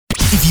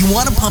If you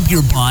want to pump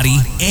your body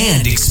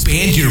and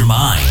expand your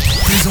mind,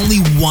 there's only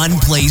one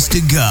place to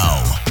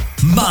go.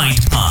 Mind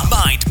Pump.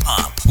 Mind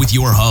Pump with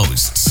your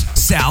hosts,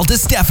 Sal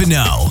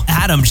DiStefano,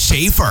 Adam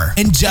Schafer,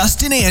 and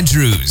Justin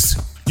Andrews.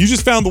 You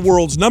just found the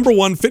world's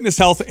 #1 fitness,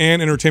 health, and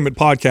entertainment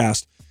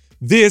podcast.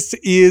 This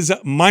is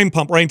Mind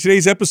Pump. Right, in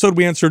today's episode,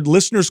 we answered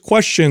listeners'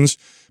 questions,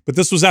 but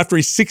this was after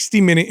a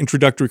 60-minute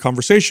introductory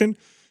conversation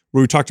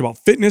where we talked about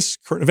fitness,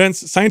 current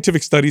events,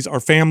 scientific studies, our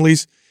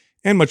families,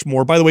 and much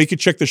more. By the way, you can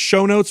check the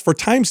show notes for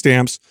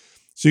timestamps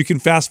so you can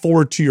fast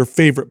forward to your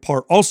favorite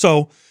part.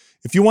 Also,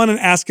 if you want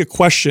to ask a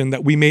question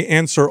that we may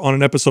answer on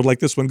an episode like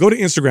this one, go to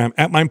Instagram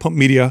at Mind Pump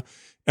Media.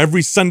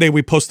 Every Sunday,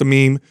 we post a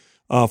meme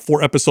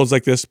for episodes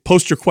like this.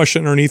 Post your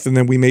question underneath, and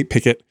then we may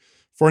pick it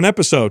for an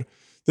episode.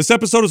 This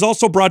episode is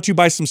also brought to you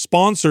by some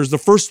sponsors. The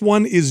first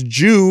one is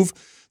Joovv.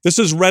 This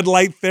is red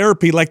light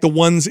therapy like the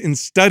ones in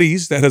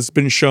studies that has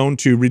been shown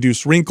to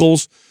reduce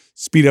wrinkles,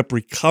 speed up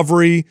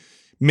recovery,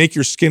 make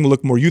your skin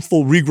look more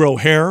youthful, regrow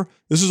hair.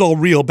 This is all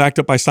real, backed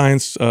up by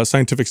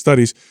scientific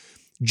studies.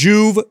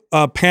 Joovv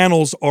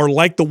panels are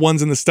like the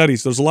ones in the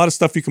studies. There's a lot of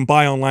stuff you can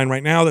buy online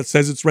right now that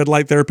says it's red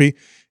light therapy.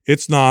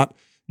 It's not.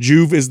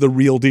 Joovv is the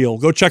real deal.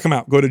 Go check them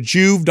out. Go to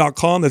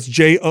joovv.com. That's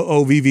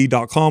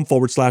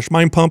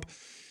joovv.com/mindpump.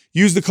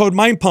 Use the code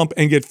mindpump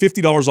and get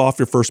 $50 off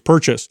your first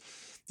purchase.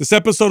 This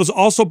episode is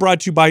also brought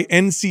to you by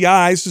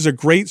NCI. This is a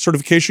great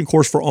certification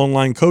course for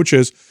online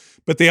coaches,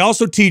 but they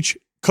also teach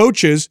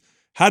coaches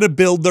how to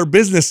build their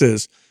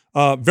businesses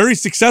very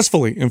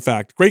successfully, in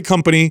fact. Great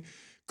company.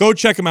 Go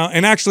check them out.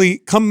 And actually,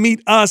 come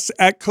meet us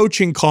at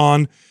Coaching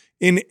Con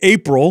in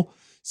April.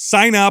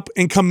 Sign up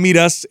and come meet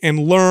us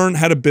and learn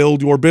how to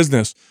build your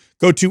business.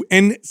 Go to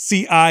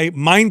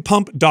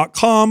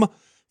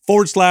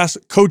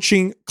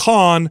ncimindpump.com/Coaching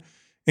Con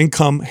and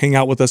come hang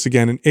out with us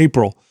again in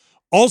April.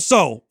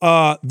 Also,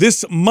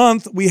 this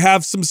month, we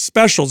have some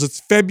specials. It's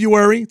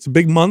February. It's a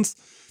big month.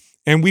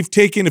 And we've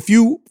taken a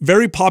few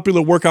very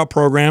popular workout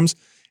programs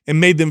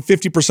and made them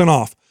 50%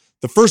 off.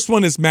 The first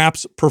one is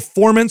MAPS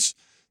Performance.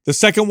 The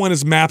second one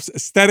is MAPS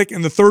Aesthetic.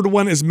 And the third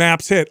one is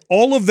MAPS Hit.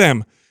 All of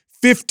them,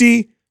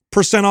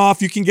 50% off.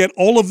 You can get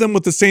all of them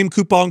with the same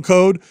coupon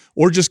code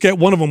or just get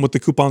one of them with the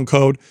coupon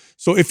code.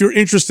 So if you're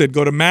interested,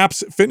 go to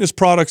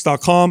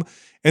mapsfitnessproducts.com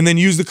and then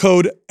use the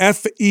code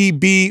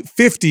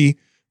FEB50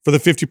 for the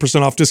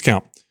 50% off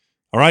discount.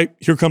 All right,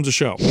 here comes the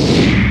show.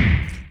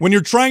 When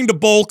you're trying to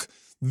bulk,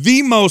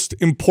 the most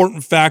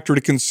important factor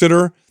to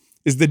consider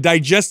is the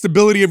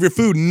digestibility of your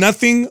food.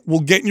 Nothing will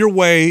get in your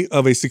way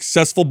of a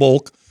successful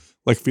bulk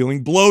like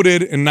feeling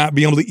bloated and not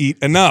being able to eat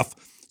enough.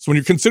 So when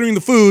you're considering the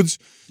foods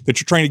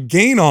that you're trying to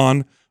gain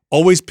on,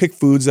 always pick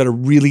foods that are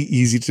really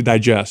easy to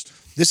digest.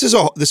 This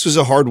was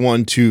a hard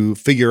one to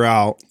figure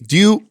out.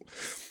 Do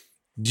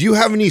you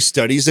have any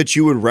studies that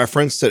you would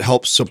reference that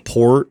help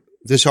support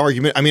this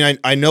argument? I mean,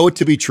 I know it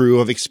to be true.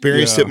 I've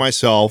experienced it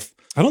myself.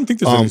 I don't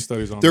think there's any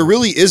studies on there.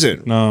 Really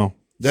isn't. No.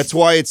 That's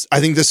why I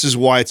think this is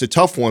why it's a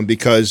tough one,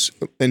 because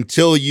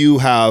until you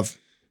have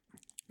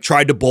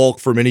tried to bulk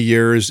for many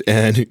years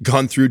and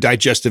gone through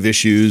digestive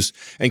issues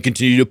and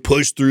continue to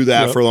push through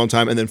that for a long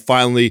time, and then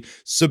finally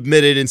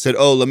submitted and said,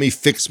 oh, let me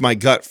fix my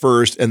gut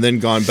first, and then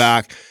gone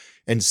back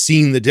and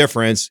seen the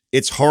difference,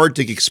 it's hard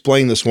to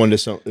explain this one to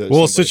somebody.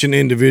 Well, it's such an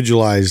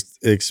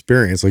individualized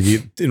experience. Like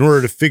in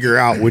order to figure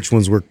out which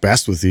ones work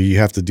best with you, you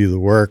have to do the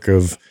work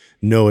of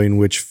knowing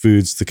which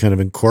foods to kind of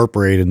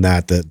incorporate in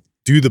that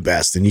do the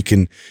best, and you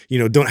can,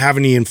 don't have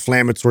any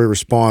inflammatory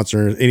response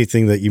or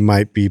anything that you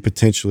might be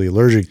potentially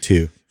allergic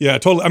to. Yeah,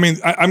 totally. I mean,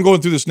 I'm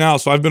going through this now,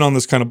 so I've been on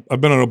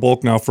a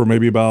bulk now for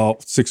maybe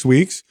about 6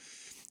 weeks,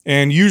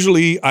 and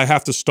usually I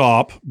have to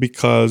stop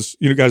because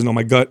you guys know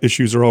my gut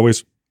issues are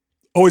always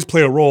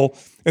play a role.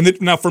 And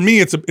now for me,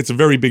 it's a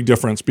very big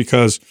difference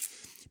because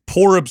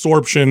poor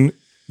absorption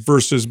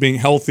versus being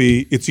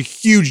healthy, it's a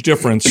huge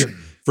difference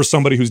for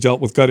somebody who's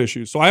dealt with gut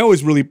issues. So I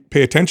always really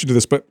pay attention to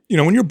this. But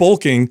when you're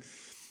bulking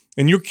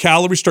and your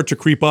calories start to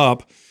creep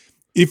up,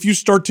 if you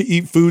start to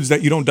eat foods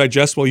that you don't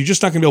digest well, you're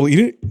just not going to be able to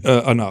eat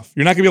it enough.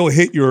 You're not going to be able to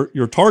hit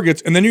your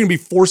targets, and then you're going to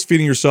be force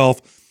feeding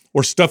yourself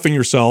or stuffing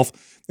yourself,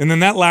 and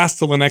then that lasts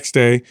till the next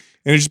day,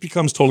 and it just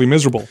becomes totally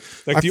miserable.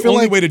 Like the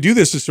only way to do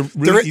this is to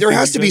really there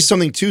has to be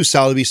something too,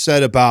 Sal, to be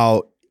said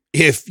about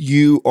if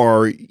you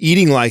are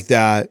eating like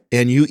that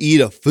and you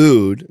eat a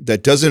food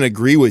that doesn't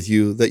agree with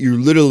you, that you're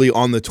literally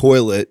on the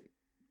toilet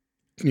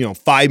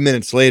 5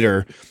 minutes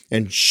later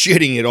and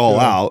shitting it all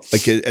out,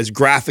 like as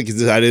graphic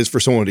as that is for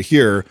someone to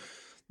hear.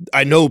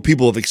 I know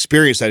people have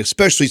experienced that,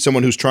 especially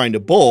someone who's trying to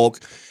bulk.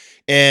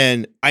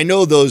 And I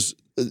know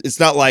it's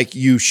not like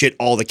you shit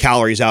all the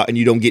calories out and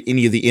you don't get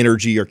any of the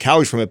energy or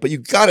calories from it, but you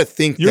got to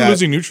think you're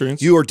losing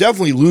nutrients. You are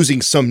definitely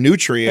losing some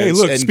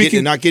nutrients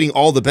and not getting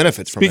all the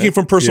benefits from it. Speaking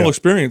from personal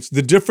experience,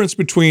 the difference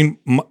between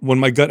when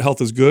my gut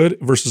health is good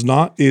versus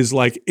not is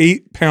like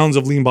 8 pounds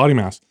of lean body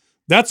mass.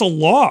 That's a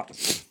lot.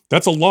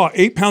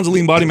 8 pounds of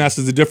lean body mass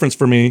is the difference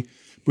for me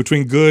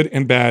between good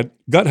and bad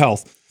gut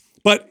health.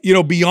 But,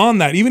 beyond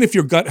that, even if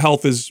your gut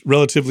health is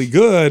relatively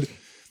good,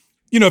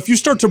 if you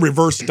start to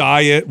reverse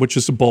diet, which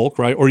is a bulk,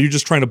 right? Or you're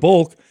just trying to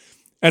bulk,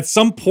 at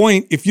some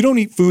point, if you don't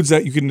eat foods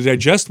that you can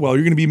digest well,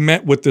 you're going to be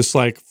met with this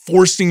like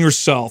forcing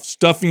yourself,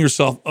 stuffing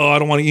yourself. Oh, I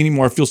don't want to eat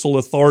anymore. I feel so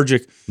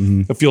lethargic.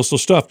 I feel so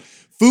stuffed.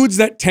 Foods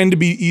that tend to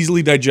be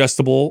easily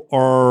digestible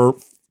are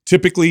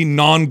typically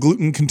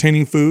non-gluten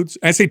containing foods.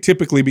 I say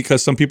typically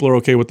because some people are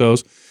okay with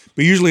those,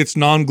 but usually it's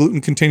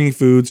non-gluten containing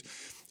foods.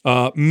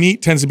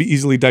 Meat tends to be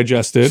easily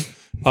digested.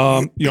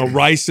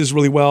 Rice is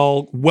really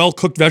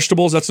well-cooked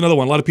vegetables. That's another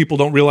one. A lot of people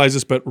don't realize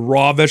this, but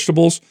raw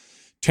vegetables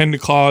tend to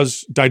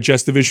cause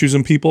digestive issues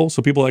in people.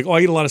 So people are like, oh,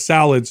 I eat a lot of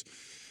salads.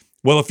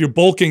 Well, if you're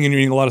bulking and you're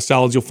eating a lot of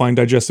salads, you'll find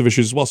digestive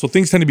issues as well. So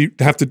things tend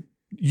to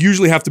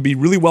usually have to be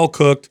really well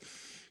cooked,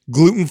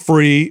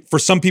 gluten-free. For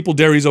some people,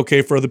 dairy is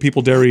okay. For other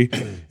people, dairy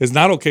is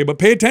not okay. But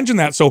pay attention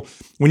to that. So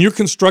when you're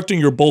constructing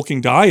your bulking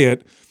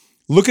diet,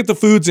 look at the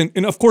foods,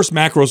 and of course,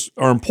 macros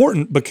are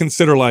important, but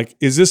consider like,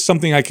 is this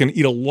something I can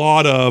eat a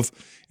lot of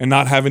and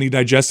not have any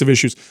digestive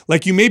issues?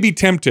 Like you may be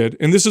tempted,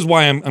 and this is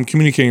why I'm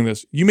communicating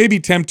this. You may be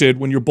tempted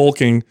when you're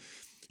bulking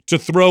to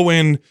throw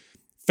in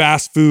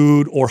fast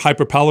food or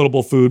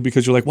hyperpalatable food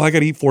because you're like, well, I got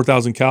to eat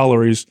 4,000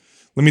 calories.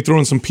 Let me throw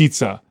in some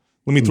pizza.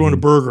 Let me throw in a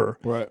burger.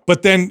 Right.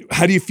 But then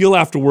how do you feel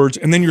afterwards?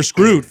 And then you're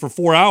screwed for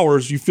 4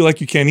 hours. You feel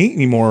like you can't eat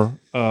any more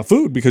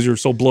food because you're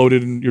so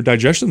bloated and your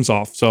digestion's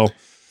off. So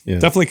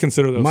definitely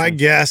consider those. My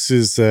guess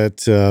is that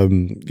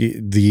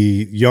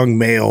the young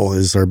male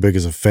is our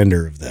biggest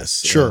offender of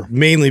this. Sure.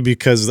 Mainly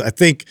because I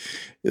think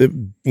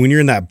when you're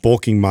in that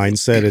bulking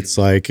mindset, it's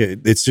like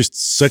it's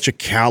just such a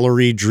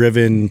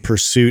calorie-driven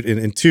pursuit.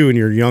 And two, when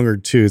you're younger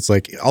too, it's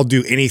like I'll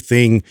do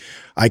anything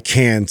I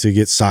can to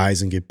get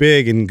size and get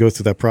big and go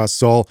through that process.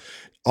 So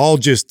I'll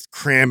just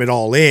cram it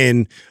all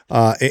in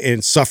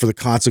and suffer the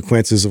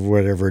consequences of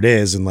whatever it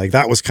is. And like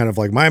that was kind of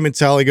like my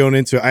mentality going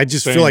into it. I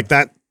just feel like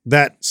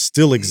that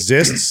still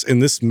exists.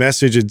 And this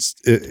message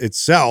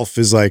itself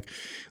is like,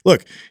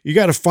 look, you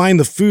got to find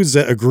the foods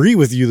that agree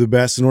with you the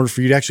best in order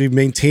for you to actually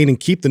maintain and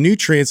keep the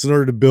nutrients in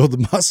order to build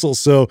the muscle.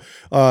 So,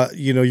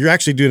 you're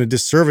actually doing a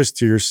disservice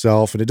to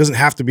yourself, and it doesn't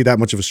have to be that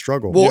much of a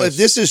struggle. Well, if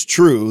this is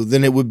true,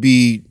 then it would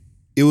be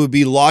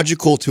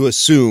logical to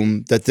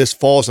assume that this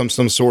falls on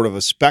some sort of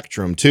a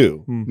spectrum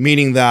too,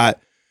 meaning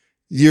that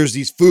there's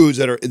these foods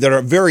that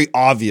are very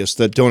obvious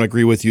that don't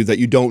agree with you, that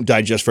you don't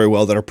digest very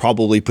well, that are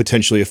probably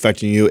potentially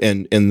affecting you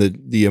and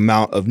the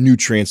amount of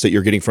nutrients that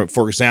you're getting from.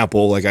 For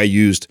example, like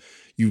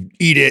you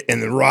eat it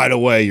and then right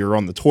away you're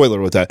on the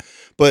toilet with that.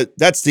 But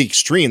that's the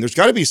extreme. There's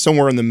got to be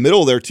somewhere in the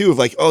middle there too of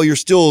like, oh, you're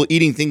still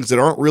eating things that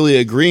aren't really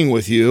agreeing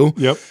with you.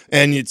 Yep.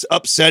 And it's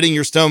upsetting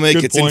your stomach.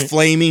 Good It's point.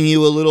 inflaming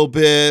you a little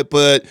bit,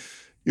 but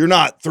you're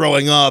not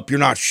throwing up, you're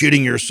not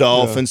shitting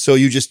yourself. Yeah. And so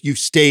you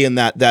stay in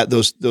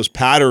those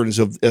patterns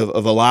of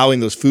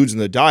allowing those foods in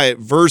the diet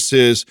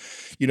versus,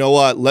 you know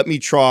what, let me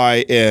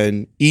try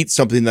and eat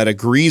something that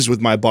agrees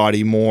with my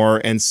body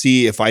more and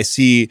see if I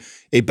see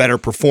a better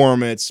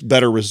performance,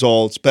 better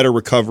results, better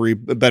recovery,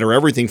 better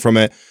everything from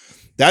it.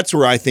 That's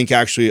where I think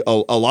actually a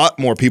lot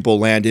more people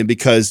land in,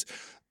 because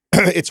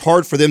it's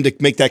hard for them to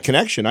make that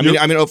connection. I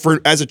mean, for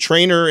as a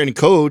trainer and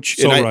coach,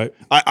 So and right.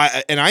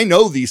 I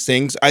know these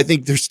things. I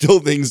think there's still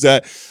things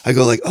that I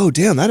go like, oh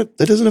damn, that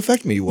doesn't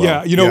affect me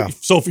well. Yeah,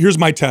 so here's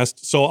my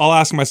test. So I'll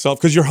ask myself,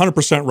 because you're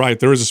 100% right.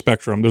 There is a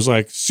spectrum. There's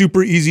like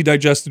super easy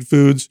digested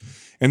foods,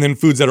 and then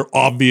foods that are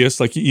obvious,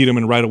 like you eat them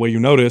and right away you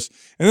notice.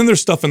 And then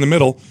there's stuff in the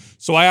middle.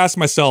 So I ask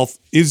myself,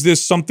 is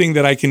this something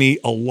that I can eat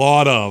a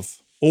lot of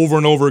over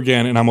and over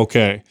again and I'm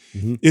okay?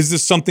 Mm-hmm. Is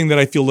this something that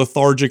I feel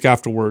lethargic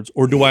afterwards?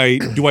 Or do I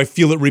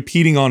feel it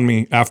repeating on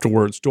me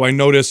afterwards? Do I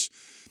notice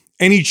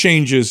any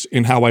changes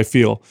in how I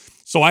feel?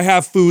 So I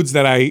have foods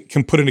that I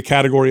can put in a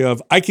category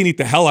of, I can eat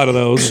the hell out of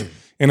those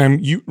and I'm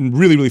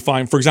really, really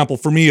fine. For example,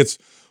 for me, it's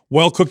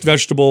well-cooked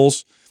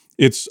vegetables.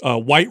 It's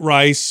white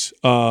rice,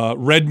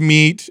 red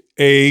meat,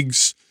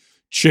 eggs,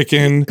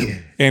 chicken,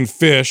 and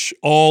fish,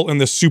 all in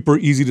the super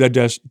easy to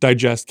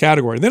digest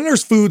category. Then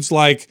there's foods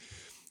like,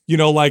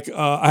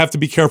 I have to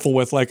be careful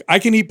with. Like, I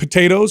can eat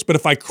potatoes, but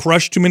if I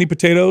crush too many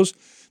potatoes,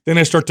 then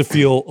I start to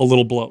feel a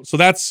little bloat. So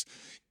that's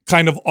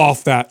kind of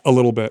off that a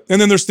little bit.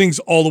 And then there's things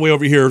all the way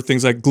over here,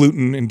 things like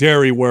gluten and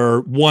dairy,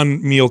 where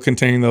one meal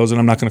containing those and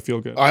I'm not going to feel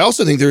good. I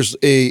also think there's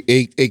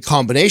a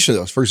combination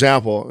of those. For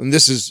example, and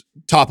this is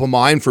top of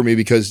mind for me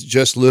because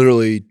just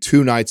literally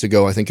 2 nights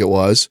ago, I think it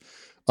was,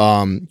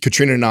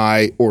 Katrina and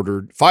I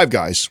ordered Five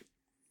Guys.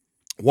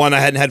 One,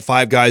 I hadn't had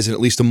Five Guys in at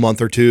least a month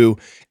or two.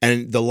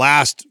 And the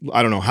last,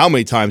 I don't know how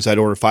many times I'd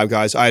ordered Five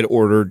Guys, I had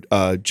ordered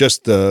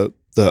just the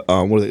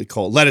what do they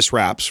call it? Lettuce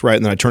wraps, right?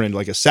 And then I turned it into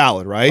like a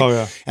salad, right? Oh,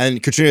 yeah.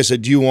 And Katrina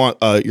said, do you want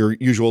your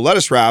usual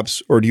lettuce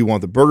wraps or do you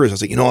want the burgers? I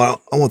was like,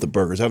 I want the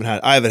burgers. I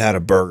haven't had a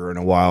burger in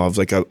a while. I was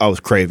like, I was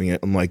craving it.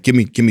 I'm like, give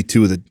me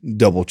 2 of the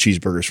double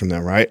cheeseburgers from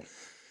them, right?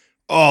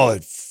 Oh,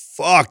 it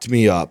fucked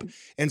me up.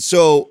 And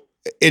so,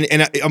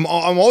 and I'm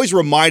always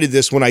reminded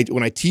this when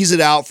I tease it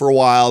out for a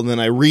while and then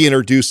I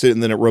reintroduce it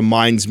and then it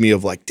reminds me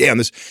of like, damn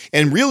this.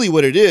 And really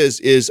what it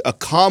is a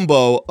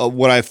combo of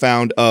what I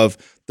found of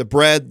the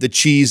bread, the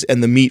cheese,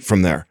 and the meat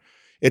from there.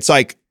 It's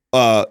like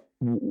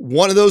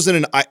one of those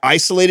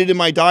isolated in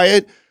my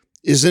diet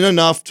isn't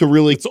enough to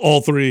really. It's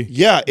all three.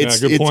 Yeah,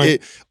 good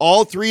point.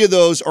 All three of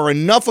those are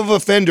enough of a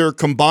fender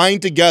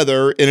combined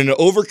together in an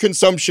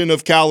overconsumption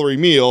of calorie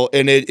meal,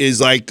 and it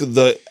is like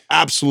the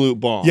absolute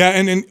bomb. Yeah,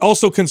 and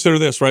also consider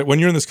this, right? When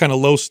you're in this kind of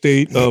low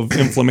state of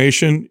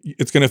inflammation,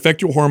 it's going to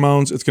affect your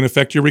hormones. It's going to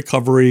affect your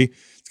recovery.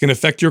 It's going to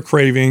affect your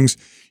cravings.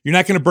 You're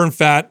not going to burn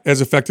fat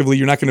as effectively.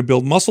 You're not going to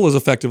build muscle as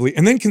effectively.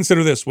 And then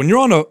consider this. When you're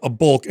on a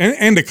bulk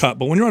and a cut,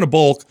 but when you're on a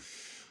bulk,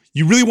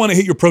 you really want to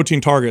hit your protein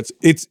targets.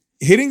 It's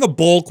hitting a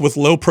bulk with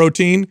low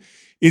protein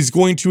is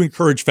going to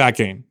encourage fat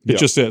gain. It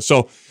just is.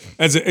 So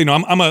as a,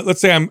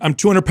 let's say I'm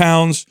 200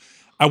 pounds.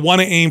 I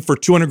want to aim for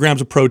 200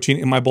 grams of protein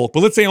in my bulk. But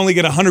let's say I only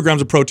get 100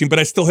 grams of protein, but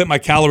I still hit my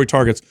calorie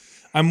targets.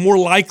 I'm more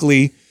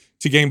likely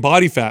to gain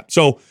body fat.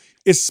 So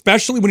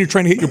especially when you're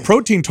trying to hit your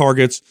protein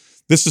targets,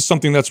 this is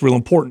something that's real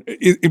important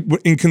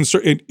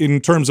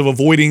in terms of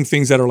avoiding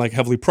things that are like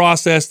heavily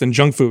processed and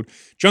junk food.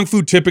 Junk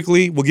food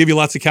typically will give you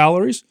lots of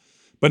calories,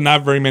 but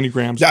not very many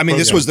grams. I mean,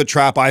 this was the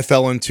trap I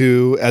fell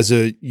into as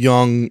a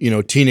young,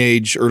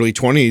 teenage, early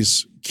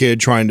 20s kid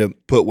trying to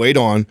put weight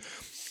on.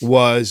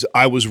 Was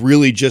I was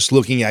really just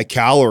looking at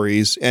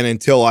calories, and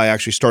until I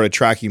actually started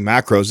tracking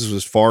macros, this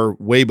was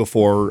way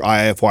before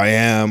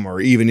IFYM or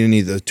even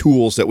any of the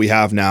tools that we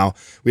have now.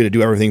 We had to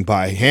do everything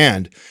by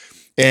hand.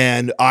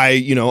 And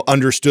I,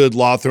 understood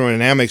law of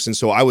thermodynamics. And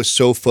so I was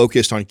so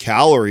focused on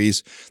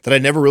calories that I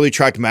never really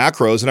tracked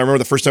macros. And I remember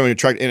the first time I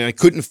tracked, and I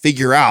couldn't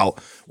figure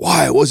out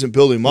why I wasn't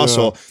building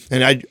muscle. Yeah.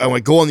 And I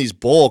would go on these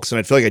bulks, and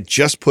I'd feel like I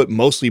just put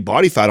mostly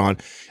body fat on.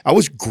 I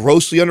was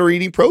grossly under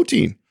eating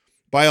protein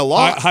by a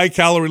lot. High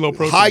calorie, low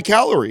protein. High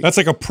calorie. That's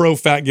like a pro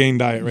fat gain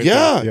diet right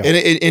there. Yeah.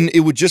 And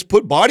it would just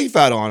put body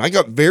fat on. I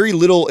got very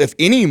little, if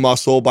any,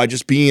 muscle by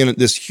just being in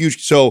this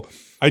huge, so...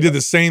 I did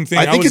the same thing.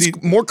 I think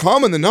it's more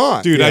common than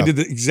not. Dude, I did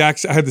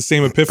I had the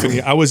same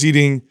epiphany. I was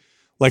eating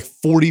like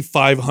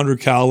 4,500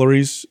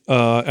 calories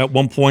at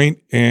one point,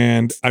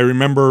 and I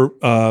remember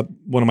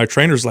one of my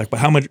trainers like,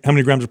 "But how many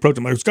grams of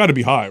protein?" I'm like, it's got to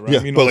be high, right? Yeah,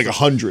 I mean, but like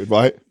 100,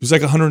 right? It was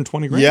like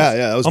 120 grams. Yeah,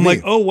 that was I'm me.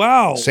 like, oh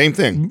wow, same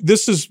thing.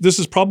 This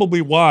is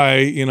probably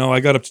why I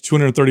got up to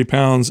 230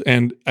 pounds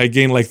and I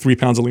gained like 3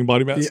 pounds of lean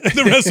body mass.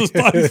 The rest was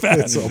body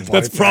fat.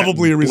 That's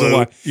probably a reason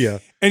why. Yeah.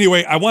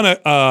 Anyway, I want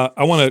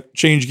to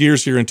change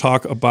gears here and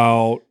talk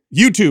about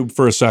YouTube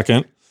for a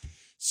second.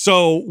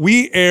 So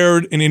we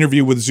aired an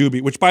interview with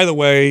Zuby, which, by the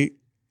way,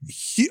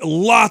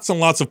 lots and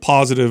lots of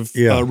positive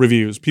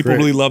reviews. People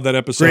really love that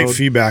episode. Great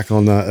feedback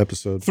on that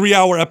episode.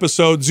 3-hour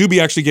episode.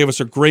 Zuby actually gave us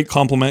a great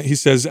compliment. He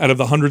says out of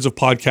the hundreds of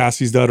podcasts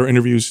he's done or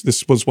interviews,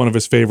 this was one of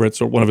his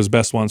favorites or one of his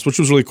best ones, which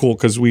was really cool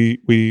because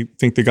we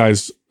think the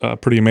guy's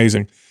pretty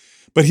amazing.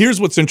 But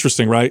here's what's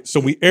interesting, right? So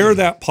we air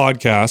that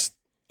podcast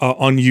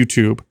on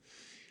YouTube.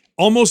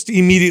 Almost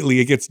immediately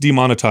it gets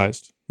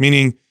demonetized,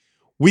 meaning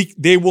we're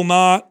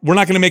not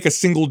going to make a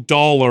single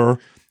dollar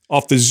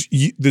off the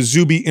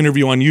Zuby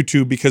interview on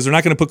YouTube because they're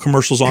not going to put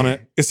commercials on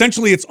it.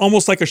 Essentially, it's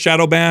almost like a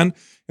shadow ban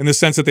in the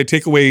sense that they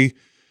take away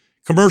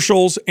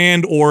commercials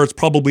or it's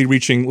probably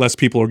reaching less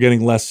people or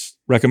getting less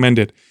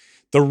recommended.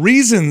 The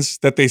reasons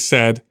that they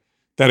said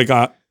that it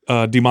got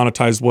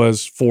demonetized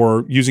was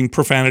for using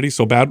profanity,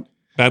 so bad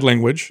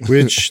language.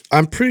 Which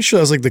I'm pretty sure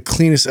that was like the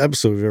cleanest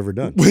episode we've ever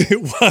done. It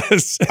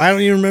was. I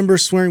don't even remember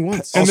swearing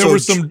once. And Also, there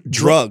was some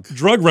drug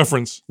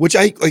reference. Which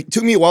it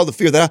took me a while to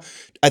figure that out.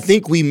 I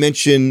think we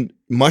mentioned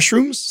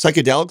mushrooms,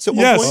 psychedelics at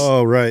one point.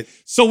 Oh, right.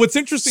 So what's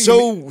interesting?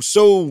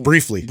 So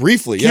briefly,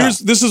 yeah.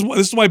 This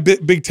is why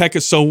big tech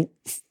is so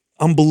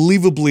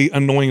unbelievably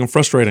annoying and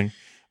frustrating.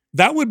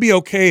 That would be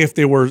okay if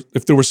there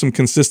was some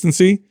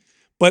consistency,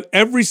 but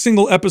every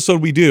single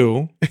episode we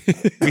do,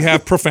 we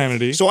have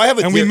profanity. So I have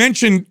we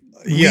mentioned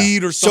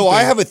weed or something. So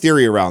I have a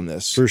theory around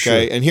this. For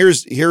sure. And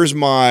here's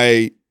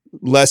my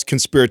less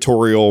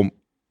conspiratorial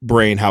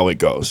brain how it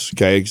goes.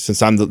 Okay,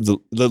 since I'm the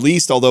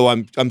least, although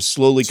I'm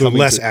slowly coming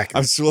less to, accurate.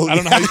 I'm slowly. I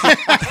don't know how you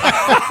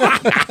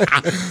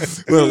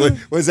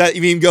What's that?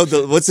 You mean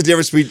what's the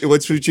difference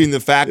between the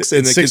facts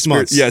and the 6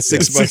 months? Yeah,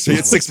 6 months.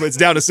 It's 6 months. It's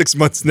down to 6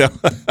 months now.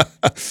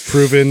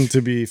 Proven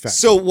to be fact.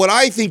 So what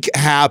I think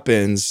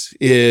happens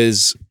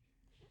is,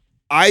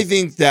 I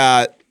think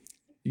that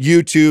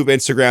YouTube,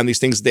 Instagram, these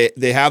things,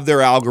 they have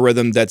their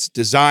algorithm that's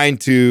designed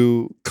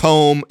to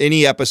comb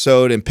any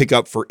episode and pick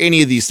up for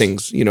any of these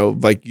things,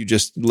 like you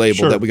just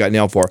labeled that we got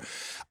nailed for.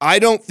 I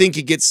don't think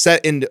it gets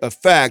set into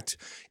effect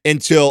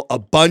until a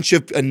bunch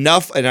of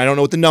enough, and I don't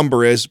know what the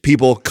number is,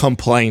 people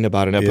complain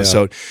about an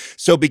episode.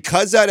 So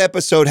because that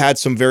episode had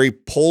some very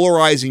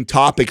polarizing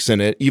topics in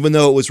it, even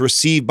though it was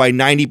received by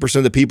 90%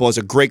 of the people as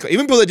a great,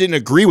 even people that didn't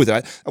agree with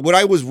that, what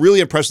I was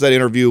really impressed with that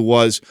interview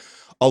was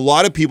a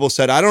lot of people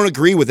said, I don't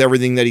agree with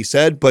everything that he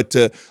said, but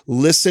to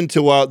listen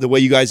to the way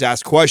you guys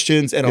ask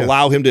questions and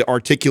allow him to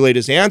articulate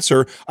his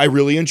answer, I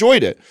really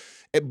enjoyed it.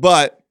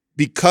 But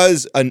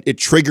because it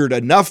triggered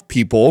enough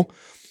people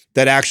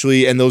that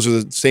actually, and those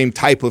are the same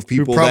type of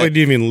people who probably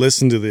didn't even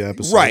listen to the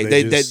episode. Right.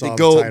 They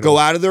go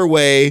out of their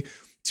way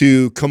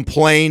to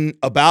complain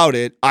about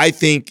it. I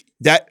think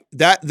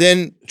that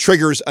then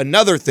triggers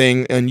another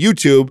thing on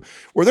YouTube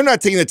where they're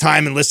not taking the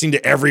time and listening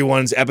to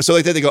everyone's episode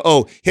like that. They go,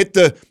 oh, hit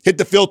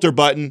the filter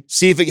button,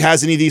 see if it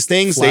has any of these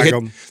things. Flag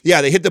 'em.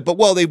 They hit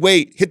they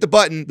wait, hit the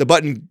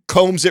button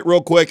combs it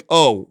real quick.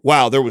 Oh,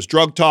 wow, there was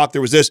drug talk,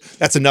 there was this.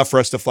 That's enough for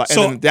us to flag.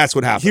 So and then that's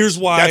what happens. Here's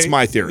why. That's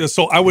my theory.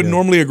 So I would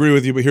normally agree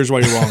with you, but here's why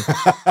you're wrong.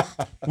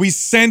 We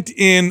sent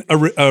in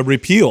a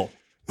repeal.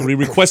 We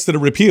requested a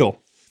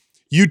repeal.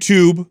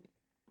 YouTube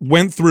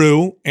went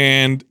through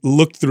and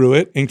looked through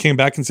it and came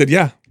back and said,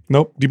 yeah,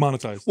 nope,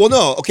 demonetized. Well,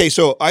 no. Okay,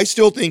 so I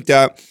still think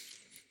that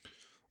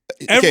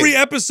Every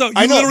episode,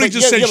 you literally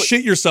just said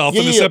shit yourself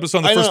in this episode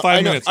in the first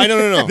 5 minutes.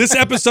 No. This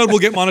episode will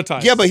get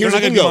monetized. Yeah, but here's the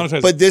thing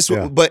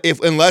though. But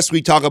unless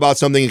we talk about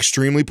something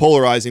extremely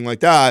polarizing like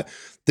that,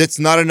 that's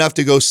not enough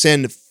to go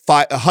send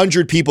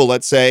 100 people,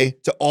 let's say,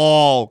 to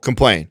all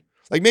complain.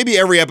 Like maybe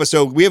every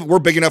episode, we're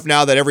big enough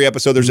now that every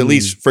episode there's at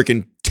least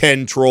freaking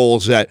 10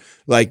 trolls that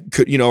like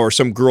could, or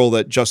some girl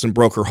that Justin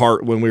broke her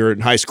heart when we were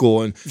in high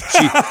school, and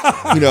she,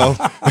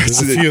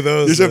 there's a few of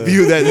those. There's a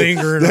few that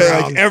lingering like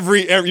around.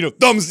 every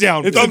thumbs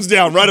down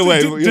right away.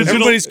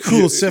 Everybody's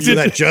cool except for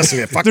that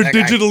Justin. Fuck They're that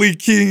guy. digitally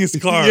keying his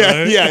car. Yeah,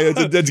 right? yeah,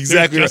 that's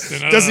exactly right.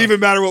 Justin, Doesn't even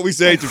matter what we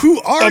say.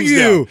 Who are thumbs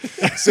you?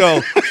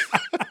 Down.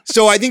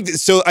 So I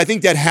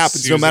think that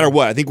happens no matter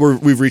what. I think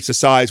we've reached a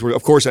size where,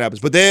 of course, it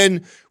happens. But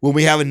then when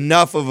we have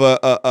enough of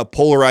a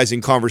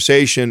polarizing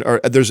conversation,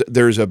 or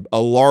there's a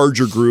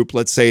larger group.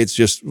 Let's say it's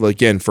just,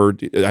 again,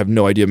 I have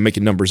no idea, I'm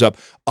making numbers up.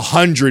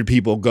 100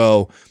 people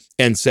go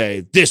and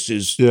say this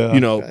is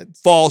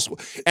false,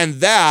 and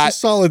That's a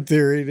solid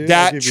theory. Dude.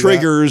 that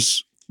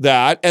triggers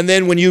that. And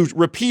then when you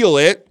repeal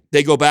it,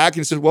 they go back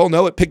and say, well,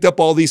 no, it picked up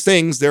all these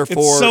things,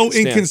 therefore it's so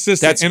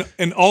inconsistent.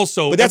 And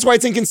also, but that's why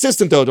it's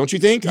inconsistent, though, don't you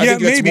think? I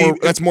think maybe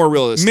that's more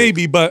realistic.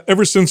 Maybe, but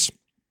ever since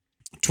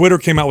Twitter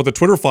came out with the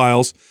Twitter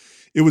files,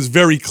 it was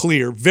very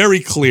clear.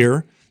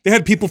 They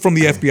had people from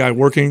the FBI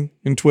working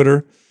in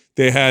Twitter.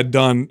 They had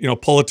done,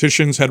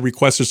 politicians had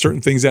requested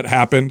certain things that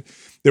happened.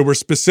 There were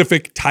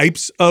specific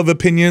types of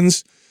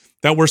opinions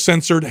that were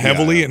censored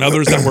heavily and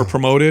others that were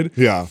promoted.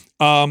 Yeah.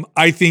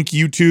 I think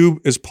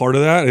YouTube is part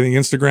of that. I think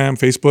Instagram,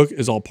 Facebook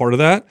is all part of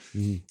that.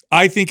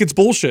 I think it's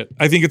bullshit.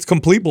 I think it's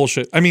complete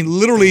bullshit. I mean,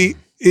 literally,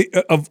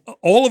 of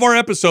all of our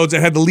episodes,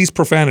 it had the least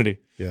profanity.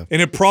 Yeah.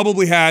 And it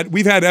probably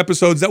we've had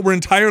episodes that were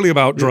entirely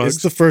about drugs.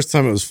 It's the first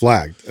time it was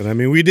flagged. And I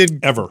mean, we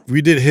did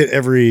hit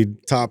every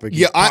topic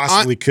you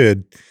possibly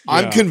could.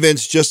 I'm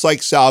convinced, just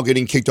like Sal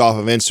getting kicked off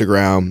of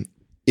Instagram,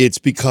 it's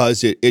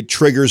because it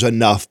triggers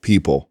enough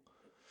people.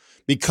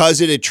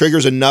 Because it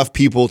triggers enough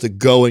people to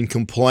go and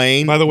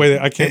complain. By the way,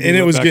 I can't. And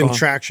it was getting on.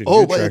 traction.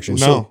 Oh, traction.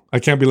 No, I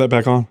can't be let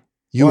back on.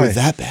 You were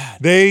that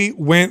bad. They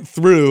went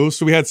through.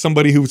 So we had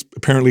somebody who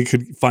apparently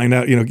could find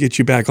out, get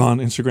you back on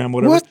Instagram,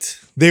 whatever. What?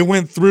 They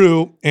went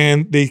through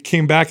and they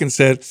came back and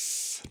said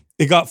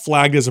it got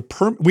flagged as a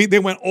They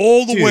went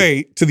all the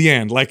way to the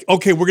end. Like,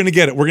 okay, we're gonna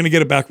get it. We're gonna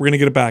get it back. We're gonna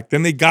get it back.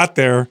 Then they got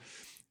there.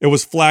 It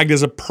was flagged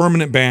as a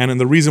permanent ban, and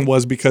the reason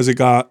was because I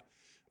got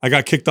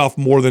kicked off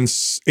more than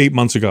 8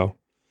 months ago.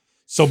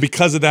 So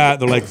because of that,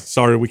 they're like,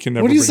 sorry, we can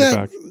never bring it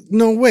back.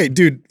 No way,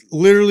 dude.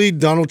 Literally,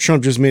 Donald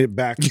Trump just made it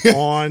back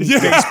on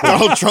Facebook.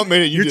 Donald Trump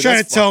made it. You're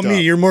trying to tell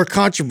me you're more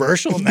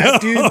controversial than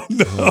that, dude?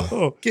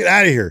 No. Get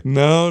out of here.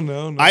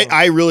 No.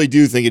 I really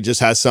do think it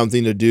just has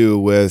something to do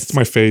with It's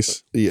my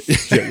face. your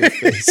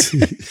face.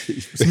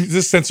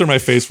 Just censor my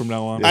face from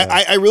now on.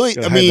 I really,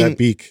 Gotta hide that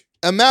beak.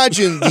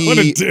 Imagine What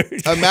a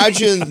dick.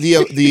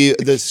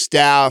 the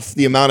staff,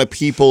 the amount of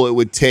people it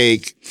would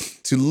take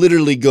to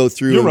literally go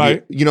through. You're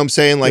right. You know what I'm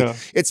saying? Like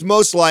it's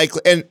most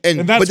likely, and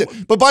that's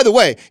but by the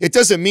way, it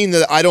doesn't mean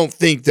that I don't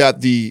think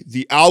that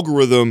the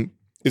algorithm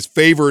is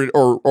favored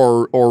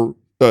or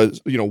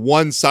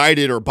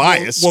one-sided or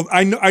biased. Well,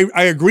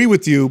 I agree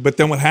with you, but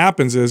then what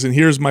happens is, and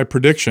here's my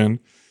prediction: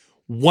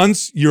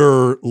 once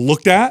you're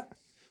looked at,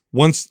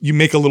 once you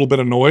make a little bit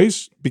of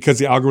noise because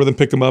the algorithm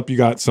picked them up, you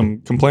got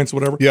some complaints or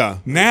whatever. Yeah.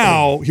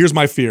 Now, here's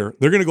my fear.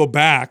 They're going to go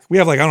back. We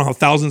have I don't know,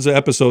 thousands of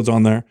episodes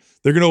on there.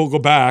 They're going to go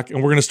back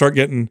and we're going to start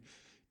getting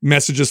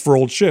messages for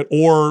old shit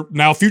or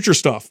now future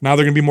stuff. Now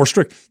they're going to be more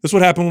strict. That's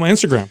what happened with my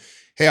Instagram.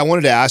 Hey, I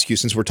wanted to ask you,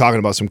 since we're talking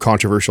about some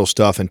controversial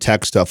stuff and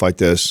tech stuff like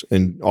this,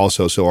 and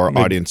also so our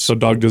audience. So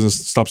Doug doesn't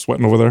stop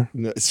sweating over there.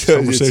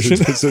 Conversation.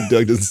 So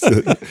Doug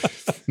doesn't.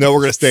 No, we're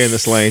going to stay in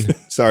this lane.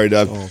 Sorry,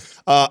 Doug.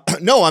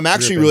 No, I'm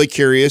actually really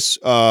curious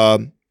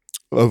of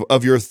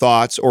your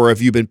thoughts, or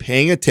have you been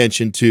paying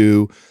attention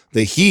to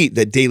the heat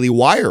that Daily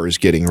Wire is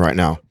getting right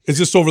now? Is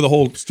this over the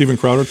whole Steven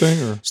Crowder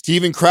thing? Or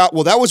Steven Crowder,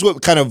 well, that was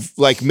what kind of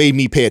made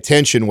me pay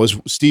attention, was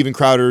Steven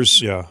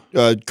Crowder's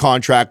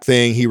contract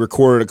thing. He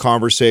recorded a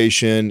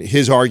conversation.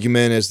 His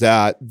argument is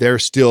that they're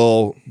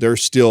still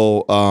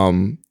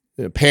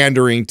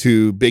pandering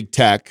to big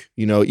tech,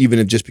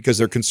 even just because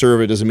they're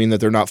conservative doesn't mean that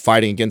they're not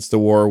fighting against the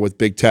war with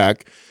big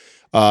tech.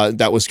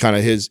 That was kind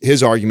of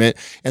his argument.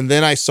 And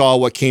then I saw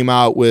what came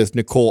out with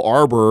Nicole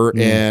Arbor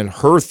and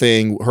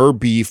her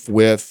beef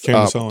with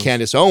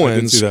Candace Owens. I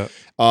didn't see that.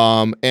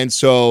 And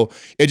so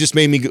it just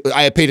made me,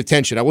 I paid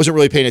attention. I wasn't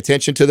really paying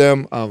attention to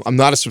them. I'm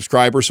not a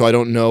subscriber, so I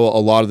don't know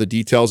a lot of the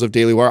details of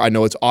Daily Wire. I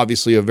know it's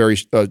obviously a very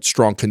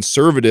strong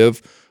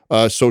conservative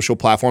social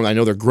platform. I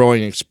know they're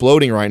growing and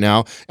exploding right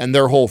now. And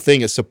their whole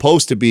thing is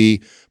supposed to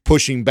be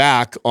pushing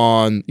back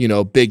on,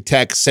 big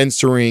tech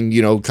censoring,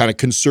 kind of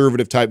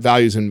conservative type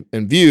values and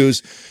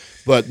views.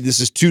 But this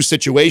is two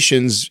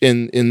situations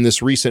in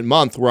this recent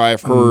month where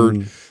I've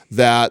heard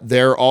that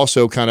they're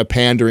also kind of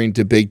pandering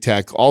to big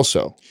tech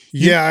also.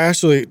 Yeah,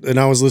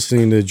 I was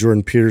listening to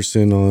Jordan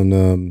Peterson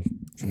on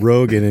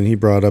Rogan, and he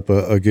brought up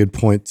a good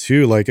point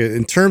too. Like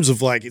in terms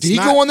of like, did he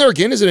go on there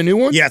again? Is it a new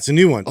one? Yeah, it's a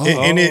new one,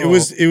 and it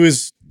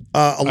was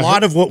a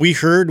lot of what we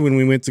heard when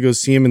we went to go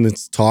see him in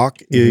this talk.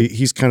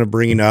 He's kind of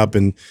bringing up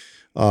and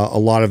a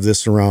lot of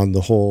this around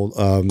the whole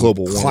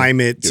global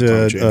climate,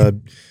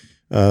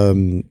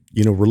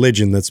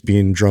 religion that's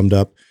being drummed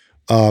up.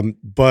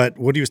 But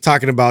what he was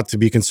talking about to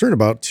be concerned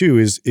about too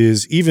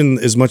is even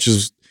as much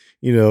as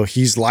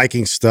he's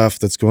liking stuff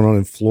that's going on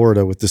in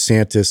Florida with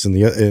DeSantis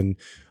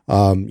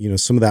and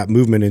some of that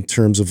movement in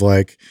terms of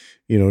like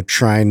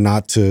trying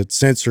not to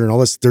censor and all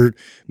this. They're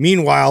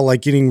meanwhile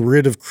like getting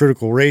rid of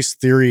critical race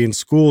theory in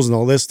schools and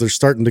all this. They're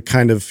starting to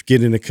kind of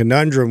get in a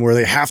conundrum where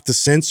they have to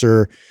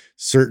censor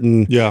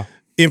certain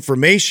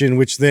information,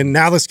 which then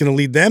now that's going to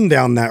lead them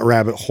down that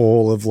rabbit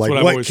hole of like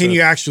what can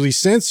you actually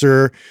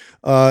censor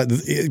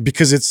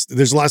because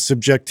there's a lot of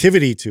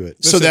subjectivity to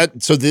it.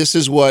 So this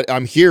is what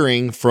I'm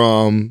hearing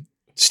from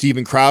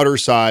Steven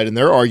Crowder's side and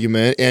their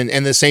argument,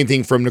 and the same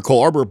thing from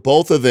Nicole Arbour.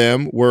 Both of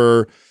them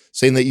were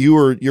saying that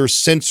you're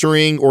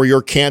censoring or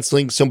you're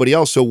canceling somebody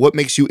else. So what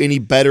makes you any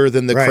better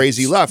than the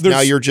crazy left? Now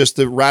you're just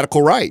the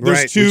radical right.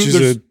 Which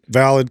is a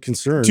valid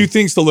concern. Two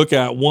things to look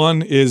at.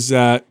 One is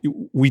that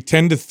we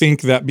tend to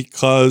think that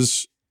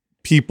because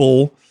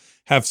people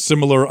have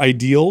similar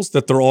ideals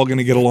that they're all going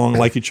to get along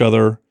like each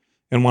other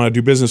and want to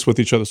do business with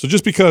each other. So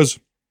just because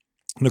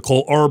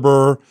Nicole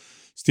Arbour,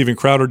 Steven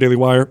Crowder, Daily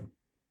Wire,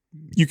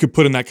 you could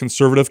put in that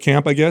conservative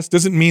camp, I guess,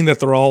 doesn't mean that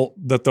they're all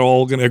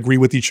going to agree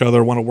with each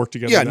other, want to work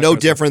together. Yeah, no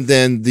different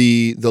than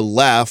the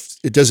left.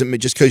 It doesn't mean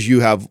just because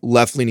you have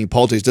left leaning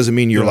politics doesn't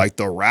mean you're like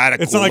the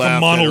radical. It's not like a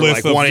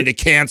monolith like wanting to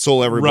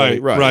cancel everybody.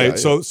 Right.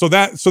 So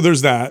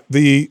there's that.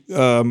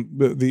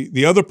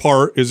 The other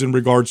part is in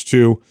regards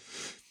to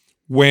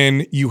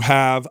when you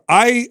have.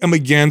 I am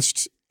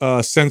against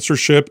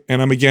censorship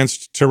and I'm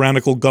against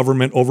tyrannical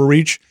government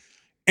overreach.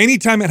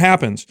 Anytime it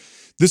happens.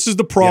 This is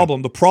the problem.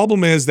 Yeah. The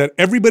problem is that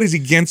everybody's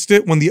against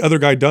it when the other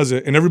guy does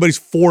it, and everybody's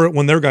for it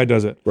when their guy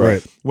does it.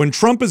 Right. When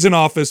Trump is in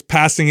office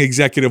passing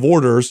executive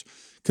orders,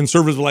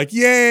 conservatives are like,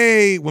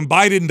 yay. When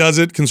Biden does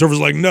it, conservatives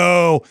are like,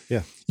 no.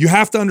 Yeah. You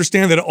have to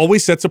understand that it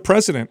always sets a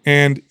precedent.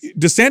 And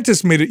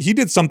DeSantis he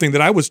did something that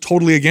I was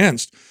totally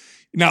against.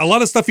 Now, a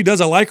lot of stuff he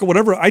does, I like or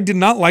whatever. I did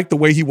not like the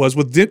way he was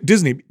with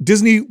Disney.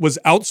 Disney was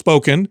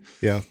outspoken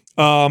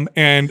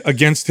and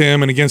against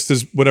him and against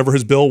whatever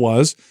his bill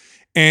was.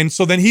 And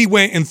so then he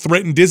went and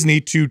threatened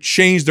Disney to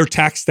change their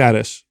tax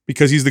status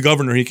because he's the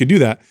governor. He could do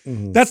that.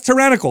 Mm-hmm. That's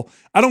tyrannical.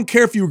 I don't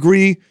care if you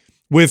agree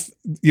with,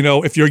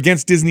 if you're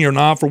against Disney or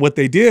not for what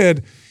they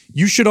did,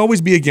 you should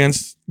always be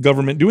against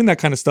government doing that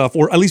kind of stuff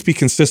or at least be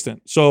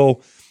consistent.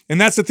 So,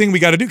 and that's the thing we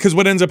got to do, because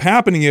what ends up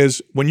happening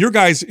is when your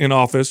guy's in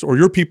office or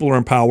your people are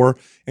in power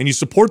and you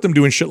support them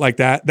doing shit like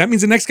that, that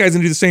means the next guy's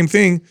gonna do the same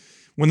thing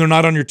when they're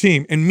not on your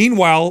team. And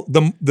meanwhile,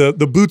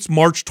 the boots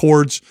march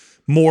towards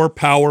more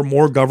power,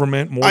 more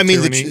government, more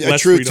tyranny, the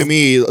truth to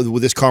me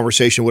with this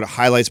conversation, what it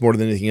highlights more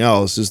than anything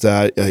else is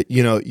that,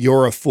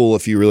 you're a fool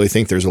if you really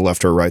think there's a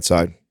left or a right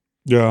side.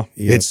 Yeah.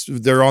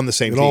 They're on the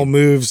same team. It all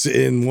moves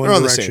in one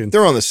direction.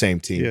 They're on the same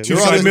team. Yeah.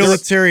 The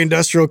military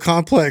industrial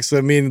complex. I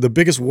mean, the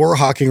biggest war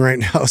hawking right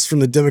now is from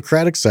the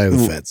Democratic side of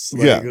the fence.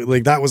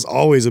 Like that was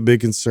always a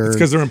big concern. It's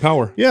because they're in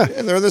power. Yeah.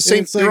 And they're the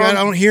same. I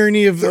don't hear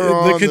any of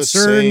the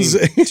concerns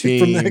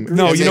from that group.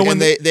 No, when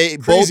they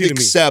both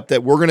accept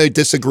that we're going to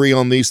disagree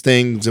on these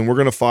things and we're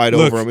going to fight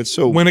over them. It's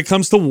so when it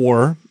comes to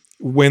war,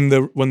 when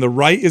the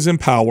right is in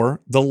power,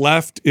 the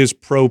left is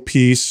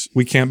pro-peace.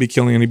 We can't be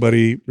killing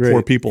anybody,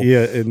 poor people.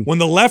 Yeah, and when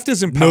the left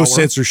is in power, no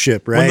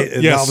censorship, right?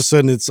 And all of a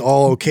sudden, it's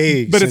all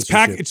okay. But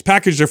it's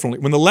packaged differently.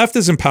 When the left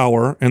is in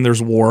power and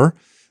there's war,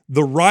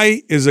 the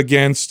right is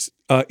against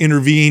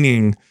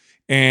intervening,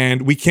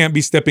 and we can't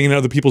be stepping in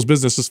other people's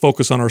business. Let's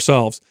focus on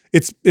ourselves.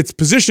 It's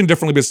positioned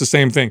differently, but it's the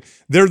same thing.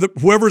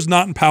 Whoever's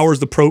not in power is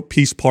the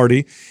pro-peace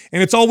party,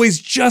 and it's always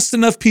just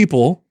enough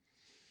people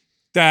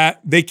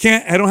that they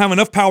don't have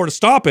enough power to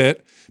stop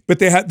it, but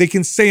they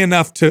can say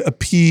enough to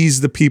appease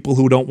the people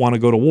who don't want to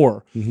go to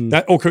war.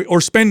 Mm-hmm. Or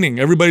spending.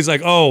 Everybody's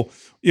like,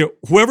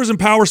 whoever's in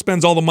power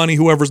spends all the money.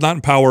 Whoever's not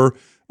in power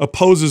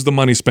opposes the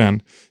money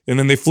spend, and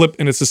then they flip,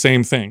 and it's the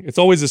same thing. It's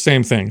always the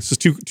same thing. It's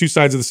just two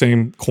sides of the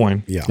same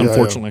coin. Yeah,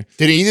 unfortunately.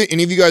 Yeah. Did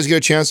any of you guys get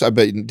a chance? I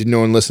bet did no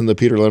one listen to the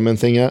Peter Lemon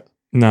thing yet?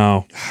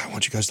 No. I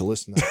want you guys to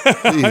listen to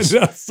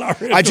that.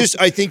 Sorry. I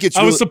think it's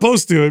I was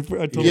supposed to.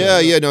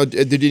 No.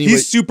 Did anybody,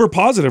 he's super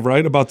positive,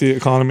 right, about the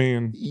economy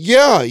and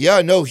no.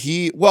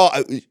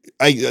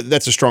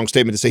 That's a strong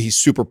statement to say he's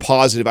super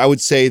positive. I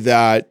would say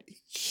that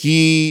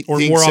he Or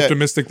thinks more that-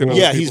 optimistic than other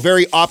Yeah, people. he's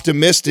very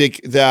optimistic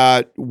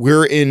that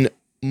we're in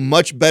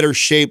much better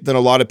shape than a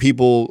lot of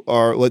people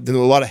are. Than a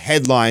lot of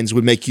headlines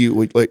would make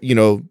you,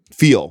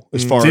 feel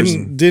as far as.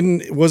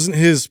 Wasn't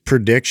his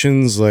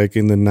predictions like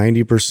in the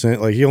 90%?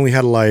 Like he only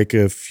had like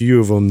a few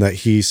of them that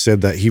he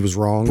said that he was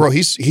wrong. Bro,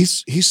 he's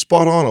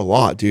spot on a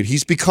lot, dude.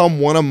 He's become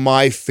one of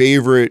my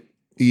favorite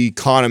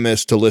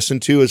economists to listen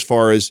to as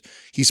far as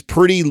he's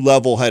pretty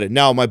level-headed.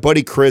 Now, my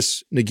buddy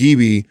Chris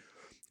Nagibi,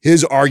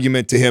 his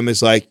argument to him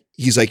is like,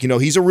 he's like,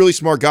 he's a really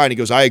smart guy. And he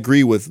goes, I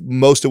agree with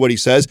most of what he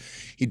says.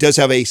 He does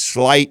have a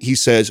slight, he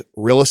says,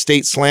 real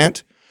estate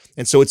slant.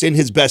 And so it's in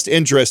his best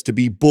interest to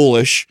be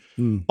bullish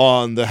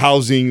on the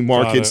housing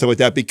market and stuff like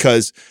that,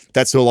 because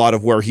that's a lot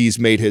of where he's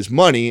made his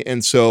money.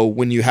 And so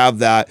when you have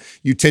that,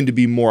 you tend to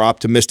be more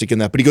optimistic in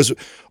that. But he goes,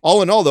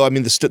 all in all, though, I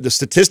mean, the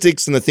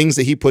statistics and the things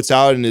that he puts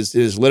out in his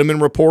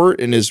Linneman report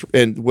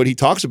and what he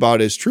talks about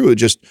is true.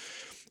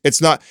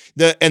 It's not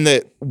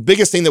the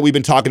biggest thing that we've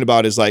been talking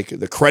about is like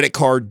the credit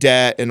card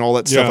debt and all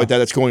that stuff like that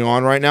that's going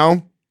on right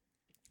now,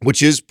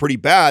 which is pretty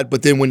bad.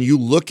 But then when you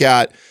look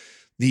at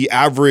the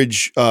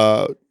average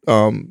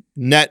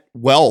net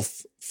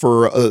wealth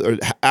for an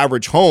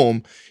average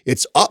home,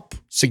 it's up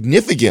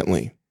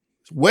significantly.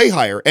 It's way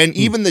higher. And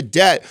even the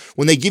debt,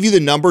 when they give you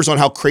the numbers on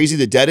how crazy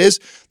the debt is,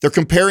 they're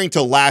comparing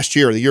to last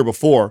year or the year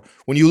before.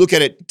 When you look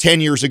at it 10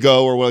 years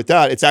ago or like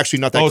that, it's actually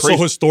not that crazy.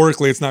 So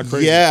historically, it's not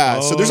crazy. Yeah.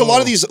 So there's a lot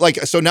of these,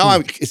 so now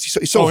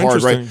it's so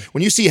hard, right? Interesting.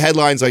 When you see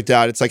headlines like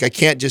that, it's like, I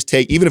can't just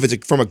take, even if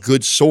it's from a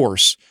good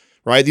source,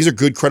 right? These are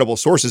good, credible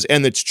sources.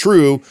 And it's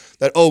true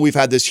that, we've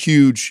had this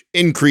huge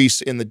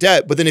increase in the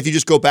debt. But then if you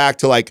just go back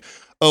to like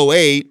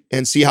 2008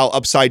 and see how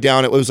upside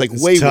down it was, like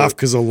It's way tough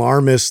because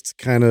alarmist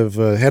kind of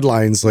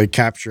headlines like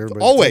capture. But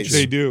always.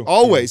 They do.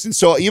 Always. And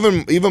so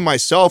even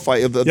myself,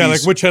 Like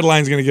which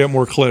headline's going to get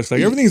more clicks?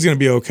 Like everything's going to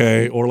be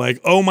okay, or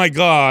like, oh my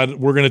God,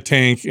 we're going to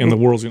tank and the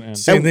world's going to end.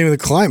 Same thing with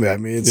the climate. I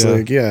mean, it's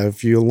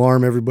if you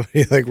alarm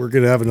everybody like we're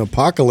going to have an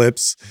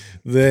apocalypse,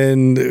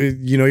 then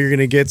you're going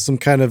to get some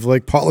kind of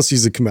like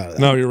policies that come out of that.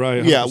 No, you're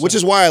right. 100%. Yeah, which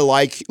is why I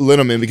like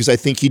Linneman, because I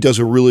think he does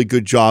a really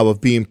good job of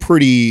being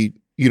pretty,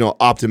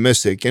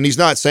 optimistic. And he's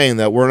not saying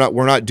that we're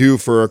not due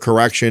for a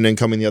correction and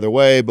coming the other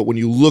way. But when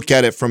you look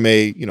at it from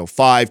a,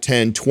 5,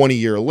 10,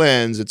 20-year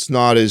lens, it's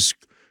not as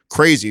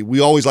crazy. We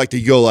always like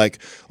to go like,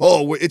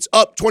 oh, it's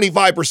up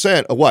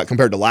 25%. Of what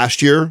compared to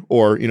last year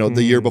or,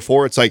 the year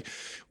before? It's like,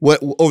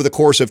 what over the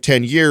course of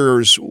 10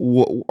 years,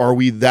 are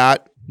we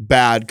that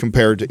bad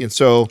compared to? And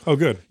so,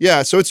 good.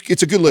 Yeah, so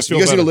it's a good listen.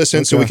 You guys need to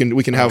listen so we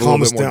can have a little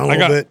bit more down a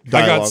little bit.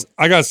 dialogue.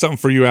 I got something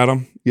for you,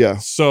 Adam. Yeah.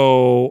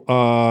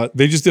 So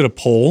they just did a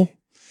poll.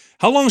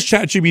 How long has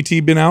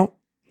ChatGPT been out?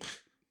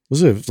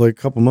 Was it like a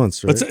couple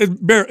months, right?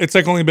 It's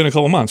like only been a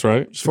couple months,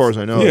 right? As far as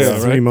I know. Yeah.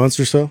 3 right. months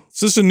or so.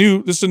 So this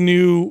is a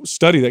new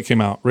study that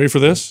came out. Ready for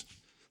this?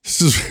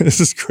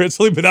 This is great. It's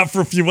only been out for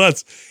a few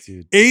months.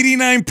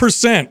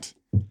 89%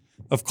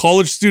 of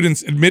college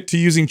students admit to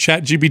using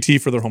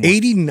ChatGPT for their homework.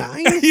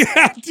 89?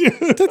 Yeah,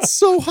 dude. That's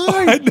so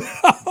high. I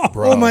know.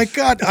 Bro. Oh my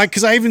God.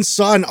 Because I even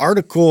saw an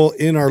article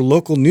in our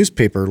local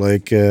newspaper,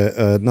 like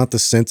not the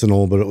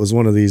Sentinel, but it was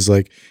one of these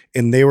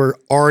and they were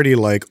already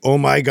like, oh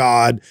my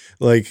God,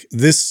 like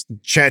this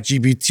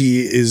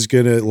ChatGPT is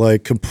going to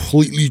like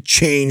completely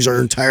change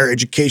our entire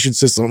education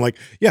system. I'm like,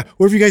 yeah,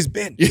 where have you guys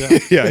been?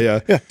 Yeah.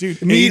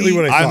 Dude, Immediately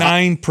what I thought.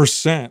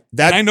 9%.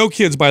 And I know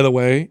kids, by the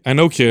way. I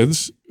know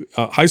kids,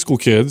 high school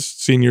kids,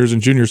 seniors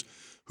and juniors,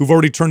 who've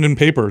already turned in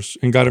papers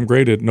and got them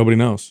graded. Nobody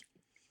knows.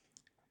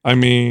 I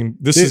mean,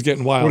 this is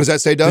getting wild. What does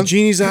that say, Doug? The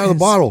genie's out of the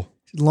bottle.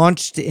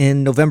 Launched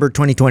in November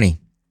 2022.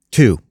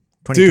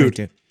 2022.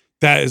 Dude,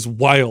 that is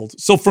wild.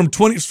 So from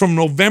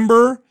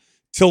November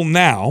till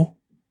now,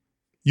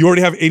 you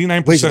already have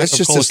 89%. Wait, that's of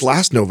just college this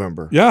last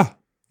November. Yeah.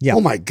 Yeah.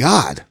 Oh my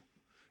God.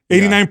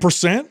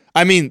 89%?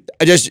 I mean,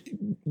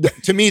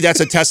 to me,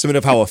 that's a testament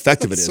of how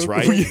effective it is,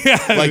 right? Yeah.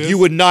 Like you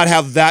would not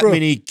have that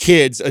many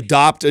kids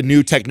adopt a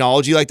new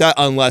technology like that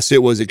unless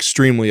it was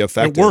extremely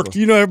effective. It worked.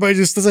 Everybody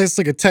just does it's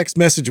like a text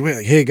message away,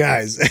 like, hey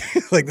guys,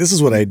 like this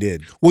is what I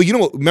did. Well,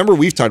 remember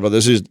we've talked about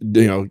this is,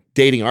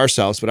 dating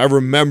ourselves, but I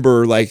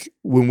remember like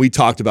when we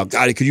talked about,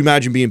 God, could you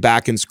imagine being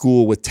back in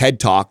school with TED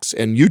Talks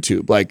and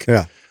YouTube? Like,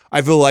 Yeah.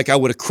 I feel like I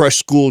would have crushed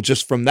school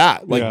just from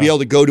that. Like be able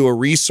to go to a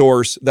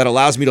resource that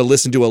allows me to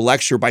listen to a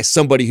lecture by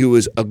somebody who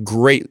is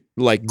great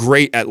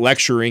at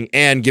lecturing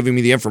and giving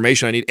me the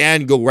information I need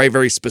and go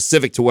very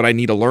specific to what I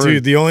need to learn.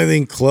 Dude, the only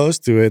thing close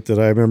to it that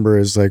I remember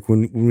is like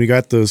when we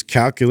got those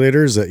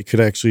calculators that you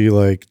could actually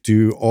like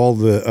do all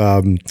the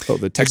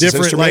the Texas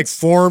different like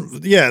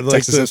Instruments? like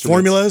Texas the Instruments.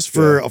 formulas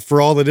for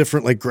all the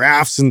different like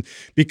graphs, and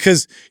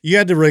because you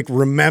had to like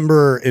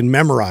remember and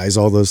memorize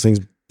all those things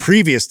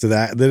previous to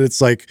that, then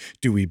it's like,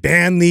 do we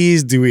ban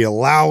these? Do we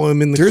allow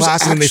them in the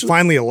class? And they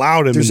finally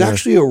allowed them. There's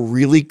actually a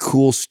really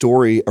cool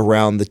story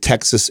around the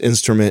Texas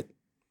Instrument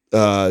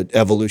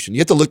evolution. You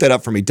have to look that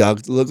up for me,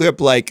 Doug. Look up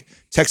like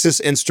Texas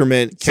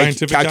Instrument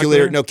Scientific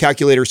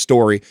calculator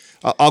story.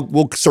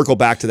 We'll circle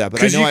back to that. But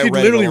I Because know you I could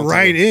read literally it all the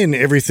write time. in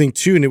everything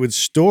too, and it would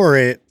store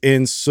it.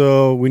 And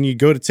so when you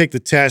go to take the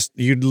test,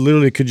 you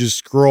literally could just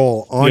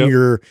scroll on Yep.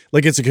 your,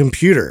 like it's a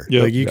computer.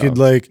 Yep. Like you could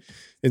like,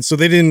 and so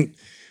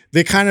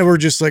they kind of were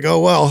just like, oh,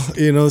 well,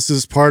 this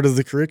is part of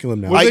the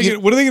curriculum now. What are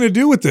they going to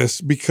do with this?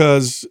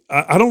 Because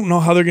I don't know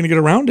how they're going to get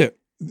around it.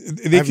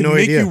 They have can no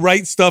make idea. you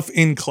write stuff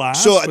in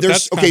class. So but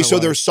there's that's kinda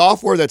like- there's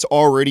software that's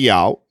already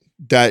out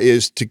that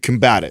is to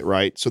combat it,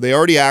 right? So they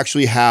already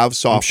actually have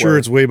software. I'm sure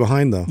it's way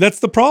behind though. That's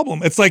the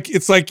problem. It's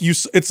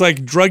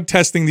like drug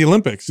testing the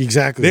Olympics.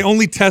 Exactly. They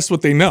only test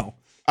what they know.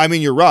 I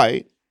mean, you're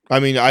right.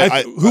 I mean,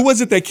 Who was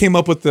it that came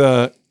up with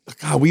the?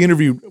 God, we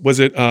interviewed. Was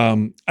it?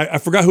 I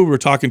forgot who we were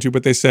talking to,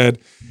 but they said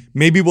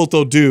maybe what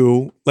they'll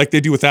do, like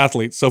they do with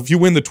athletes. So if you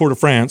win the Tour de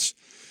France,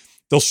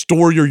 they'll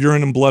store your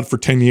urine and blood for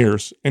 10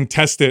 years and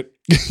test it.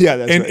 yeah,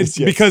 that's And right. it's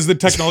Yeah. because the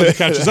technology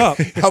catches up.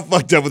 How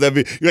fucked up would that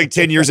be? You're like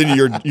 10 years into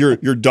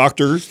your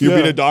doctor. You're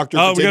being a doctor.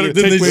 Oh, for we 10 gotta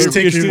years. take away your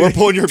take PhD. We're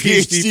pulling your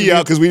PhD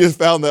out because we just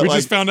found that We like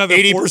just found out that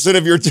 80%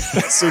 of your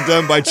tests are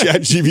done by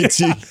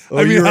ChatGPT. Oh,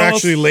 I mean, you're how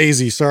actually else-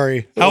 lazy.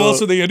 Sorry. How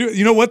else are they going to do it?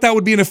 You know what? That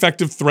would be an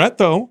effective threat,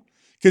 though,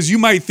 because you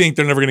might think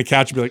they're never going to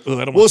catch you. Be like, oh,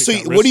 I don't Well, want to so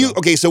take that what do risk, you? though.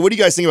 Okay, so what do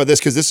you guys think about this?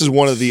 Because this is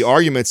one of the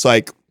arguments.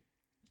 Like,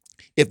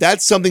 if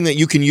that's something that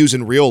you can use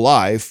in real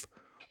life,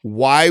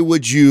 why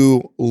would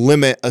you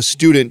limit a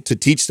student to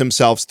teach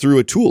themselves through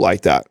a tool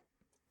like that?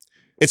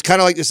 It's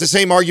kind of like it's the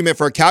same argument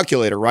for a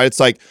calculator, right? It's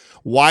like,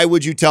 why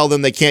would you tell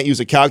them they can't use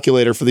a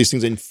calculator for these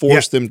things and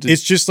force them to?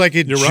 It's just like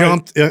it You're right.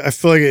 jumped. I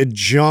feel like it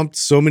jumped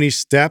so many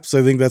steps.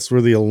 I think that's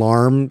where the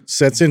alarm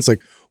sets in. It's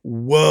like,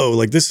 whoa,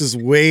 like this is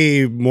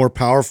way more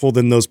powerful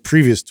than those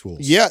previous tools.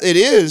 Yeah, it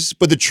is.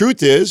 But the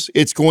truth is,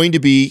 it's going to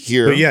be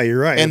here. But yeah, you're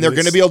right. And they're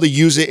going to be able to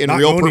use it in not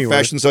real going anywhere.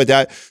 professions like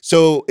that.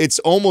 So it's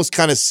almost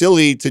kind of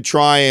silly to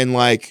try and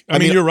like. I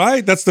mean, you're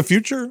right. That's the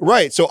future.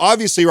 Right. So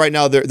obviously, right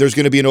now there's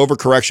going to be an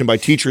overcorrection by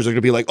teachers. They're going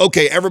to be like,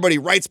 okay, everybody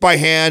writes by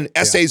hand.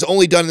 Essays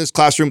only done in this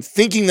classroom,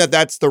 thinking that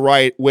that's the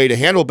right way to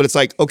handle it. But it's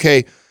like,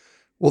 okay,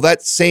 well,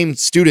 that same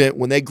student,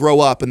 when they grow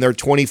up and they're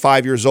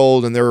 25 years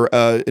old and they're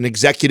an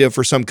executive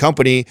for some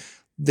company,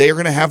 they're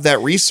going to have that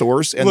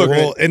resource. And Look, they're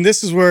gonna- Well, and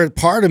this is where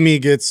part of me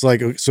gets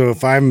like, so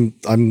if I'm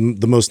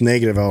the most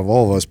negative out of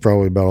all of us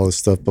probably about all this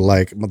stuff, but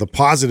like the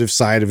positive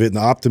side of it and the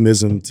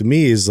optimism to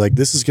me is like,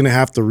 this is going to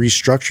have to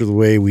restructure the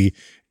way we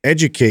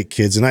educate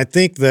kids. And I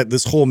think that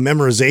this whole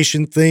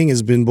memorization thing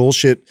has been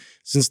bullshit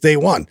since day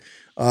one.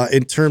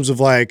 In terms of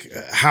like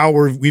how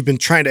we've been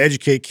trying to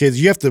educate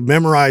kids, you have to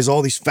memorize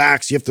all these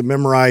facts, you have to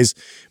memorize,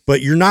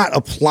 but you're not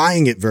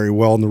applying it very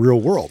well in the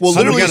real world. Well, So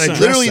we literally, gotta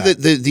address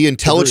that. the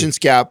intelligence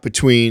gap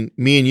between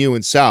me and you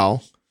and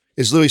Sal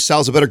is literally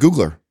Sal's a better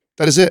Googler.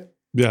 That is it.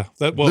 Yeah.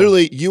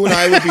 Literally, you and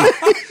I would be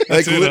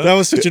like, it, huh? That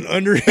was such an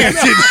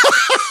underhanded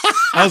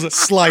I was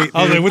slight.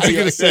 I was like, what's he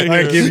going to say?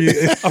 I here? give you.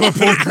 I'm a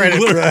full credit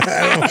Googler. for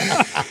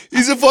that.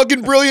 he's a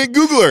fucking brilliant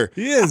Googler.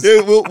 He is.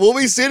 Dude, we'll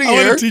be sitting I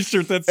here. want a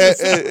T-shirt that says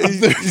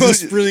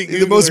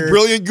The most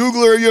brilliant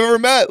Googler you ever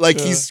met. Like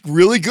he's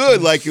really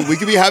good. Like we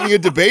could be having a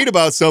debate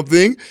about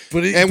something,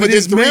 But and but within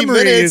his 3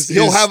 memory minutes is-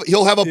 he'll have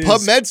a is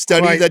PubMed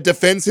study quite- that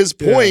defends his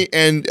point,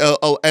 and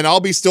I'll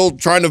be still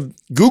trying to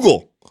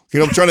Google.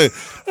 I'm trying to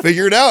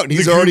figure it out, and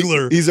he's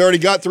Googler. already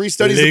got 3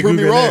 studies to Le prove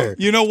me wrong. Googler.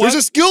 You know what? There's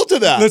a skill to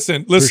that.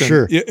 Listen.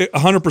 sure.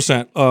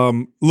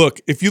 100%. Look,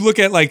 if you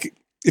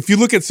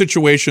look at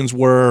situations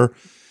where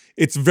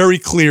it's very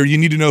clear, you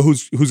need to know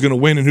who's going to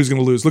win and who's going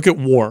to lose. Look at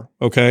war.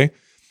 Okay,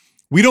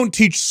 we don't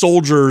teach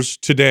soldiers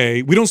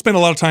today. We don't spend a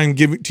lot of time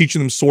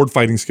teaching them sword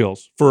fighting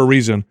skills for a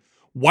reason.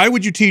 Why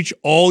would you teach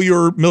all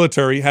your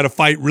military how to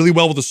fight really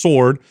well with a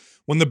sword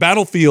when the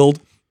battlefield,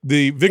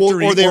 the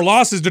victory or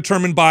loss is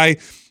determined by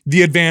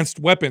the advanced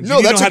weapons? No,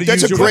 You need to know how to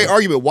that's use a your great weapon.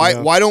 argument.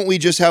 Why don't we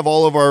just have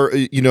all of our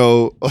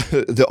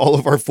all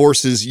of our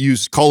forces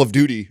use Call of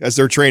Duty as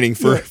their training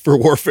for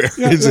warfare?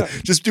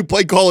 Just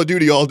play Call of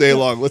Duty all day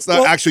long. Let's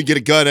not actually get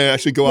a gun and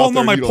actually go out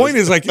there. Well, no, my point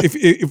is like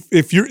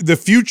if you're the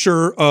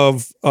future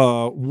of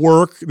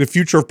work, the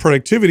future of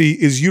productivity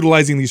is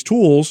utilizing these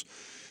tools,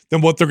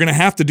 then what they're going to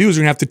have to do is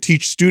they're going to have to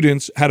teach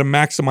students how to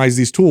maximize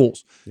these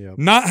tools,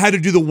 not how to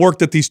do the work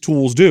that these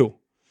tools do.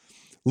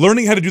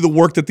 Learning how to do the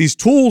work that these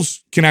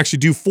tools can actually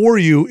do for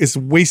you is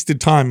wasted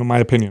time, in my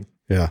opinion.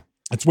 Yeah.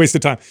 It's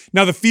wasted time.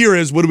 Now, the fear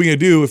is, what are we going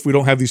to do if we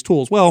don't have these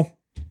tools? Well,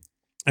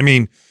 I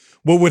mean,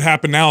 what would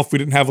happen now if we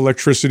didn't have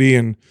electricity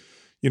and,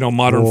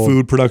 modern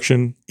food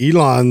production?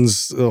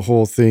 Elon's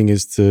whole thing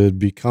is to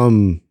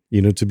become,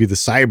 to be the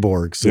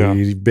cyborg. So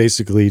you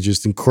basically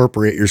just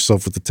incorporate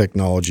yourself with the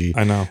technology.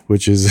 I know.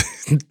 Which is,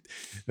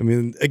 I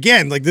mean,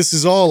 again, like this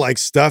is all like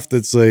stuff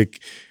that's like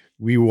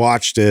we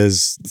watched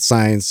as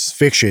science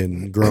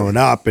fiction growing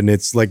up. And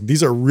it's like,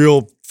 these are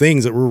real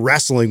things that we're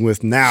wrestling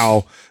with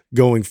now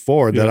going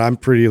forward that I'm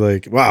pretty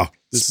like, wow,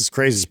 this is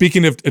crazy.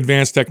 Speaking of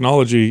advanced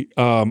technology,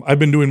 I've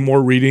been doing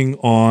more reading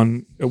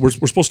on, we're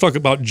supposed to talk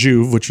about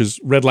Juve, which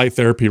is red light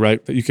therapy,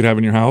 right? That you could have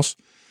in your house.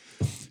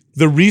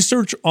 The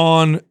research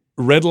on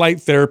red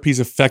light therapy's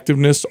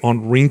effectiveness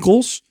on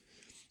wrinkles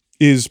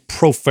is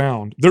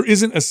profound. There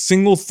isn't a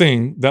single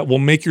thing that will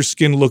make your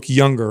skin look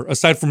younger,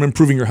 aside from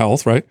improving your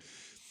health, right,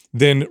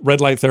 than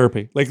red light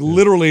therapy. Like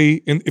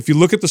literally, if you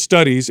look at the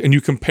studies and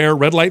you compare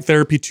red light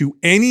therapy to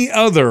any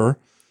other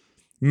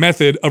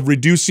method of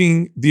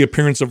reducing the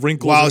appearance of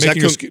wrinkles and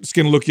making your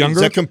skin look younger.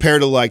 Is that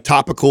compared to like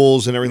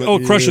topicals and everything? Oh,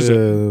 it crushes it.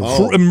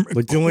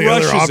 Like the only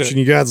other option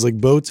you got is like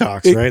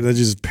Botox, right? That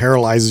just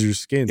paralyzes your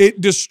skin. It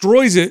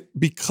destroys it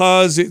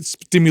because it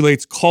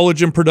stimulates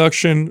collagen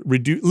production.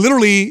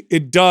 Literally,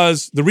 it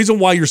does. The reason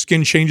why your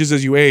skin changes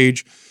as you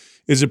age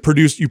is you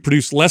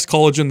produce less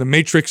collagen. The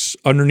matrix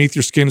underneath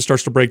your skin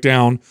starts to break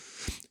down.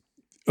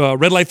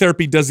 Red light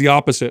therapy does the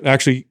opposite. It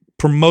actually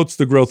promotes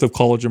the growth of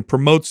collagen,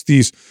 promotes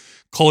these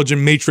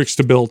collagen matrix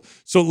to build.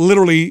 So it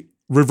literally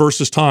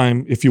reverses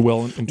time, if you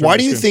will. Why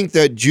do you think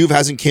that Juve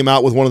hasn't came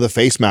out with one of the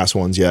face mask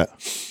ones yet?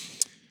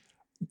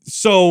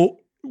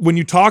 So when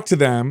you talk to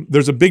them,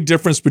 there's a big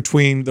difference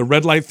between the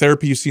red light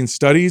therapy you see in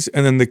studies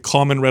and then the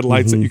common red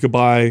lights that you could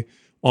buy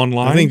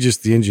online. I think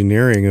just the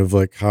engineering of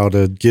like how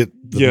to get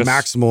the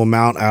maximal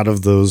amount out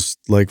of those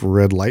like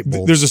red light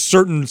bulbs. There's a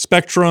certain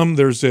spectrum.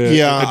 There's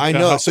a I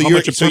know. So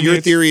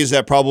your theory is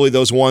that probably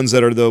those ones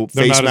that are the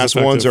face mask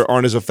ones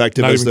aren't as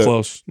effective not as even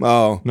close.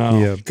 Oh no,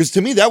 yeah. Because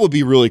to me that would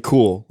be really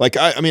cool. Like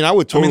I mean, I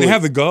would totally. I mean, they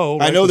have the Go.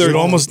 Right? I know there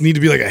almost need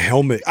to be like a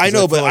helmet. I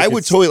know, but I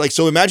would totally like.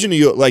 So imagine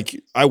you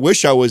like. I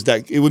wish I was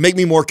that. It would make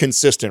me more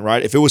consistent,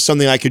 right? If it was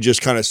something I could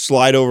just kind of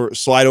slide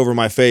over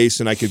my face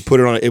and I could put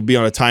it on. It would be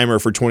on a timer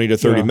for 20 to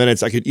 30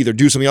 minutes. I could either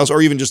do something else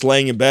or even just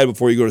laying in bed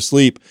before you go to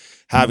sleep.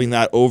 Having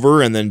that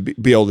over and then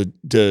be able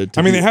to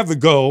I mean, they have the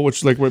Go, which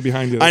is like right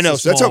behind you. I know.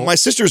 So that's how my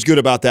sister's good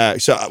about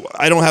that. So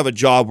I don't have a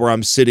job where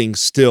I'm sitting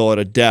still at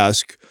a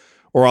desk,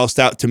 or else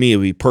that to me it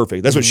would be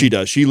perfect. That's what she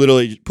does. She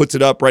literally puts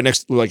it up right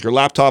next to like her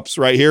laptop's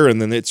right here,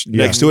 and then it's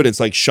next to it. It's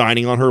like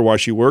shining on her while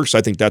she works. I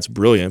think that's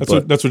brilliant.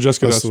 That's what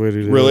Jessica does. The way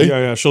to do really? it.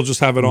 Yeah. She'll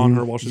just have it on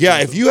her while she's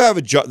if you have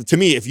a job, to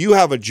me, if you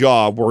have a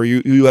job where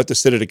you have to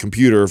sit at a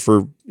computer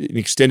for an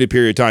extended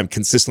period of time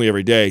consistently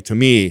every day, to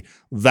me,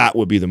 that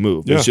would be the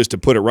move. Yeah. It's just to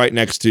put it right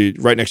next to your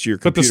computer.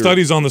 But the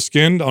studies on the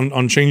skin,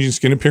 on changing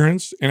skin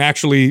appearance and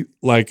actually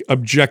like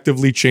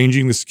objectively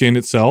changing the skin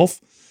itself,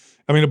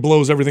 I mean, it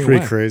blows everything away.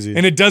 Pretty crazy.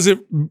 And it does it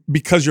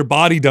because your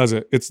body does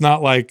it. It's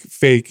not like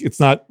fake. It's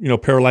not,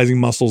 paralyzing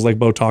muscles like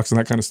Botox and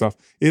that kind of stuff.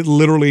 It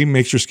literally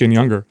makes your skin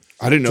younger.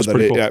 I didn't know that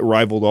it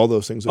rivaled all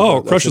those things. Oh,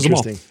 it crushes them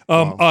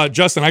all. Wow.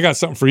 Justin, I got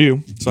something for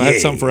you. So I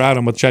had something for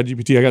Adam with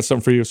ChatGPT. I got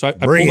something for you. So I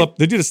pulled up.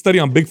 They did a study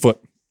on Bigfoot.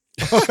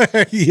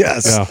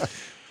 Yes. Yeah.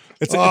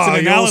 It's an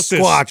analysis.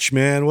 Squatch,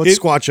 man. What's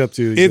Squatch up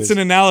to? It's an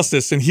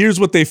analysis. And here's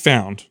what they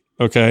found.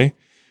 Okay.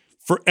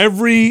 For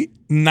every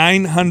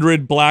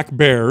 900 black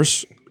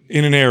bears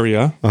in an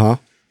area,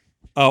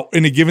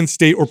 in a given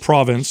state or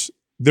province,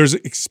 there's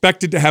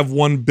expected to have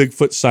one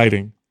Bigfoot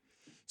sighting.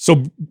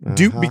 So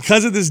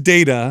because of this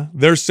data,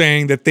 they're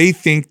saying that they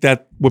think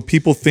that what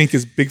people think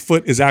is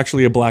Bigfoot is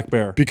actually a black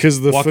bear.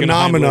 Because the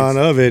phenomenon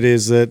of it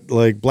is that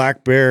like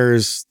black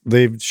bears,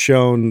 they've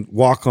shown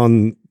walk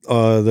on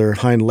their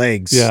hind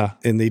legs. Yeah.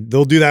 And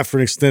they'll do that for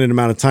an extended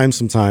amount of time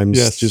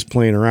sometimes, just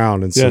playing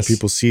around. And so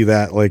people see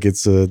that like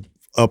it's a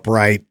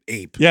upright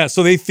ape. Yeah,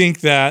 so they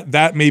think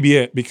that may be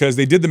it because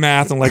they did the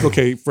math and like,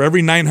 okay, for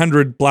every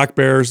 900 black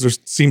bears, there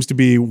seems to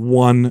be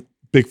one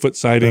Bigfoot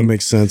sighting. That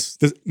makes sense.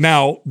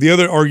 Now, the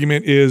other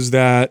argument is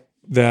that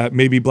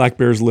maybe black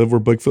bears live where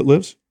Bigfoot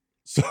lives.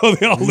 So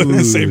they all live in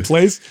the same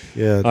place.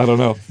 Yeah. I don't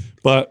know.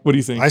 But what do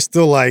you think? I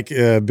still like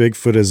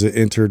Bigfoot as an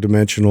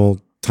interdimensional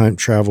time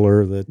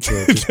traveler that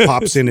just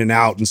pops in and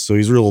out. And so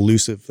he's real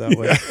elusive that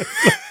way.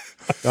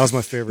 That was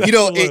my favorite.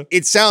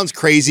 It sounds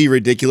crazy,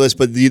 ridiculous,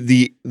 but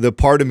the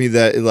part of me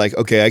that like,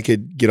 okay, I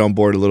could get on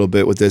board a little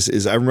bit with this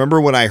is I remember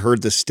when I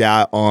heard the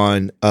stat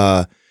on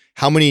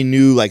how many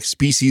new like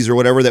species or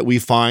whatever that we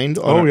find.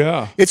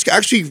 It's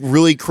actually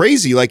really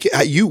crazy. Like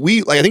I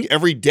think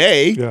every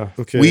day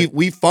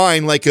we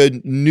find like a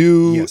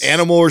new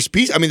animal or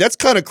species. I mean, that's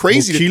kind of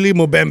crazy. Mokele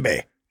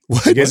Mbembe.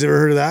 What? You guys ever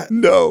heard of that?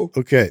 No.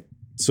 Okay.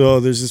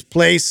 So there's this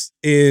place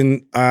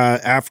in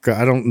Africa.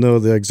 I don't know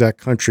the exact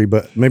country,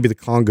 but maybe the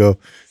Congo,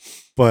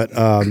 but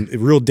a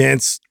real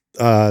dense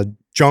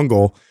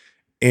jungle.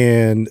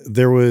 And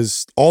there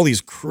was all these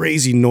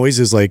crazy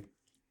noises, like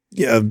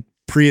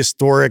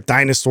prehistoric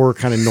dinosaur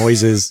kind of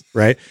noises,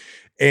 right?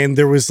 And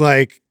there was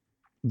like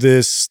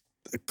this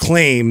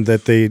claim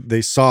that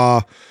they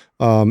saw.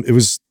 It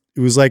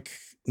was like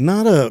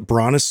not a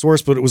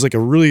brontosaurus, but it was like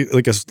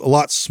a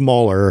lot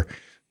smaller.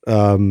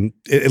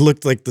 It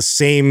looked like the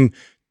same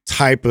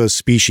type of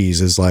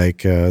species as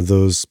like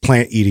those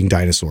plant-eating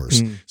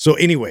dinosaurs. So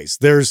anyways,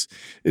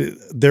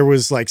 there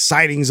was like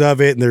sightings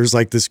of it, and there's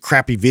like this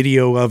crappy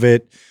video of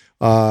it.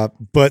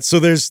 But so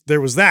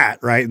there was that,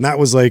 right? And that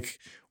was like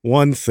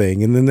one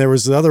thing. And then there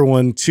was the other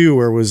one too,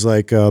 where it was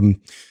like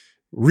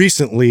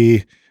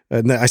recently,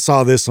 and I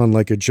saw this on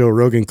like a Joe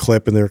Rogan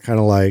clip, and they were kind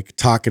of like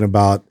talking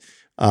about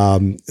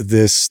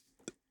this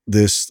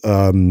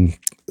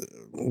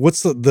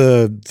what's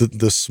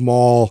the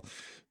small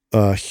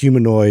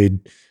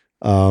humanoid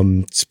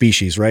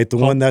species, right? The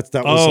one that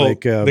was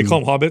like they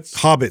call them hobbits.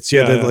 Hobbits,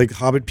 Yeah, they're like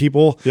hobbit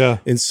people. Yeah.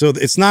 And so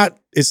it's not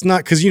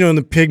because in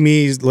the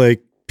pygmies,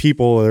 like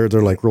people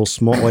they're like real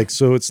small, like,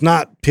 so it's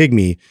not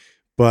pygmy.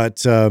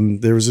 But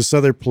there was this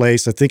other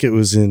place, I think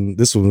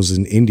this one was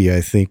in India,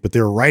 I think, but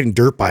they were riding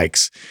dirt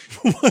bikes.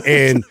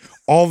 And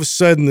all of a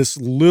sudden, this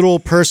little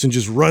person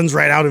just runs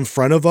right out in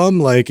front of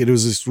them. Like, it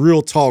was this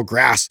real tall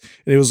grass.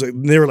 And it was like,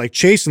 they were like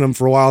chasing them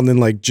for a while and then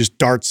like just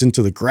darts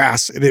into the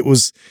grass. And it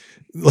was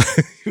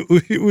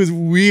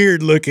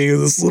weird looking.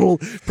 This little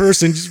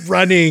person just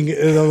running.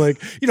 And I'm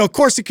like, of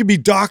course it could be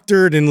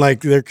doctored and like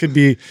there could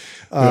be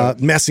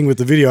messing with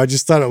the video. I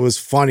just thought it was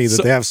funny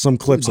that they have some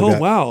clips of that.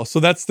 Oh, wow.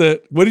 So that's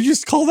what did you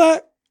just call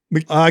that?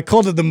 I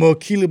called it the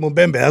Mokili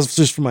Mobembe. That's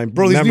just for my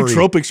Bro, these memory.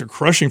 nootropics are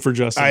crushing for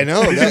Justin. I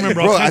know.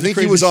 Bro, I think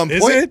he was on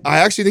point. it? I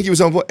actually think he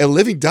was on point. A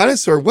living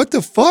dinosaur. What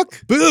the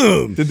fuck?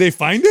 Boom. Did they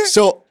find it?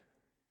 So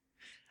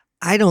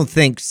I don't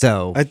think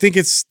so. I think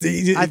it's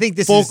I think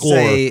this folklore.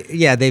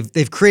 is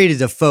they've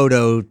created a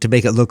photo to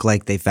make it look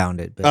like they found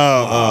it.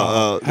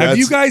 But have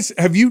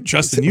you,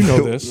 Justin, you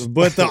know this.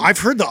 But I've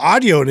heard the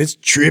audio and it's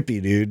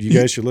trippy, dude. You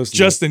guys should listen.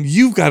 Justin,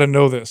 you've got to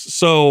know this.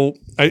 So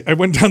I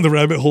went down the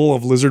rabbit hole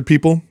of lizard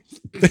people.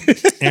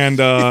 And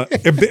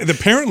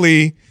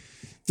apparently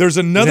there's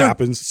another. It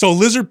happens. So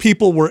lizard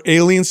people were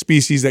alien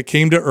species that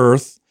came to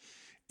Earth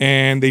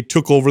and they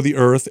took over the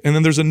Earth. And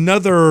then there's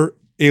another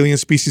alien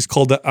species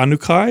called the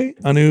Anunnaki.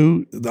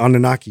 The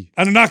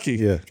Anunnaki.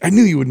 Yeah. I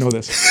knew you would know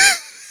this.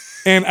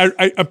 And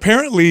I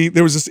apparently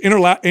there was this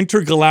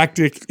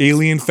intergalactic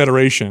alien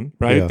federation,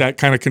 right? Yeah. That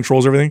kind of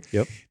controls everything.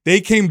 Yep. They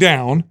came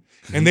down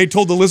and they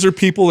told the lizard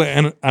people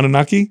and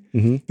Anunnaki,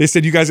 they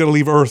said, you guys got to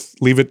leave Earth,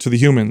 leave it to the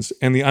humans.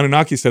 And the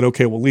Anunnaki said,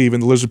 okay, we'll leave.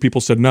 And the lizard people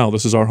said, no,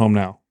 this is our home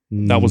now.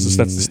 That's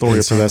the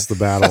story. So that's the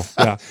battle.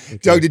 Yeah.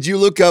 Doug, did you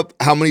look up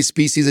how many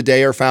species a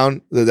day are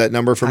found? That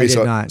number for me, I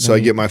did not, so no. I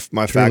get my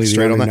facts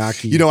straight on that.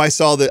 Anunnaki. I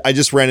saw that. I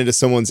just ran into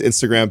someone's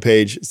Instagram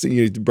page. So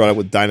you brought up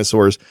with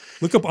dinosaurs.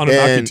 Look up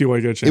Anunnaki And too while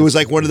you get a chance. It was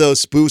like one of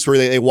those spoofs where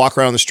they walk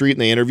around the street and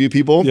they interview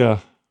people. Yeah.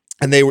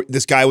 And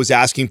this guy was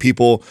asking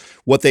people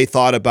what they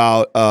thought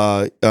about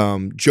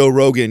Joe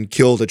Rogan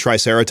killed a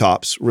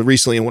triceratops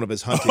recently in one of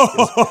his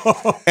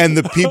huntings. And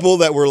the people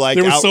that were like,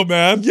 They were so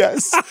mad.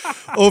 Yes.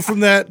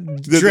 From that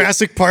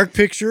Jurassic Park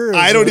picture?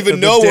 I don't even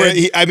know where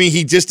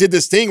he just did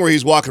this thing where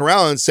he's walking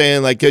around and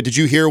saying like, did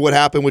you hear what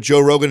happened with Joe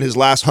Rogan, his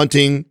last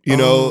hunting,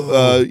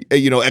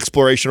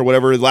 exploration or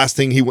whatever. The last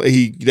thing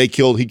he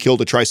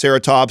killed a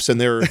triceratops and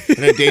they're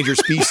an endangered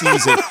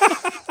species.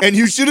 And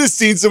you should have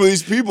seen some of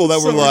these people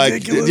that were like,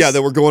 ridiculous.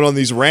 that were going on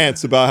these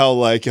rants about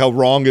how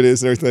wrong it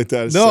is and everything like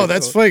that. It's No, like,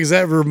 that's funny because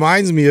that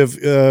reminds me of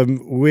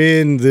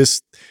when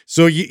this.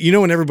 So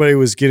when everybody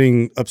was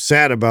getting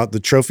upset about the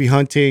trophy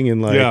hunting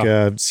and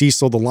like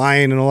Cecil the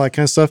lion and all that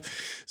kind of stuff.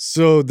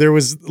 So there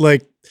was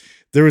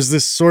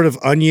this sort of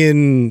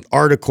Onion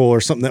article or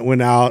something that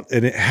went out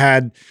and it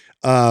had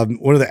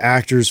one of the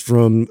actors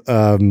from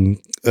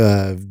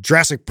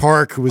Jurassic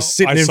Park who was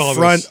sitting in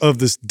front of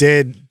this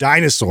dead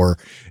dinosaur.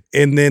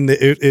 And then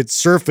it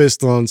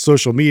surfaced on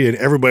social media, and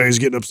everybody's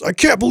getting upset. I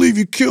can't believe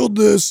you killed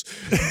this,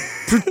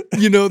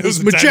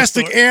 this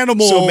majestic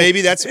animal. So maybe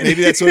that's what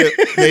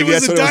it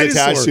was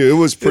attached to. It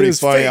was pretty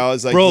funny. I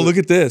was like, bro, look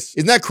at this.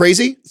 Isn't that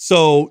crazy?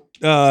 So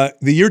the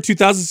year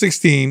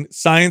 2016,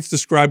 science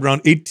described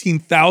around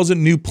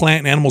 18,000 new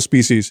plant and animal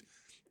species.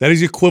 That is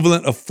the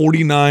equivalent of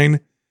 49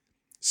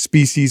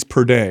 species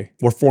per day.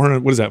 Or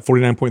 400, what is that,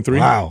 49.3?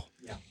 Wow.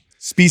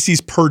 Species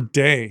per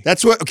day.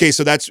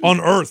 So that's on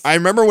Earth. I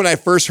remember when I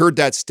first heard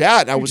that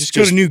stat, I was just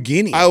go to New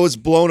Guinea. I was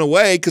blown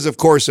away because, of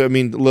course, I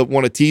mean,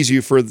 want to tease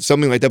you for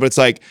something like that, but it's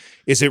like,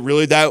 is it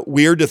really that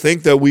weird to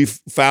think that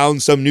we've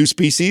found some new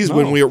species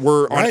when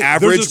we're on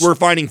average we're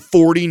finding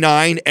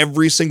 49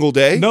 every single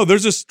day? No,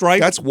 there's a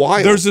striped. That's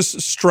wild. There's this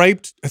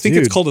striped. I think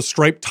it's called a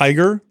striped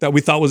tiger that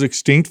we thought was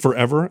extinct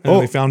forever,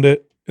 and they found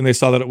it. And they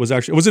saw that it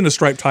wasn't a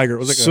striped tiger. It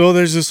was like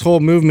there's this whole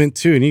movement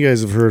too, and you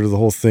guys have heard of the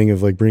whole thing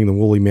of like bringing the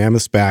woolly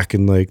mammoths back,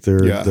 and like they're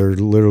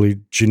literally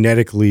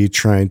genetically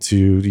trying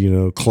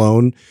to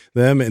clone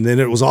them, and then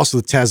it was also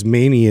the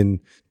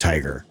Tasmanian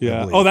tiger.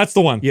 Yeah. Oh, that's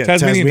the one. Yeah,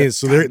 Tasmanian.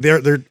 So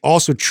they're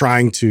also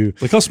trying to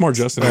look how smart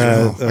Justin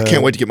is. I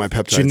can't wait to get my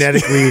peptides.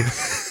 Genetically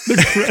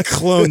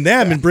clone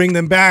them and bring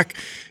them back.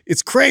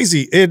 It's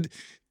crazy.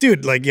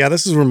 Dude,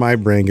 this is where my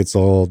brain gets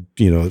all,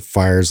 it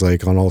fires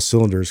like on all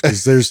cylinders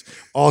because there's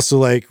also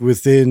like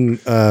within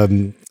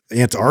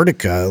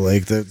Antarctica,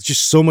 like there's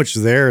just so much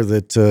there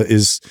that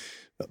is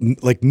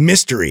like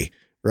mystery,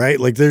 right?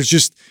 Like there's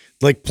just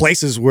like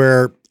places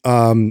where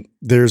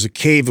there's a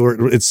cave where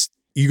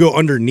you go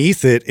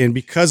underneath it, and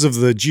because of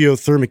the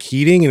geothermic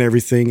heating and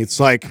everything, it's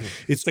like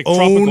its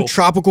own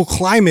tropical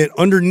climate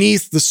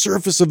underneath the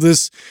surface of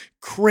this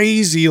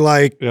crazy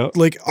like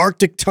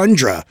Arctic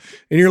tundra,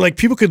 and you're like,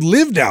 people could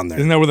live down there.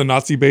 Isn't that where the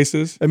Nazi base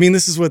is? I mean,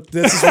 this is where it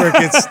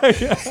gets.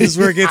 This is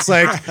where it gets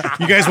like,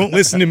 you guys won't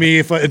listen to me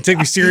and take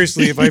me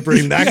seriously if I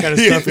bring that kind of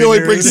stuff. He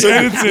in brings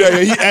here.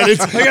 he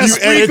edits.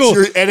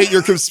 Edit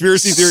your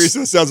conspiracy theories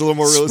so it sounds a little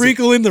more realistic.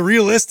 Sprinkle in the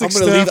realistic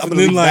stuff. I'm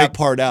gonna leave that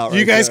part out.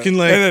 You guys can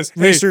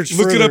research.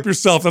 Look it further. up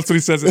yourself. That's what he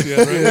says at the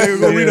end. Right?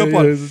 Go read up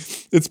on it.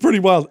 It's pretty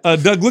wild.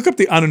 Doug, look up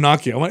the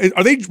Anunnaki.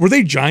 Were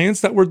they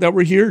giants that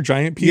were here?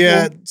 Giant people?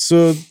 Yeah.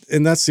 So,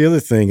 and that's the other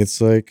thing.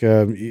 It's like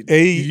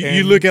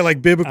you look at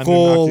like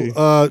biblical.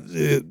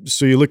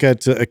 So you look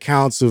at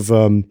accounts of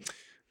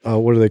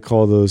what do they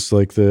call those?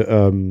 Like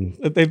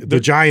the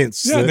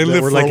giants. Yeah, they that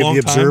lived were for like a long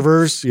the time.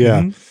 observers.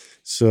 Yeah. Mhm.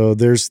 So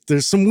there's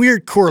some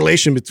weird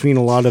correlation between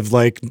a lot of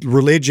like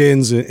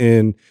religions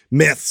and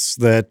myths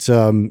that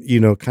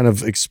kind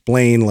of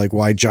explain like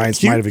why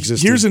giants might have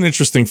existed. Here's an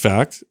interesting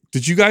fact.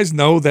 Did you guys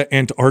know that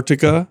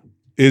Antarctica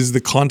is the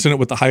continent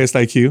with the highest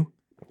IQ?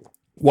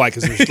 Why?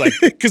 Because there's like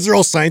because they're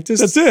all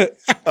scientists. That's it.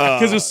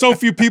 Because there's so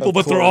few people,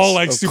 but they're all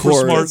like super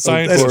smart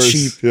scientists. That's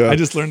cheap. Yeah. I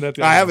just learned that.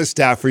 I have a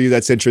stat for you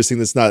that's interesting.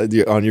 That's not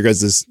on your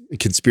guys'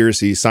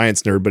 conspiracy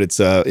science nerd, but it's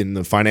in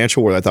the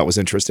financial world. I thought was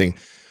interesting.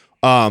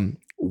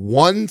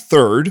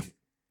 1/3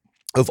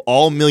 of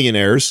all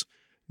millionaires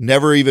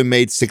never even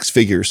made six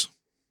figures.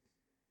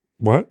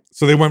 What?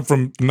 So they went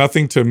from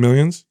nothing to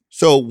millions?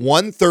 So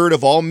 1/3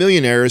 of all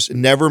millionaires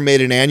never made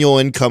an annual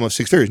income of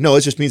six figures. No,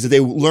 it just means that they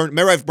learned.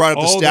 Remember, I've brought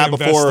up the stat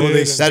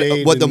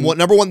before.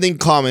 Number one thing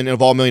common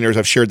of all millionaires,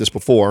 I've shared this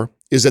before,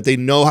 is that they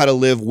know how to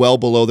live well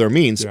below their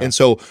means. Yeah. And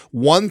so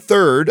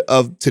 1/3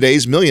 of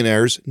today's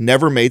millionaires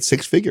never made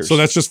six figures. So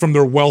that's just from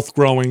their wealth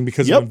growing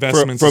because of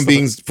investments.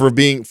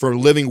 For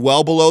living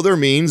well below their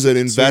means and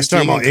investing.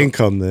 So you're talking about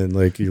income then,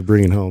 like you're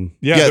bringing home.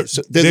 Yeah,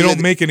 so they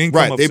don't make an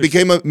income. Right. They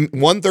became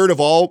 1/3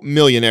 of all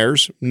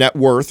millionaires net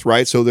worth,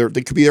 right? So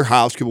they could be their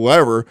house, could be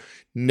whatever,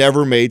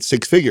 never made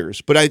six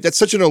figures. But that's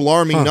such an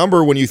alarming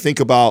number when you think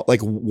about like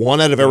 1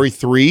 out of every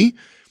 3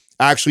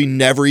 actually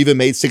never even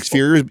made six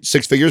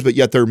figures, but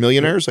yet they're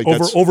millionaires. Like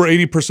over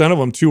 80% of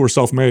them too were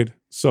self-made.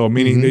 So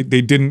meaning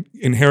they didn't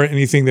inherit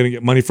anything, they didn't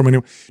get money from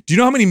anyone. Do you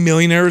know how many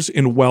millionaires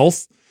in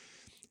wealth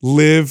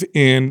live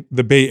in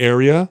the Bay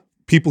Area?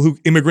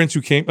 Immigrants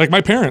who came, like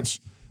my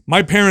parents.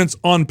 My parents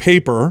on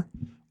paper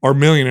are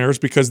millionaires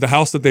because the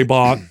house that they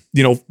bought,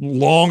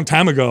 long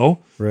time ago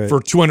for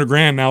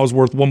 $200,000 now is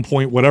worth 1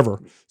 point whatever.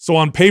 So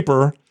on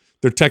paper,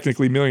 they're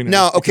technically millionaires.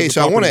 Now, okay,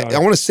 so I want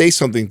to say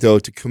something though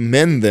to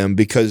commend them,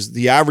 because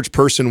the average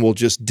person will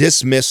just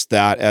dismiss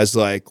that as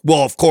like,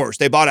 well, of course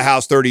they bought a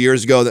house 30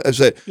 years ago. But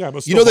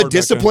the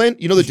discipline.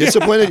 You know the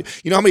discipline.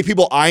 You know how many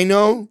people I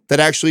know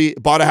that actually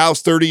bought a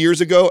house 30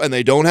 years ago and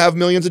they don't have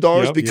millions of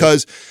dollars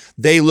because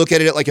they look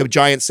at it like a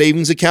giant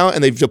savings account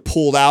and they've just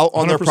pulled out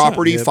on their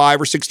property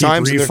 5 or 6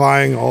 times.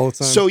 Refining all the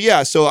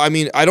time. So I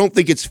mean, I don't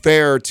think it's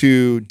fair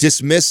to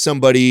dismiss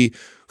somebody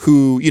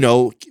who,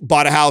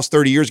 bought a house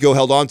 30 years ago,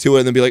 held on to it,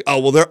 and then be like, oh,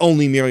 well, they're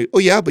only married. Oh,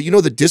 yeah, but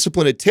the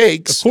discipline it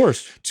takes, of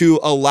course,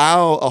 to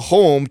allow a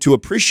home to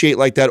appreciate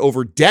like that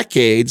over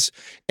decades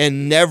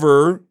and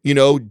never,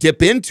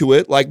 dip into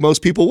it like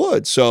most people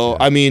would. So,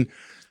 I mean,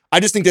 I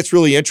just think that's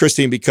really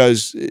interesting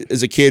because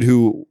as a kid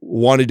who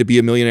wanted to be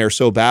a millionaire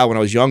so bad when I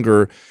was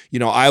younger,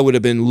 I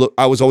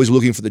was always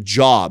looking for the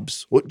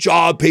jobs. What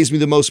job pays me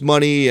the most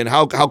money and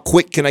how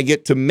quick can I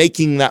get to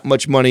making that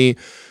much money?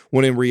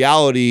 When in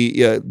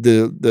reality,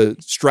 the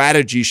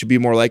strategy should be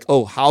more like,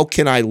 oh, how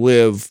can I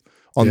live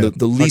on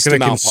the least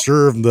amount? I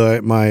conserve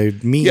my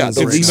means. Yeah,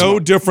 it's no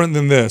different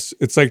than this.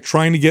 It's like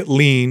trying to get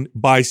lean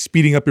by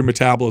speeding up your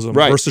metabolism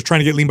versus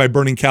trying to get lean by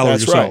burning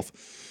calories yourself.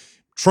 Right.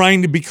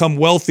 Trying to become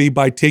wealthy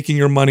by taking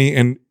your money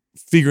and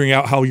figuring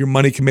out how your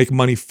money can make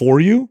money for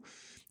you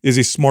is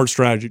a smart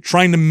strategy.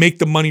 Trying to make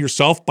the money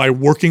yourself by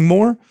working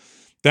more,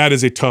 that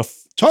is a tough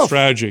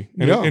strategy.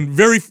 And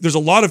there's a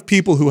lot of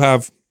people who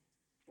have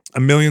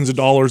millions of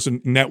dollars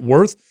in net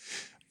worth.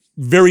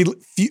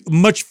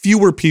 Much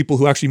fewer people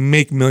who actually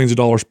make millions of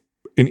dollars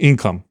in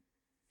income.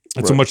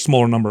 It's a much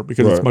smaller number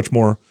because it's much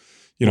more,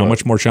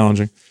 much more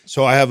challenging.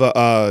 So I have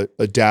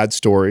a dad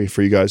story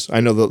for you guys. I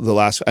know the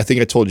last, I think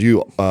I told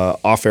you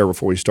off air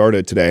before we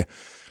started today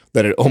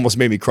that it almost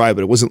made me cry,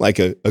 but it wasn't like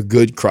a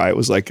good cry. It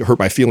was like a hurt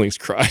my feelings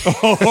cry.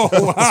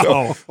 Oh,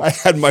 wow. So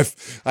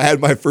I had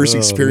my first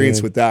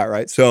experience with that,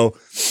 right? So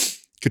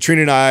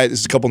Katrina and I, this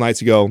is a couple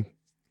nights ago,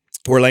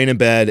 we're laying in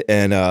bed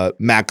and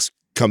Max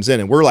comes in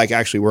and we're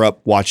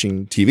up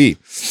watching TV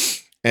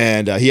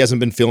and he hasn't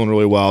been feeling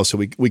really well. So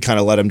we kind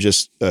of let him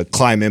just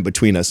climb in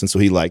between us. And so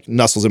he like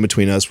nuzzles in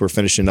between us. We're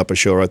finishing up a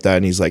show right there.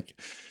 And he's like,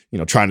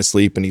 trying to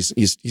sleep and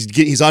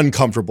he's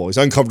uncomfortable. He's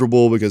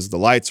uncomfortable because the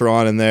lights are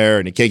on in there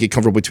and he can't get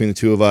comfortable between the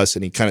two of us.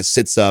 And he kind of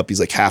sits up. He's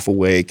like half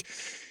awake.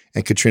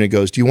 And Katrina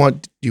goes, do you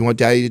want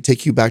daddy to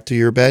take you back to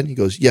your bed? He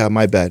goes, yeah,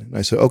 my bed. And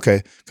I said,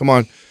 okay, come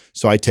on.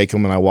 So I take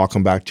him and I walk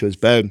him back to his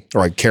bed, or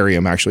I carry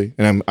him actually,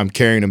 and I'm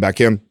carrying him back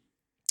in.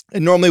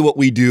 And normally what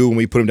we do when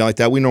we put him down like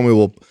that, we normally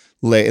will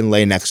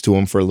lay next to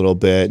him for a little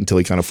bit until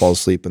he kind of falls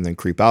asleep and then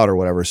creep out or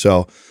whatever.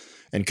 So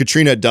And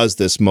Katrina does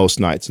this most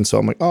nights. And so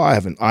I'm like,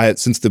 oh,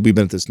 since we've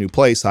been at this new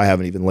place, I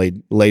haven't even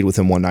laid with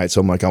him one night.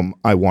 So I'm like,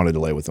 I wanted to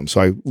lay with him.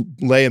 So I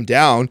lay him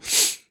down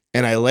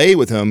and I lay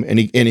with him. And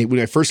he when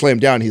I first lay him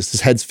down,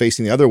 his head's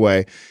facing the other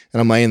way. And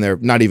I'm laying there,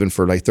 not even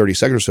for like 30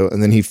 seconds or so.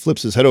 And then he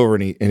flips his head over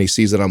and he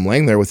sees that I'm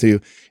laying there with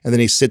you. And then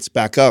he sits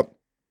back up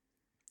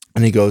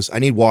and he goes, I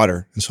need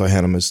water. And so I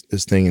hand him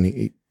his thing and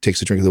he takes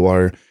a drink of the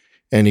water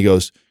and he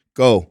goes,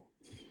 go.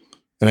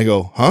 And I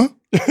go, huh?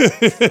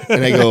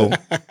 And I go,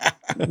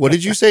 what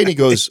did you say? And he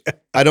goes,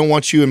 I don't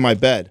want you in my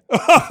bed.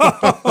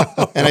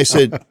 And I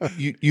said,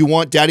 you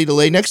want daddy to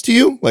lay next to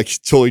you? Like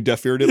totally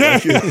deaf-eared it.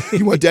 Like,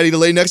 you want daddy to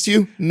lay next to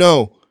you?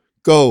 No,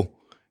 go.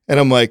 And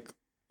I'm like,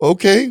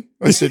 okay.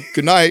 I said,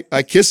 good night.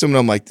 I kiss him and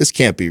I'm like, this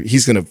can't be,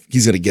 he's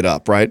gonna get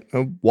up, right?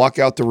 I walk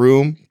out the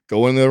room,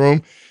 go in the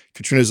room.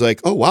 Katrina's like,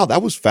 oh, wow,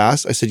 that was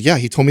fast. I said, yeah,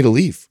 he told me to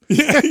leave.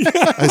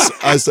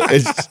 I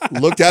just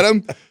looked at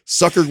him.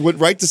 Sucker went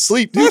right to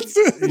sleep, dude.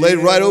 Laid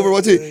right over.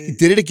 He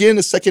did it again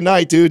the second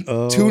night, dude.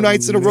 2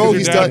 nights in a row.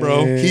 He's done.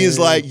 Bro. He is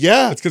like,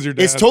 yeah. That's because you're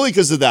dad. It's totally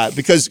because of that.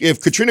 Because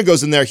if Katrina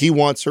goes in there, he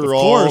wants her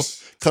all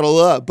cuddle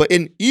up. But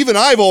even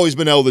I've always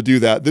been able to do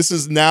that. This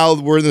is now,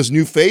 we're in this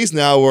new phase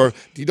now where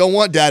you don't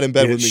want dad in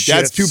bed with me.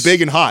 Dad's too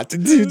big and hot.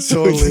 Dude,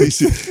 totally.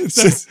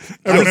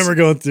 I remember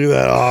going through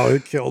that. Oh,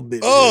 it killed me.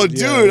 Oh,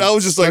 dude. I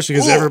was just like,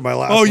 especially because ever my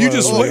last. Oh, you one,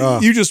 just like,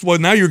 wait. You just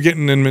now you're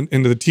getting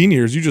into the teen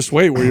years. You just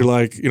wait where you're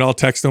like, I'll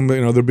text them.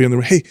 They'll be in the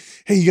room. Hey,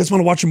 you guys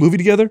want to watch a movie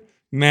together?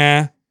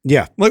 Nah.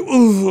 Yeah. I'm like,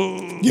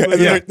 ooh. Yeah.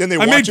 And then they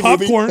I watch made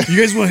popcorn. You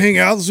guys want to hang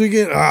out this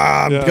weekend?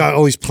 I've got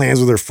all these plans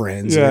with their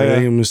friends. Yeah,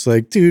 and I'm just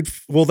like, dude,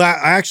 well, that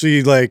I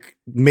actually like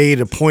made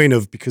a point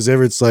of, because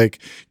it's like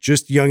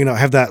just young enough,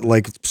 have that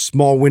like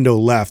small window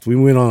left. We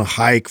went on a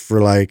hike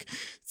for like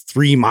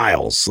 3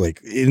 miles,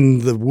 like in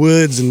the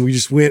woods, and we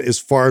just went as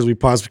far as we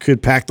possibly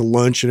could, packed a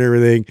lunch and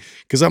everything.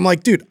 Cause I'm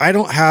like, dude, I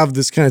don't have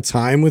this kind of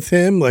time with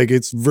him. Like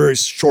it's very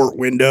short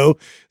window.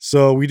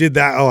 So we did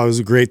that. Oh, it was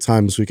a great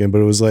time this weekend,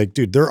 but it was like,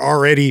 dude, they're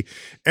already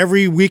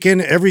every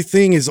weekend,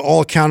 everything is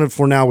all accounted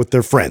for now with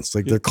their friends.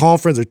 Like they're calling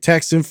friends, they're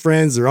texting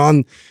friends, they're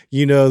on,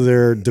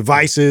 their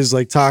devices,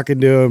 like talking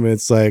to them.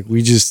 It's like,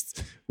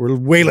 we're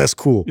way less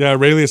cool. Yeah,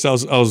 Aurelius, I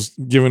was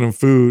giving him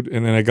food,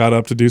 and then I got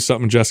up to do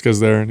something.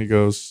 Jessica's there, and he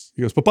goes,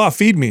 Papa,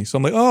 feed me. So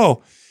I'm like,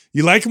 oh,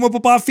 you like him when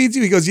Papa feeds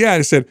you? He goes, yeah. And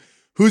I said,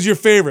 who's your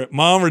favorite,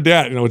 mom or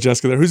dad? With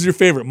Jessica there, who's your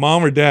favorite,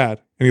 mom or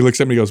dad? And he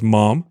looks at me, he goes,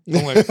 Mom.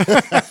 I'm like,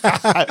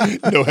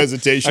 no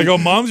hesitation. I go,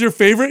 Mom's your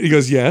favorite? He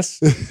goes, yes.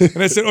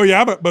 And I said, oh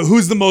yeah, but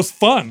who's the most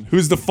fun?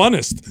 Who's the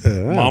funnest,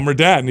 Mom or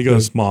dad? And he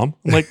goes, Mom.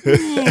 I'm like, who's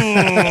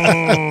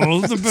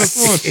the best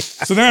one?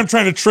 So then I'm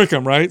trying to trick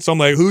him, right? So I'm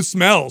like, who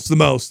smells the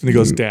most? And he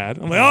goes, Dad.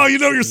 I'm like, oh, you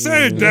know what you're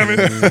saying, damn it.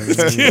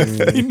 This kid,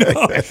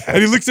 And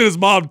he looks at his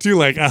mom too,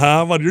 like,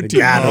 I'm on your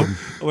team, Mom.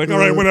 I'm like, all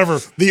right, whatever.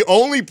 The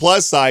only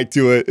plus side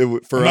to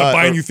it for I'm not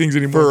buying you things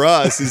anymore. For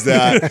us is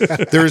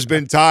that there's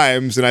been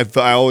times, and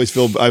I always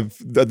feel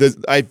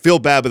I feel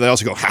bad, but I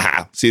also go,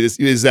 ha. See, this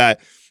is that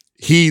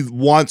he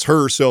wants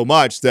her so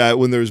much that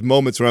when there's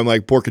moments where I'm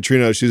like, poor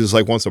Katrina, she just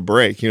like wants a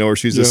break, where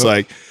she's just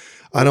like,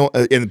 I don't.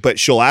 But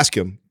she'll ask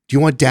him, do you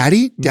want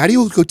daddy? Daddy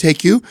will go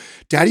take you.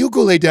 Daddy will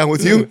go lay down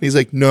with you. And he's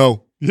like,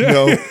 no.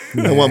 I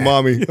want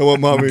mommy.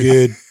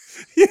 Good.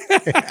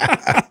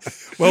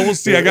 Well, we'll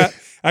see.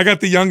 I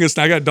got the youngest.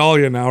 I got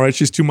Dahlia now, right?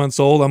 She's 2 months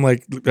old. I'm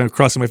like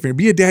crossing my finger.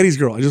 Be a daddy's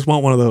girl. I just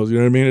want one of those. You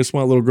know what I mean? I just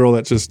want a little girl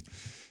that just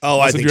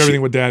I think do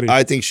everything with daddy.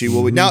 I think she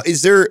will. Now,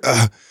 is there?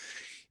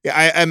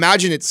 I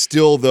imagine it's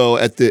still though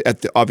at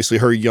the obviously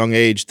her young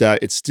age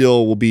that it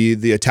still will be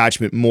the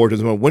attachment more to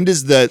the moment. When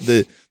does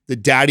the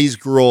daddy's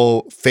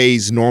girl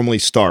phase normally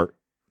start?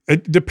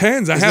 It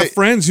depends. I have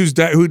friends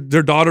who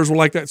their daughters were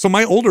like that. So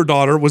my older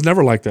daughter was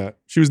never like that.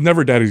 She was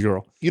never daddy's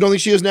girl. You don't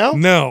think she is now?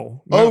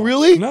 No. Oh,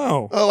 really?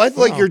 No. Oh, I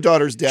feel like your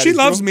daughter's daddy's She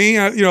loves girl. me,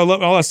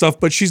 all that stuff,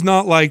 but she's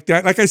not like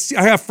that. Like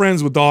I have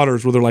friends with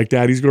daughters where they're like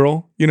daddy's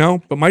girl,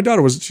 but my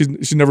daughter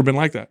she's never been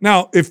like that.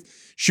 Now, if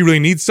she really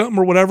needs something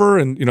or whatever,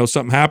 and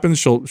something happens,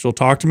 she'll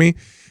talk to me.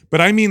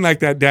 But I mean like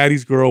that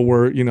daddy's girl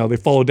where they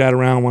follow dad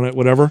around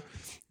whatever.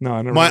 No,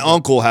 I never. My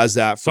uncle has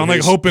that. So I'm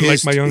like hoping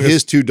like my youngest,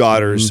 his 2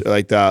 daughters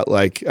like that.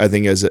 Like I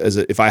think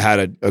if I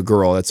had a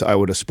girl, I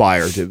would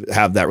aspire to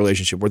have that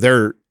relationship where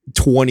they're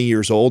 20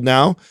 years old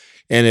now,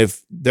 and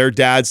if their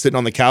dad's sitting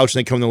on the couch and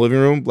they come in the living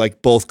room,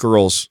 like both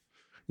girls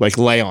like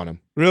lay on him.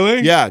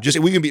 Really? Yeah, just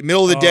we can be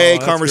middle of the day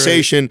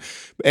conversation,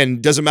 and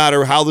doesn't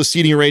matter how the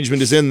seating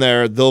arrangement is in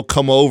there. They'll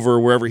come over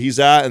wherever he's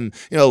at, and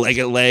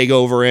leg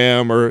over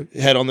him or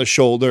head on the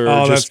shoulder.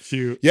 Oh, or just, that's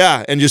cute.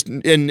 Yeah, and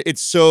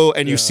it's so,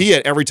 and you see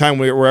it every time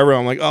wherever.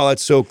 I'm like, oh,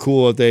 that's so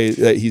cool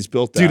that he's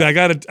built that. Dude, I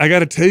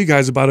gotta tell you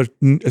guys about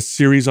a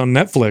series on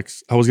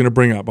Netflix. I was gonna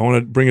bring up. I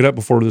want to bring it up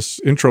before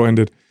this intro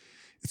ended.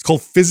 It's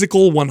called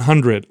Physical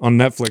 100 on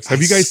Netflix.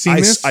 Have you guys seen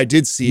this? I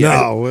did see it.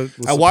 No,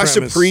 I watched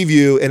a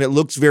preview and it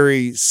looks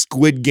very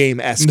Squid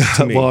Game-esque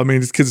to me. Well, I mean,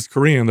 it's because it's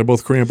Korean. They're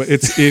both Korean, but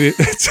it's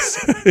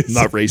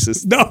Not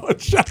racist.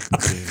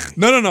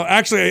 No.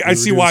 Actually, I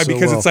see doing why, so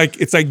because well.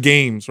 it's like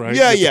games, right?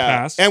 Yeah, You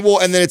have to yeah.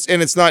 pass.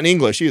 And it's not in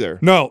English either.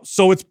 No,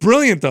 so it's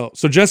brilliant though.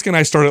 So Jessica and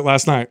I started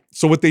last night.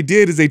 So what they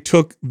did is they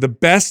took the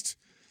best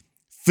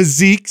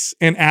physiques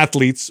and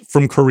athletes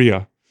from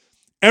Korea.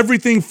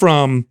 Everything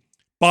from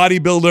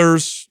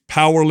bodybuilders,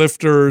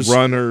 powerlifters,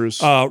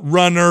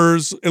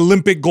 runners,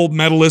 Olympic gold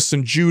medalists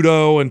in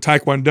judo and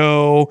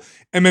taekwondo,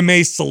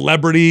 MMA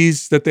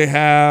celebrities that they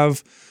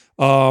have,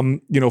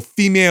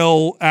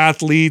 female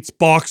athletes,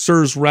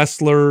 boxers,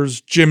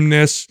 wrestlers,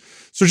 gymnasts.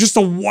 So just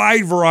a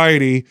wide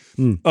variety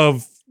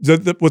of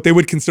what they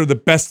would consider the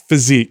best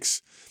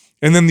physiques.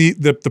 And then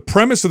the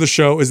premise of the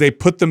show is they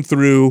put them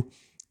through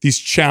these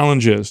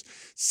challenges.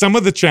 Some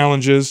of the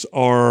challenges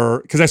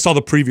are, because I saw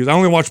the previews, I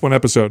only watched one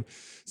episode.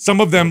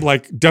 Some of them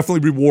like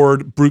definitely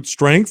reward brute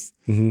strength.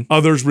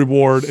 Others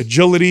reward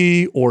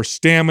agility or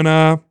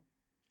stamina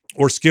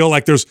or skill.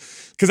 Like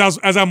because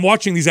as I'm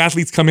watching these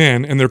athletes come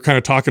in and they're kind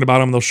of talking about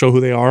them, they'll show who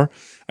they are.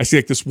 I see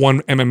like this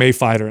one MMA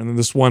fighter and then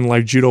this one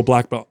like judo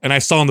black belt. And I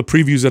saw in the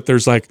previews that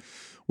there's like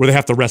where they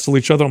have to wrestle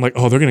each other. I'm like,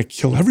 oh, they're going to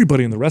kill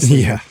everybody in the wrestling.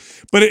 Yeah.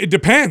 But it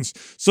depends.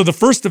 So the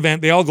first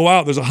event, they all go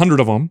out. There's 100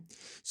 of them.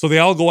 So they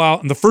all go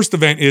out, and the first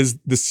event is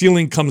the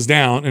ceiling comes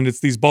down, and it's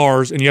these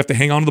bars, and you have to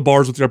hang on to the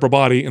bars with your upper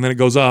body, and then it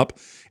goes up,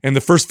 and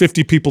the first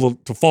 50 people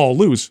to fall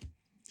lose.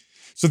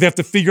 So they have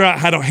to figure out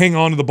how to hang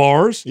on to the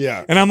bars.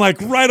 Yeah. And I'm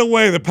like, right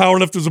away, the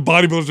powerlifters and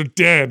bodybuilders are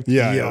dead.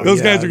 Yeah.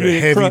 Those guys are the going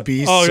to get heavy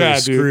beasts. Oh, yeah,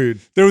 are dude. screwed.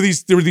 There were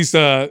these,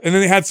 and then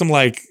they had some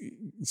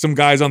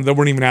guys on that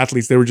weren't even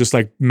athletes. They were just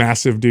like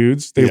massive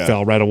dudes. They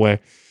fell right away.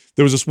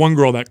 There was this one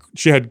girl that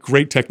she had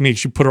great technique.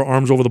 She put her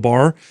arms over the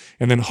bar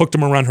and then hooked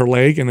them around her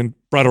leg and then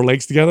brought her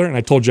legs together. And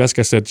I told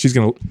Jessica, I said, she's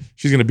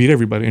gonna beat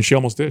everybody. And she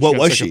almost did. What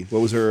got was second. she?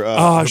 What was her?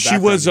 Her She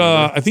was,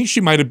 I think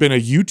she might have been a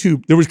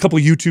YouTube. There was a couple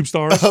of YouTube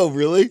stars. Oh,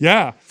 really?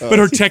 Yeah. But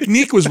her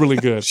technique was really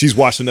good. She's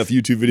watched enough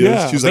YouTube videos.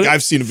 Yeah, She's like, but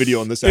I've seen a video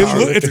on this. It hour.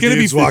 loo- it's gonna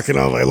be Dude's walking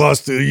off. I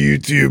lost the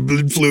YouTube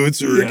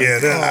influencer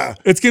again.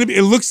 It's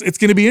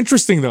gonna be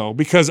interesting though,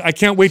 because I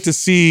can't wait to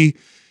see.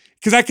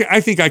 Because I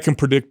think I can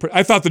predict.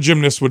 I thought the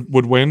gymnast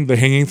would win the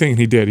hanging thing, and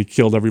he did. He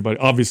killed everybody.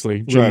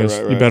 Obviously,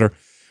 gymnast, you better.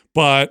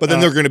 But then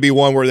they're going to be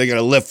one where they're going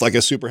to lift like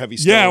a super heavy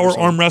stone. yeah, or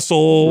something. arm wrestle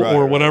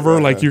or whatever.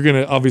 right. You're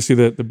gonna obviously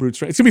the brute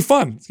strength. It's gonna be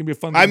fun. It's gonna be a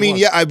fun. I thing mean,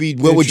 to watch.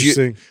 what would you?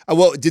 Interesting.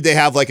 Well, did they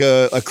have like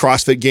a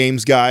CrossFit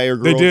Games guy or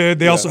girl? They did.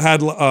 They also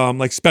had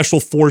like special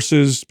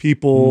forces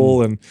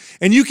people, and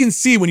you can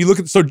see when you look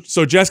at so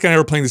Jessica and I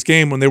were playing this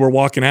game when they were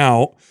walking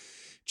out.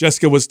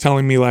 Jessica was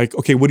telling me like,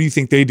 okay, what do you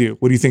think they do?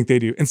 What do you think they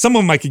do? And some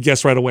of them I could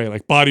guess right away,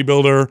 like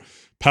bodybuilder,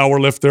 power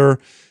lifter.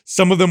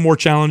 Some of them more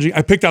challenging.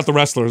 I picked out the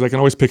wrestlers. I can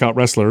always pick out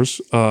wrestlers,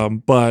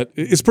 but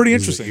it's pretty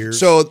interesting.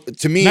 So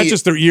to me, Not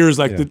just their ears,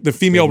 like the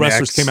female Their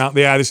wrestlers necks. came out.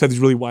 They just had these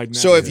really wide necks.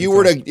 So if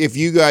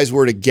you guys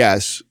were to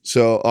guess,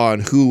 so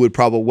on who would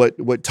probably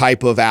what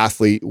type of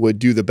athlete would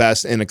do the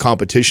best in a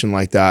competition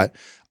like that,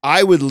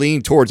 I would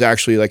lean towards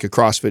actually like a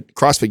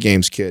CrossFit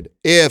Games kid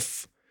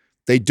if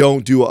they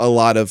don't do a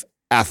lot of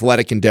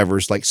athletic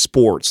endeavors like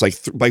sports,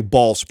 like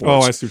ball sports. Oh,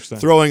 I see what you're saying.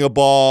 Throwing a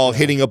ball,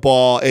 hitting a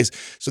ball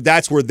so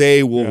that's where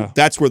they will. Yeah.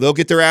 That's where they'll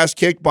get their ass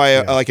kicked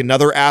by like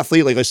another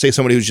athlete. Like let's say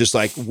somebody who's just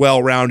like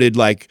well-rounded,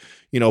 like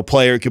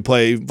player could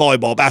play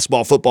volleyball,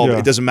 basketball, football. Yeah.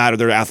 It doesn't matter.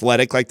 They're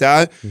athletic like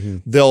that.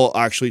 They'll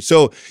actually.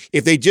 So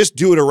if they just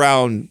do it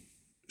around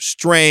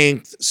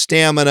strength,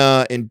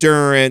 stamina,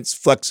 endurance,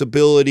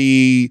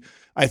 flexibility,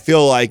 I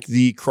feel like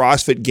the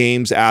CrossFit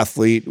Games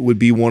athlete would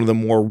be one of the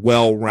more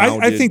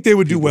well-rounded. I think they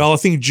would do well. I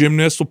think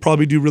gymnasts will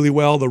probably do really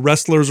well. The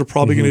wrestlers are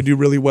probably going to do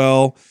really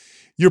well.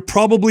 You're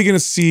probably going to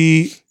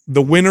see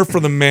the winner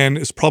for the men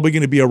is probably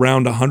going to be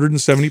around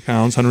 170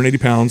 pounds, 180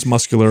 pounds,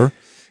 muscular.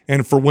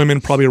 And for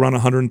women, probably around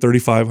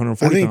 135,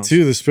 140 I think pounds.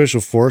 too, the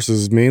special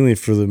forces mainly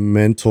for the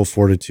mental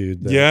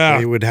fortitude that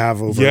they would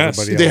have over Yes.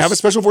 everybody Did else. they have a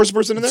special forces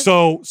person in there?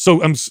 So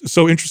I'm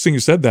so interesting you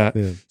said that.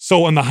 Yeah.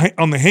 So on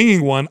the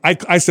hanging one,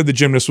 I said the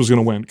gymnast was going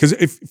to win because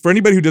if for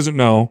anybody who doesn't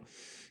know,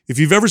 if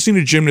you've ever seen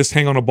a gymnast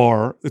hang on a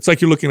bar, it's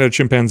like you're looking at a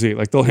chimpanzee.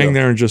 Like they'll hang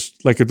there and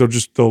just like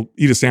they'll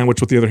eat a sandwich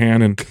with the other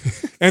hand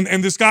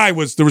and this guy there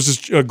was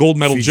this gold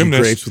medal Fiji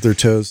gymnast. grapes with their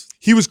toes.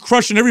 He was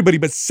crushing everybody,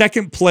 but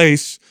second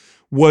place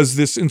was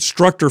this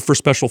instructor for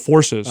special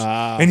forces,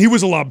 and he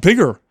was a lot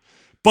bigger.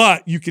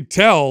 But you could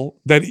tell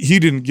that he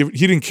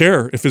didn't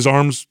care if his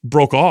arms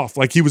broke off.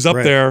 Like he was up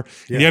there,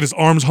 and he had his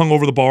arms hung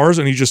over the bars,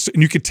 and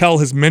you could tell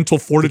his mental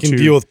He fortitude. can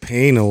deal with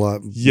pain a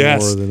lot more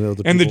Yes, than other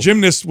people. and the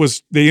gymnast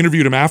they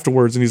interviewed him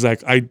afterwards, and he's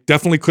like, I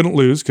definitely couldn't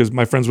lose because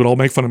my friends would all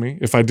make fun of me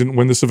if I didn't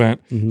win this event.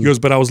 He goes,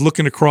 but I was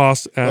looking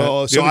across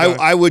at So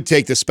I would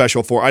take the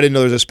special force. I didn't know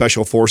there's a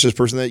special forces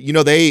person that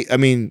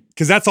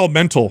because that's all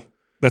mental.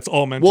 That's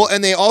all mental. Well,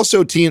 and they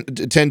also tend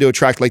to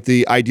attract like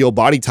the ideal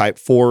body type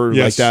for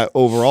Yes. like that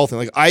overall thing.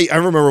 Like I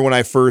remember when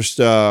I first,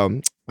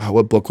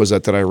 what book was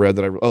that I read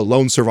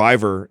Lone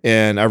Survivor.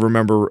 And I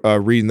remember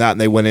reading that, and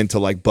they went into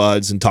like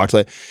buds and talked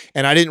like,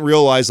 and I didn't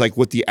realize like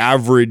what the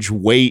average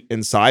weight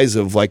and size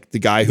of like the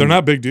guy who they're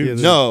not big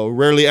dudes. no,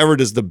 rarely ever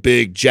does the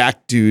big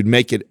jack dude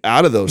make it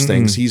out of those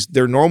things.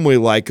 They're normally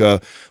like a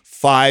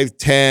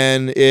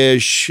 5'10"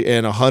 ish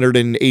and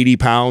 180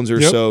 pounds or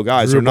Yep. so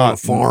guys. Grew They're up on not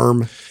a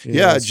farm.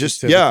 yeah, it's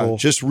just typical.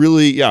 just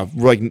really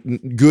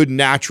like good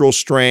natural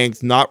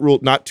strength, not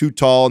too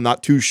tall,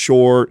 not too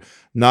short,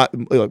 not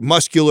like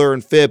muscular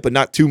and fit, but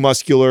not too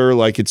muscular.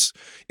 Like it's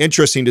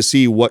interesting to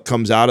see what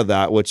comes out of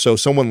that. So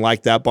someone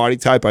like that body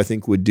type, I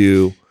think, would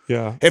do.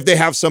 Yeah. If they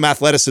have some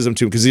athleticism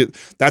too, because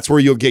that's where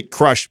you'll get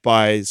crushed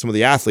by some of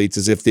the athletes,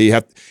 is if they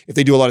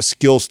do a lot of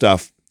skill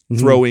stuff,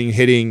 throwing,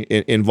 hitting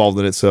involved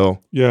in it. So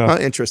Yeah.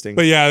 interesting.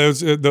 But yeah,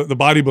 the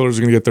bodybuilders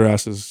are going to get their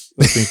asses,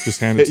 I think, just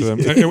handed to them.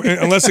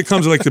 Unless it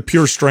comes to like the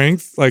pure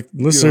strength. Like,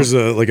 Unless you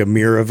know. there's a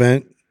mirror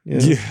event.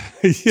 Yeah.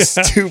 Yeah.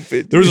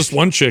 Stupid. There was this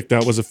one chick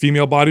that was a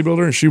female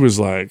bodybuilder, and she was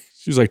like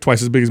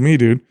twice as big as me,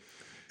 dude.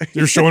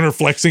 You're showing her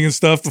flexing and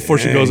stuff before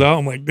she goes out.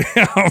 I'm like,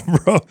 damn,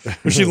 bro.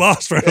 But she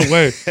lost right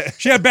away.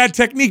 She had bad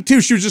technique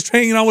too. She was just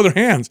hanging out with her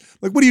hands.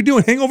 Like, what are you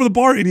doing? Hang over the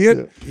bar,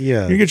 idiot.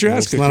 Yeah. You get your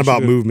ass It's kicked. not You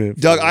about should. movement.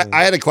 Doug,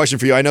 I had a question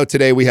for you. I know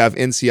today we have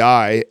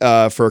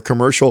NCI for a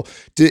commercial.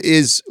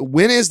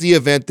 When is the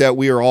event that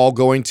we are all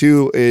going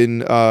to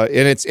and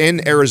it's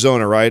in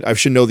Arizona, right? I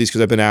should know these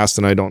because I've been asked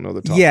and I don't know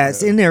the top. Yeah,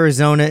 it's in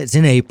Arizona. It's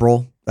in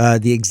April.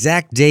 The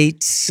exact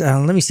dates,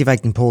 let me see if I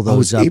can pull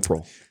those up.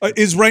 April.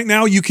 Is right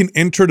now you can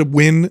enter to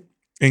win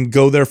and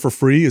go there for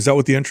free? Is that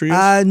what the entry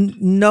is?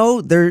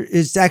 No, there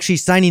is actually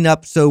signing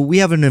up. So we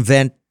have an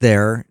event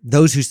there.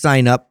 Those who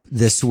sign up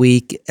this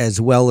week,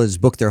 as well as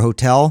book their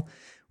hotel,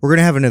 we're going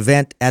to have an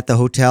event at the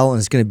hotel, and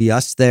it's going to be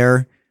us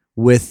there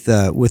with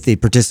the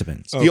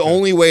participants. The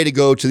only way to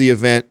go to the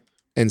event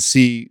and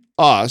see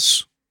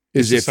us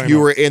is to if sign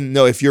you up.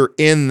 if you're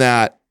in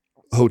that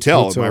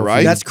hotel. Am I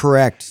right? That's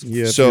correct.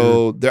 Yeah,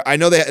 So I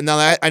know they have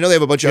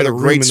a bunch of Get a other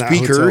room great in that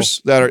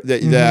speakers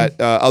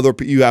that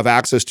you have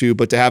access to,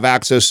 but to have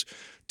access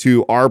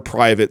to our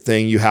private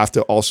thing, you have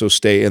to also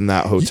stay in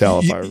that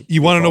hotel.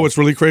 You want to know what's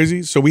really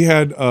crazy? So we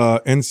had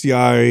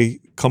NCI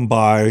come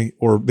by,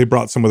 or they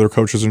brought some of their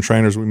coaches and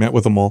trainers. We met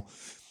with them all.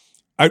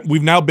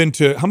 We've now been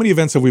to, how many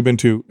events have we been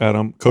to,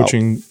 Adam?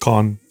 Coaching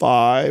Con?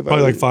 five?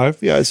 Probably like 5?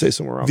 Yeah, I'd say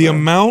somewhere around The there.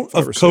 amount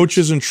 5 of or 6.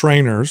 coaches and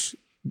trainers,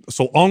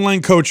 so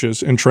online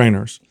coaches and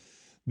trainers,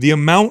 the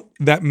amount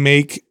that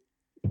make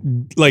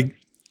like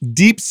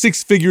deep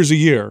 6 figures a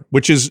year,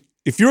 which is,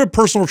 if you're a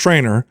personal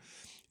trainer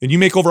and you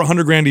make over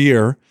 $100,000 a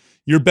year,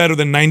 you're better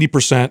than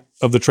 90%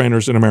 of the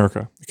trainers in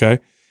America.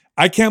 Okay.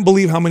 I can't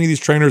believe how many of these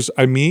trainers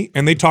I meet,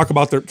 and they talk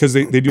about because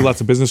they do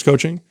lots of business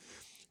coaching,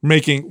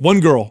 making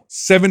one girl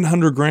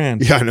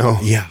 $700,000. Yeah, I know.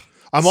 Yeah.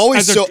 I'm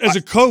always as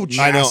a coach.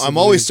 I know. I'm Massively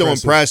always so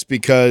impressive. impressed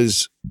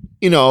because,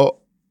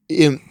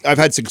 I've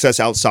had success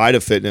outside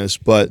of fitness,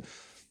 but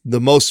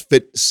the most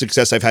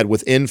success I've had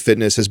within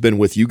fitness has been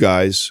with you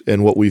guys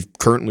and what we've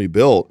currently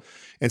built.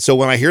 And so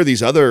when I hear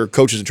these other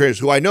coaches and trainers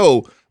who I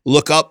know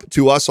look up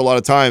to us a lot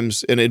of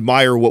times and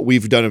admire what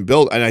we've done and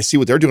built, and I see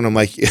what they're doing, I'm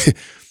like,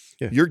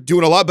 you're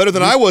doing a lot better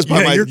than I was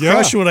by my. You're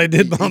crushing what I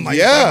did by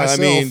yeah, by myself.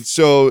 I mean,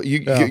 so you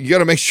got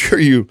to make sure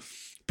you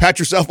pat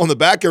yourself on the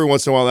back every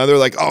once in a while. And they're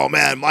like, "Oh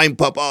man, Mind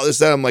Pup, all this,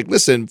 that." I'm like,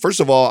 "Listen, first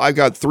of all, I've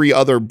got 3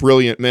 other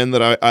brilliant men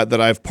that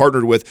I've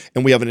partnered with,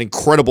 and we have an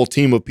incredible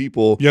team of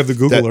people." You have the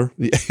Googler.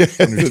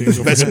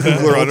 The best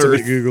Googler on Ultimate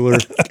earth.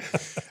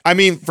 Googler. I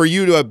mean, for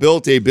you to have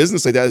built a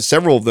business like that,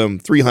 several of them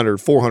 300,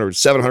 400,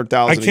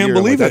 700,000. I can't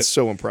believe it. That's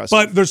so impressive.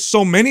 But there's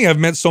so many. I've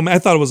met so many. I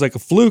thought it was like a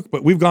fluke,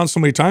 but we've gone so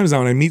many times now,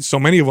 and I meet so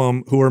many of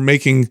them who are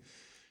making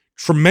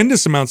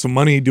tremendous amounts of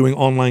money doing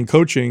online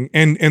coaching,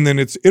 and then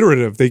it's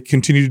iterative. They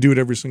continue to do it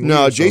every single year.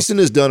 No, So Jason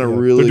has done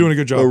they're doing a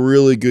good job. A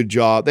really good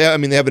job. They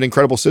have an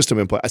incredible system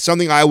in place.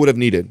 Something I would have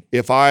needed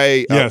if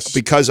I, Yes.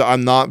 because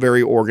I'm not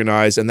very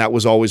organized, and that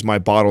was always my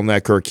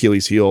bottleneck or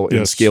Achilles heel in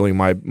Yes. scaling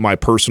my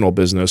personal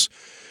business.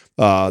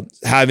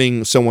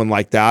 Having someone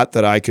like that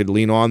I could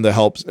lean on to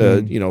help,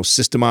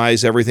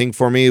 systemize everything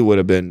for me would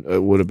have been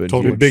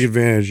Totally. huge. Big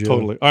advantage. Yeah.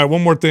 Totally. All right,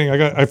 one more thing.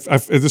 This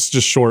is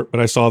just short, but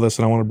I saw this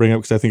and I want to bring it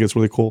up because I think it's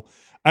really cool.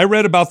 I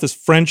read about this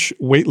French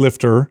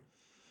weightlifter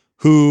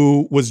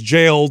who was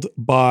jailed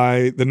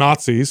by the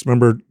Nazis.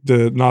 Remember,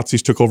 the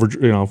Nazis took over,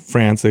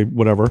 France,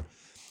 whatever.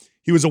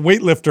 He was a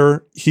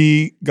weightlifter.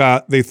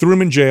 They threw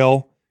him in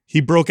jail. He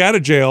broke out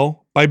of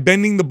jail by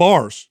bending the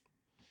bars.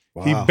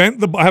 Wow. He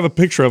bent I have a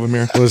picture of him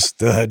here. Was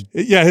stud.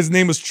 Yeah, his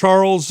name was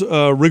Charles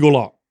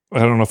Rigolot. I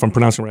don't know if I'm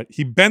pronouncing it right.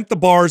 He bent the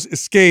bars,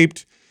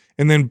 escaped,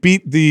 and then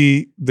beat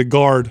the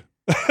guard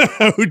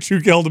who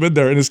held him in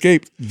there and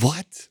escaped.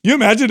 What? You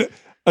imagine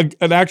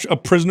a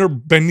prisoner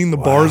bending the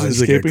bars and he's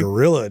like a escaping?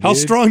 gorilla, How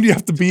dude. strong do you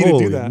have to be to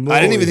Holy do that? moly. I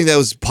didn't even think that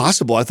was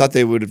possible. I thought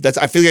they would have.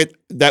 I feel like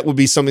that would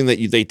be something that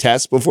they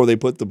test before they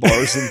put the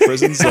bars in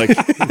prisons. Like,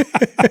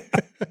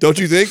 Don't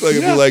you think? Like,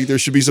 I feel like there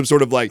should be some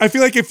sort of like. I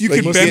feel like if you Like,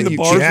 can must bend get the you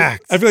bars,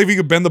 jacked. I feel like if you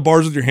could bend the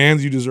bars with your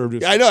hands, you deserve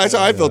it. I know that's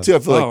how I felt too. I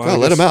feel like, I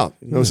let guess- him out.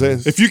 You know what I'm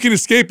saying? If you can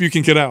escape, you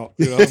can get out.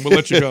 You know, and we'll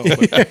let you go.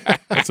 But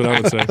that's what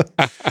I would say.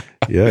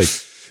 Yeah.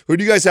 Who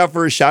do you guys have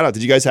for a shout out?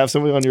 Did you guys have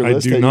somebody on your I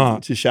list do that you-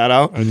 not. to shout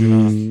out? I do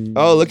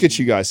not. Oh, look at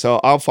you guys.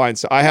 So I'll find.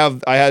 So I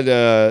had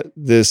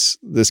this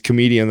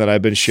comedian that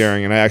I've been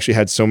sharing, and I actually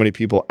had so many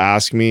people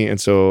ask me,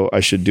 and so I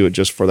should do it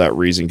just for that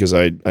reason because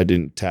I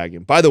didn't tag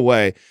him. By the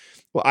way,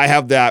 well, I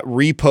have that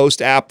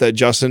repost app that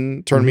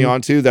Justin turned me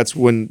on to. That's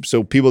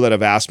so people that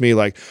have asked me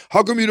like,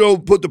 how come you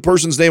don't put the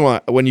person's name on?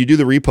 When you do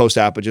the repost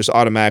app, it just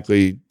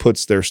automatically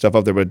puts their stuff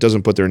up there, but it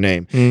doesn't put their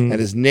name. And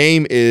his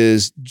name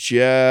is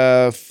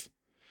Jeff.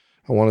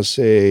 I want to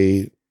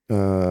say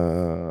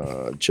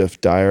Jeff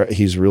Dyer.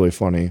 He's really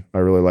funny. I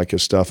really like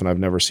his stuff, and I've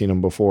never seen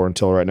him before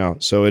until right now.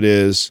 So it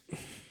is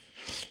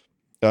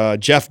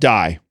Jeff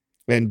Dye,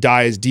 and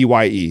Dye is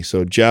DYE.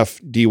 So Jeff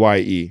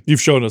DYE.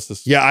 You've shown us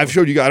this. Yeah, I've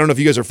showed you guys. I don't know if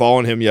you guys are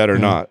following him yet or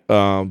not,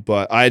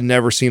 but I had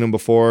never seen him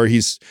before.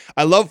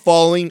 I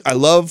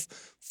love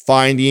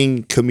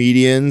finding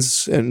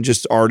comedians and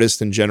just artists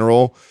in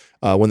general.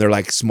 When they're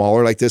like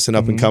smaller like this and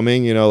up and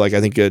coming, you know, like I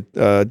think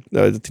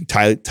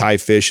Tyler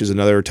Fish is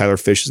another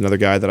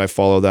guy that I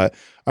follow that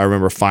I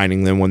remember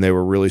finding them when they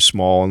were really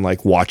small and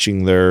like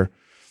watching their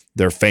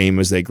fame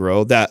as they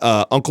grow. That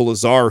Uncle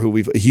Lazar,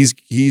 who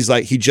he's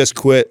like, he just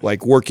quit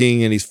like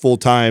working and he's full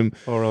time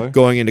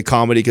going into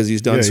comedy because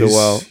he's done so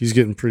well. He's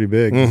getting pretty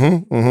big.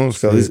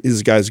 So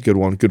this guy's a good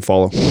one. Good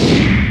follow.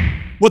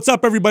 What's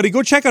up, everybody?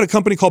 Go check out a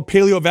company called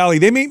Paleo Valley.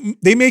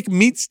 They make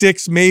meat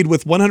sticks made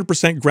with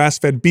 100%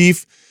 grass-fed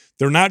beef.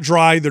 They're not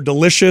dry. They're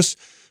delicious.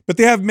 But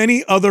they have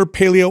many other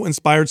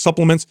paleo-inspired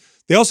supplements.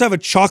 They also have a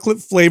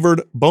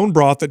chocolate-flavored bone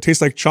broth that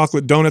tastes like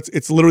chocolate donuts.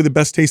 It's literally the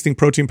best-tasting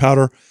protein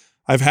powder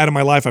I've had in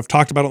my life. I've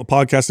talked about it on the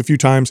podcast a few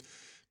times.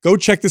 Go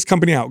check this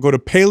company out. Go to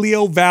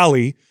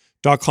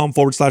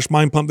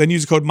paleovalley.com/mindpump. Then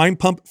use the code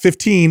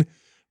mindpump15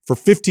 for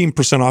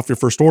 15% off your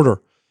first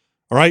order.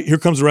 All right, here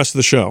comes the rest of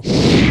the show.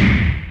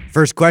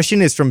 First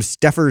question is from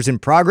Steffers in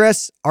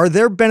Progress. Are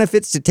there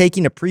benefits to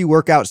taking a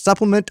pre-workout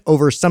supplement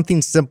over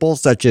something simple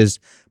such as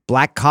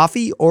black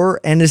coffee or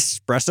an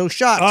espresso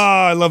shot?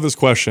 I love this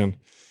question.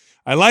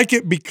 I like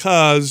it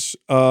because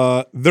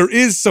there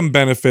is some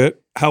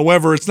benefit.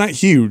 However, it's not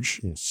huge.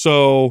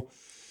 So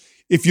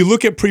if you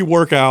look at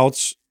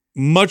pre-workouts,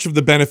 much of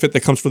the benefit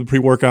that comes from the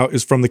pre-workout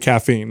is from the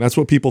caffeine. That's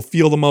what people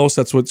feel the most.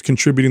 That's what's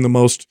contributing the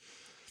most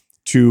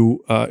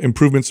to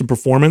improvements in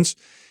performance.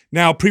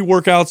 Now,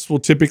 pre-workouts will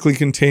typically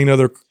contain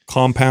other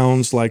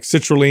compounds like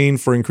citrulline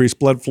for increased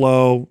blood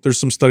flow. There's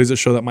some studies that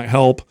show that might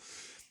help.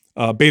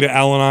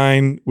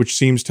 Beta-alanine, which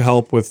seems to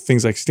help with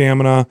things like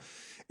stamina.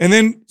 And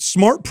then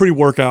smart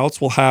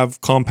pre-workouts will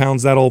have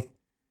compounds that'll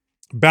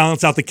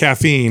balance out the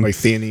caffeine. Like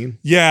theanine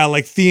Yeah,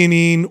 like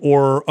theanine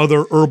or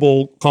other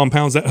herbal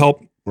compounds that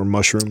help or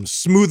mushrooms.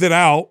 smooth it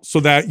out so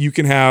that you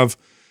can have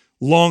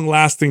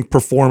long-lasting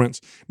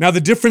performance. Now,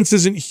 the difference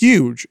isn't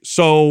huge.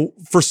 So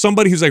for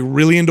somebody who's like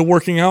really into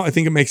working out, I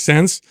think it makes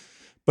sense.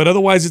 But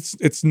otherwise,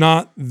 it's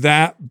not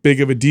that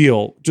big of a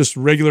deal. Just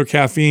regular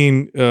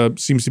caffeine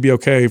seems to be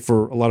okay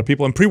for a lot of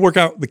people. And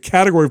pre-workout, the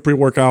category of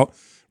pre-workout,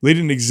 they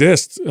didn't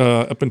exist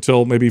up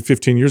until maybe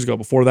 15 years ago.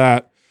 Before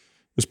that,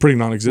 it was pretty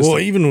non-existent. Well,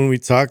 even when we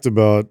talked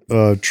about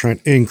trying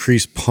to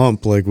increase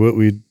pump, like what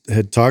we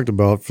had talked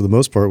about for the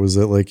most part was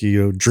that like,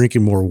 you know,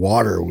 drinking more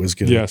water was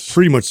going to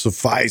pretty much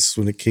suffice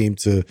when it came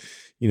to,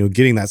 you know,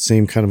 getting that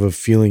same kind of a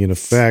feeling and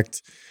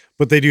effect.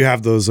 But they do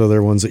have those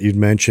other ones that you'd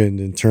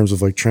mentioned in terms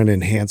of like trying to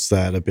enhance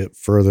that a bit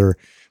further.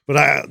 But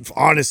I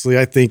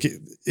think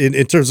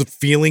in terms of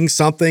feeling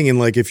something and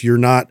like if you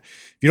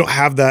don't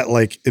have that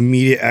like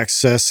immediate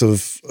excess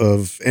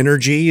of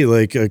energy,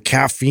 like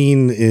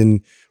caffeine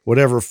in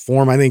whatever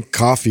form, I think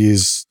coffee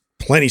is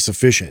plenty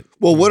sufficient.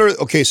 Well, what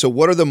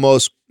are the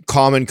most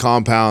common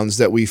compounds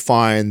that we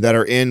find that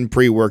are in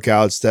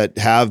pre-workouts that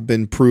have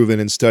been proven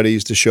in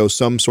studies to show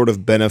some sort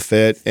of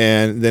benefit?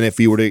 And then if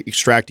you were to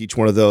extract each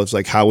one of those,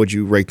 like how would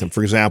you rate them?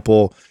 For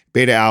example,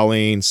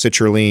 beta-alanine,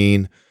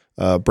 citrulline,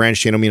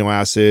 branched chain amino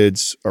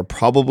acids are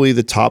probably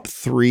the top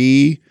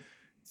 3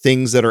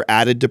 things that are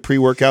added to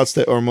pre-workouts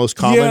that are most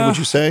common, would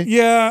you say?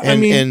 Yeah.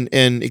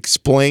 And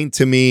explain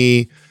to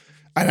me,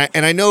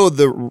 and I know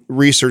the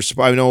research,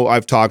 I know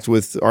I've talked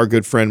with our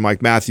good friend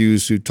Mike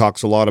Matthews, who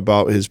talks a lot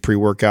about his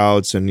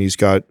pre-workouts, and he's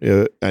got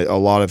a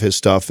lot of his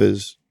stuff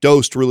is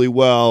dosed really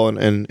well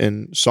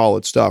and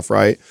solid stuff,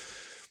 right?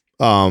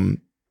 When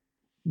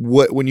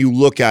you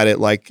look at it,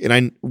 like,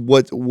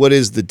 what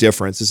is the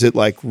difference? Is it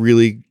like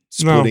really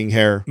splitting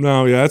hair?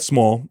 No, yeah, it's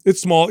small.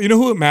 It's small. You know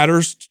who it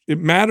matters? It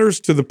matters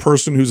to the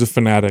person who's a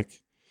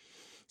fanatic.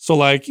 So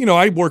like, you know,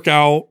 I work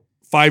out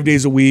 5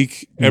 days a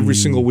week, every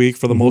single week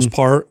for the most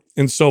part.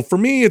 And so for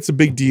me, it's a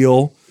big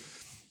deal.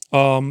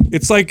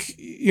 It's like,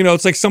 you know,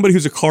 it's like somebody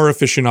who's a car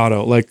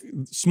aficionado, like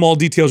small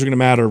details are going to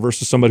matter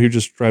versus somebody who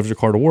just drives their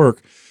car to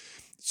work.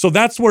 So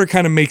that's where it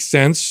kind of makes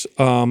sense.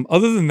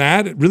 Other than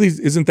that, it really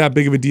isn't that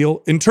big of a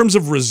deal. In terms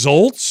of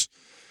results,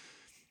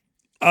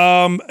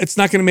 it's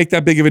not going to make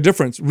that big of a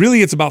difference.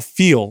 Really, it's about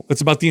feel.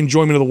 It's about the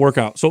enjoyment of the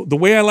workout. So the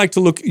way I like to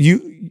look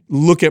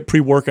at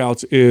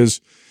pre-workouts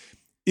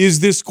is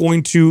this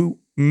going to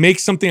make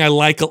something I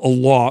like a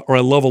lot or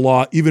I love a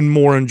lot even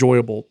more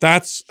enjoyable?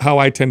 That's how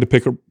I tend to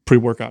pick a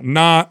pre-workout.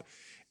 Not,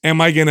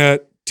 am I going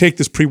to take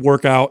this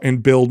pre-workout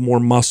and build more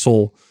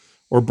muscle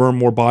or burn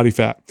more body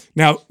fat?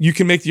 Now, you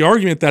can make the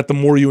argument that the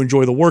more you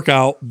enjoy the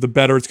workout, the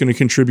better it's going to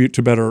contribute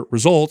to better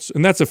results.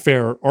 And that's a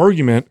fair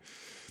argument.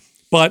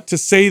 But to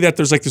say that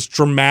there's like this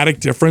dramatic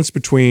difference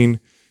between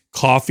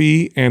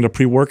coffee and a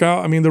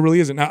pre-workout, I mean, there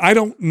really isn't. Now, I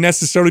don't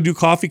necessarily do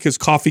coffee because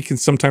coffee can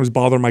sometimes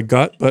bother my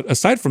gut. But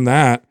aside from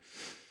that,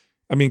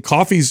 I mean,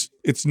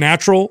 it's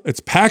natural.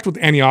 It's packed with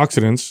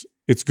antioxidants.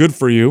 It's good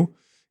for you.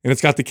 And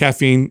it's got the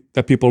caffeine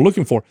that people are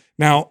looking for.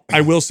 Now,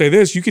 I will say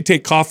this. You could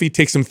take coffee,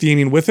 take some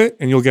theanine with it,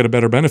 and you'll get a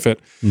better benefit.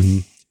 Mm-hmm.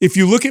 If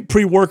you look at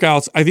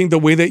pre-workouts, I think the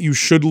way that you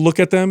should look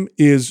at them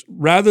is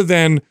rather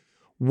than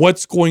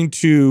what's going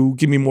to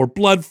give me more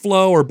blood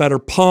flow or better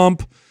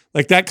pump,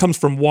 like that comes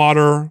from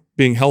water,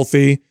 being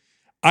healthy.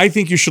 I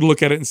think you should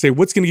look at it and say,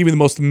 what's going to give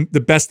me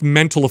the best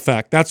mental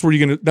effect? That's where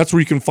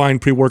you can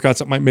find pre-workouts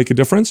that might make a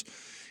difference.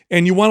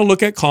 And you want to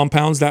look at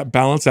compounds that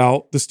balance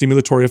out the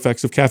stimulatory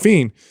effects of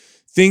caffeine.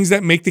 Things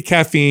that make the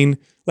caffeine,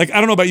 like, I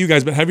don't know about you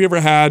guys, but have you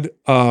ever had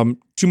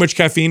too much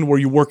caffeine where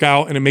you work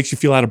out and it makes you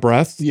feel out of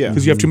breath? Yeah.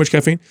 Because you have too much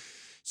caffeine.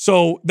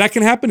 So that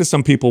can happen to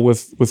some people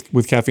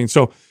with caffeine.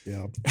 So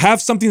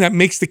have something that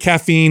makes the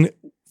caffeine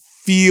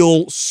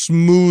feel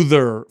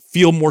smoother,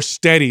 feel more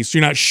steady, so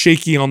you're not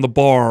shaky on the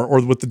bar or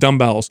with the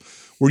dumbbells,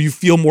 where you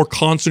feel more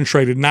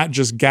concentrated, not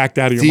just gacked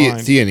out of your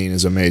mind. Theanine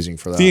is amazing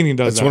for that. Theanine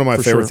does That's one of my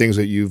favorite sure. things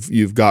that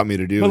you've got me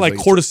to do. But like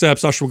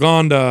cordyceps,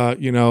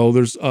 ashwagandha,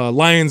 there's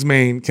lion's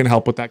mane can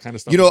help with that kind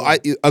of stuff.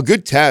 A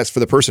good test for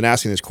the person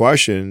asking this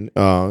question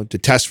to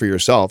test for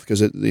yourself,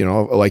 because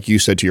like you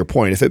said, to your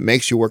point, if it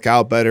makes you work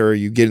out better,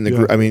 you get in the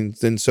group. I mean,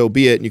 then so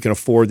be it, and you can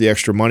afford the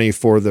extra money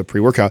for the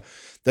pre-workout.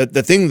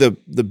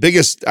 The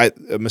biggest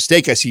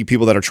mistake I see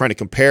people that are trying to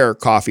compare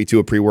coffee to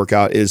a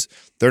pre-workout is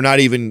they're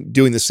not even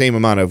doing the same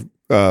amount of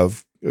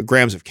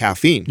grams of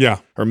caffeine,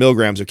 or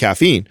milligrams of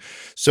caffeine.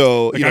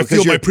 So I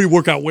feel my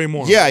pre-workout way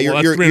more. Yeah,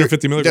 that's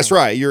 350 milligrams. That's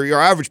right. Your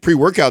average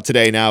pre-workout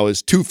today now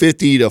is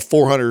 250 to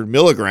 400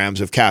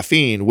 milligrams of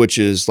caffeine, which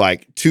is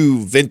like 2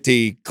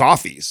 venti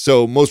coffees.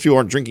 So most people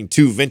aren't drinking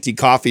 2 venti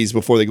coffees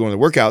before they go into the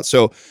workout.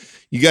 So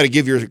you got to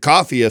give your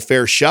coffee a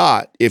fair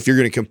shot if you're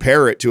going to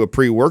compare it to a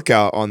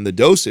pre-workout on the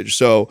dosage.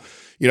 So,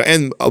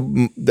 and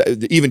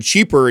the even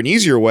cheaper and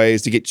easier way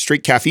is to get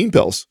straight caffeine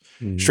pills.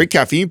 Mm-hmm. Straight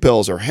caffeine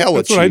pills are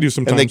hella cheap. That's what I do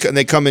sometimes. And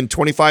they come in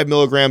 25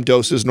 milligram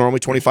doses, normally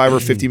 25 or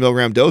 50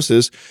 milligram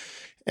doses.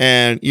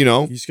 And, you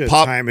just got to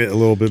time it a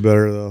little bit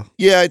better, though.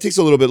 Yeah, it takes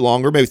a little bit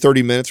longer, maybe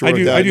 30 minutes. Or I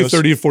do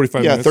 30 to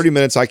 45 minutes. Yeah, 30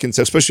 minutes I can,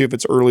 especially if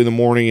it's early in the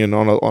morning and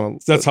on a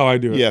that's how I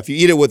do it. Yeah, if you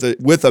eat it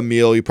with a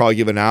meal, you probably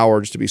give an hour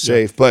just to be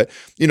safe. But,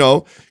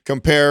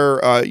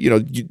 compare, you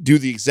do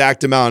the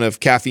exact amount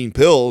of caffeine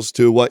pills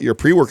to what your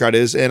pre-workout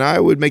is, and I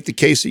would make the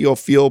case that you'll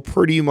feel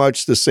pretty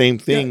much the same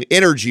thing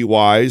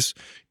energy-wise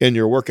in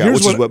your workout,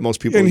 which is what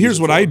most people And here's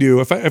what I do.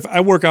 If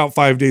I work out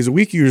 5 days a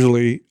week,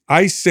 usually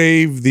I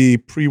save the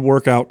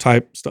pre-workout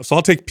type stuff. So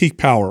I'll take Peak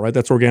Power, right?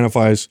 That's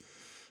Organifi's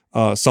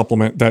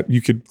supplement that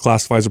you could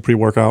classify as a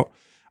pre-workout.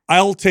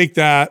 I'll take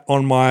that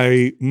on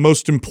my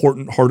most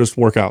important, hardest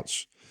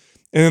workouts.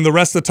 And then the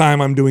rest of the time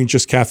I'm doing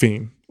just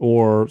caffeine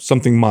or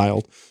something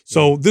mild.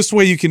 So this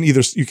way you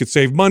could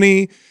save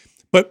money.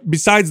 But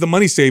besides the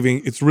money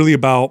saving, it's really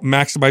about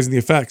maximizing the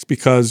effects,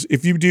 because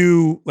if you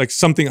do like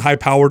something high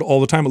powered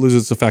all the time, it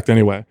loses its effect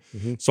anyway.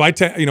 Mm-hmm. So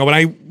when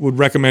I would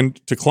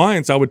recommend to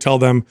clients, I would tell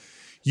them,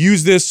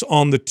 use this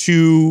on the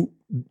 2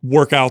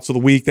 workouts of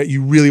the week that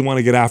you really want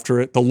to get after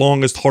it, the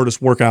longest,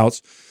 hardest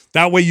workouts.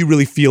 That way you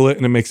really feel it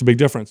and it makes a big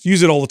difference.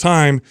 Use it all the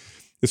time,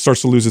 it starts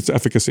to lose its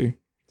efficacy.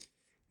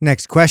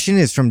 Next question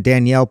is from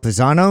Danielle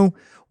Pisano.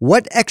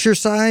 What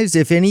exercise,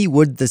 if any,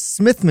 would the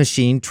Smith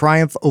machine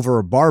triumph over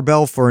a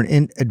barbell for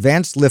an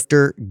advanced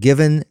lifter,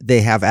 given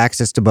they have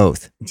access to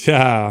both?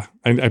 Yeah,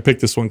 I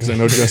picked this one because I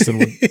know Justin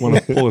would want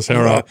to pull his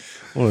hair out.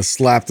 I want to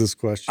slap this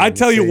question. I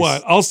tell you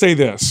what, I'll say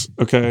this,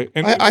 okay?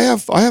 And I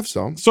have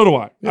some. So do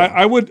I. Yeah.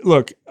 I would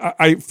look.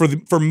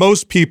 For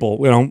most people,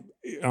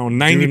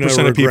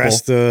 90% of people.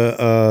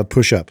 The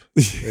push up.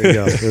 There you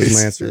go. There's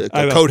my answer.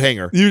 A coat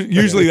hanger.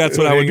 Usually that's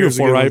what I would do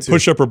for, right?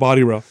 Push up or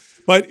body row.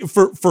 But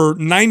for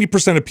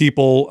 90% of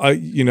people,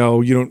 you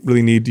don't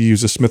really need to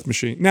use a Smith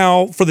machine.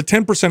 Now, for the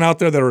 10% out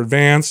there that are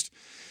advanced,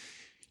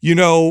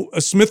 a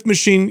Smith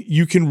machine,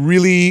 you can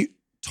really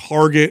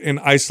target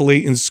and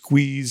isolate and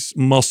squeeze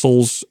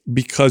muscles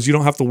because you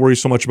don't have to worry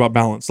so much about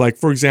balance. Like,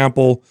 for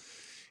example,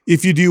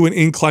 if you do an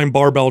incline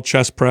barbell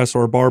chest press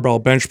or a barbell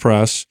bench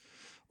press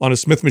on a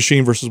Smith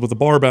machine versus with a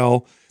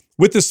barbell,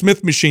 with the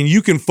Smith machine,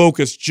 you can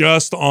focus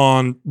just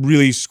on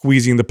really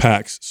squeezing the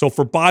pecs. So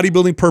for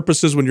bodybuilding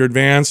purposes, when you're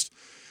advanced,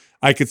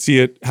 I could see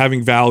it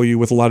having value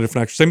with a lot of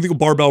different exercises. Same thing with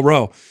barbell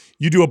row.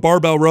 You do a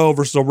barbell row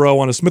versus a row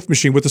on a Smith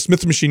machine. With the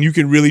Smith machine, you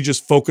can really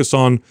just focus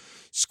on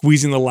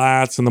squeezing the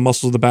lats and the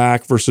muscles of the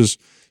back versus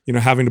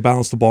having to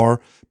balance the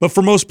bar. But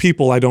for most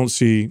people, I don't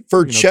see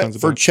For tons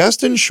of benefit.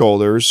 chest and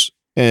shoulders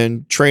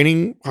and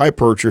training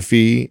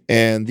hypertrophy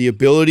and the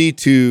ability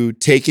to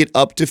take it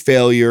up to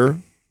failure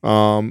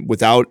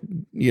without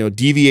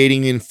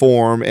deviating in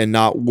form and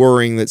not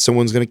worrying that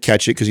someone's going to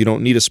catch it because you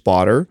don't need a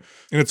spotter.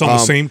 And it's on the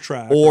same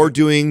track. Or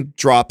doing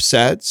drop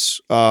sets,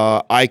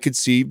 I could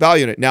see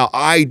value in it. Now,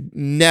 I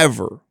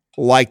never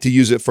like to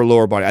use it for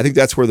lower body. I think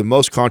that's where the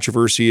most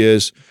controversy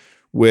is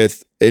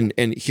with, and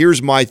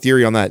here's my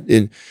theory on that.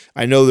 And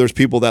I know there's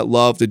people that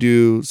love to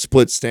do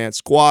split stance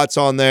squats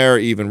on there,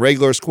 even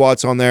regular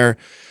squats on there.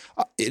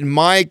 In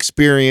my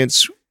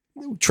experience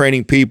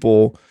training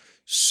people,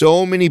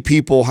 so many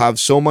people have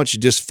so much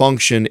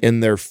dysfunction in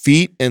their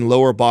feet and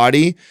lower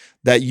body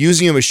that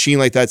using a machine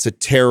like that's a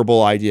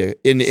terrible idea.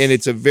 And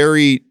it's a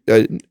very,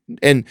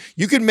 and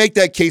you could make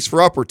that case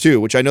for upper too,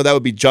 which I know that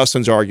would be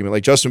Justin's argument.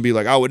 Like Justin would be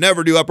like, I would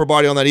never do upper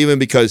body on that even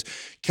because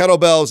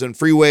kettlebells and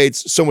free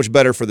weights, so much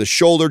better for the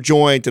shoulder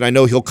joint. And I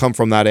know he'll come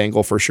from that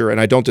angle for sure.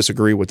 And I don't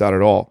disagree with that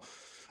at all.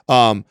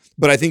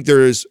 But I think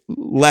there's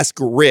less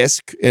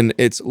risk and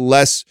it's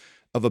less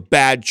of a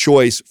bad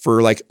choice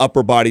for like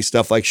upper body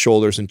stuff like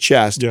shoulders and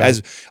chest. Yeah.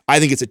 As I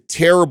think it's a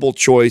terrible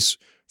choice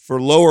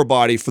for lower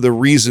body for the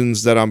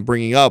reasons that I'm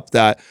bringing up,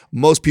 that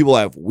most people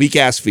have weak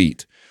ass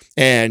feet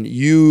and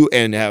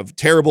have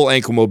terrible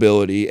ankle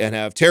mobility and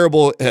have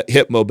terrible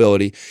hip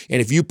mobility.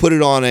 And if you put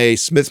it on a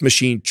Smith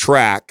machine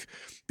track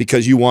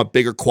because you want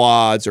bigger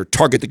quads or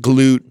target the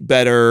glute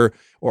better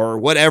or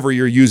whatever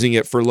you're using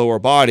it for lower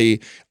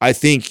body, I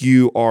think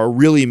you are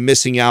really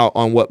missing out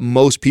on what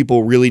most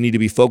people really need to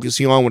be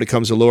focusing on when it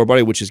comes to lower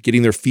body, which is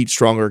getting their feet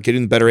stronger,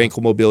 getting better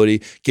ankle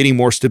mobility, getting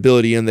more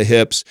stability in the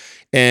hips.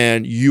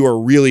 And you are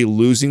really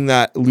losing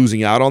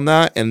out on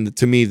that. And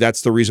to me,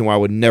 that's the reason why I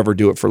would never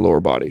do it for lower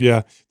body.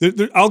 Yeah.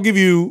 I'll give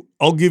you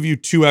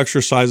 2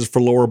 exercises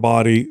for lower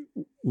body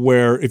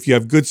where if you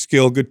have good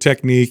skill, good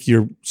technique,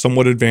 you're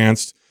somewhat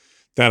advanced,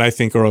 that I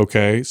think are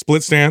okay.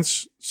 Split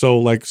stance. So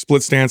like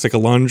split stance, like a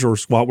lunge or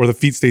squat where the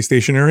feet stay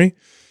stationary,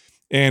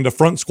 and a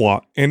front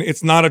squat. And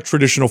it's not a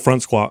traditional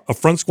front squat. A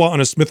front squat on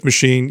a Smith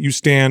machine, you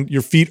stand,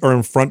 your feet are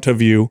in front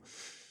of you,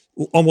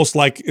 almost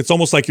like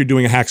you're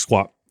doing a hack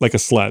squat, like a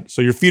sled.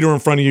 So your feet are in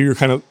front of you, you're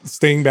kind of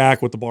staying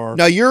back with the bar.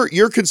 Now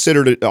you're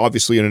considered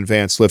obviously an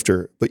advanced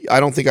lifter, but I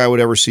don't think I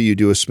would ever see you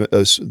do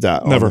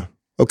that. Never.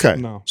 Okay.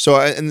 No. So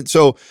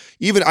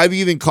I've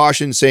even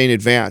cautioned saying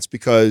advanced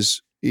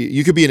because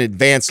you could be an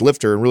advanced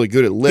lifter and really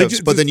good at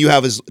lifts, but then you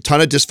have a ton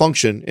of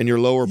dysfunction in your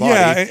lower body.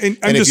 Yeah, and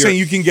I'm just saying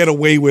you can get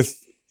away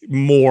with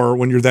more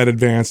when you're that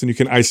advanced and you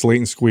can isolate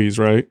and squeeze,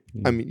 right?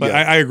 I mean, But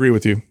yeah. I agree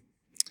with you.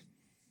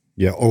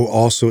 Yeah. Oh,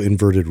 also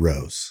inverted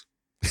rows.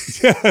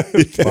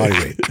 Body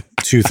weight.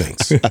 2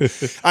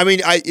 things. I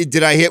mean,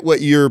 did I hit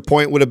what your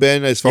point would have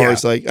been as far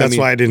as like? That's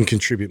why I didn't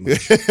contribute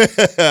much.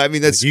 I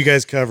mean, that's You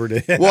guys covered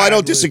it. well, I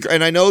don't disagree,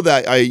 and I know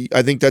that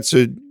I think that's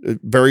a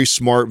very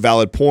smart,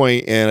 valid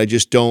point, and I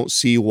just don't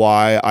see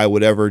why I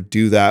would ever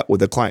do that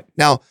with a client.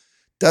 Now,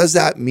 does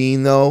that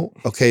mean though,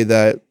 okay,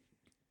 that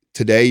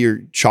today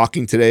you're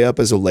chalking today up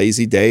as a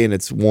lazy day, and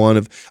it's one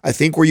of I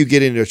think where you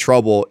get into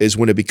trouble is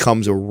when it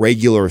becomes a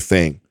regular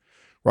thing,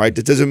 right?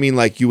 That doesn't mean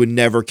like you would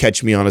never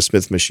catch me on a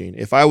Smith machine.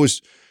 If I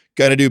was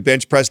gonna do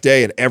bench press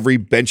day and every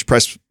bench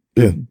press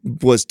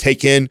was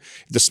taken,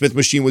 the Smith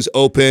machine was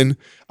open,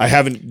 I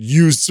haven't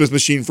used Smith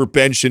machine for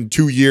bench in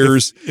 2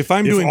 years. If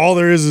I'm If doing all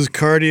there is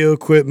cardio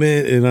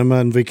equipment and I'm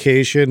on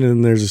vacation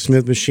and there's a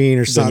Smith machine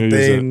or Then you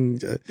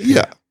use something,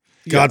 Yeah.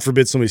 God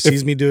forbid somebody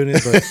sees me doing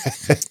it.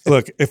 But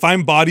look, if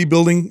I'm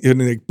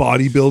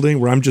bodybuilding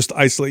where I'm just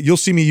isolated, you'll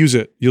see me use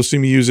it. You'll see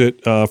me use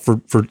it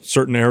for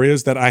certain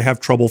areas that I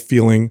have trouble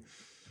feeling.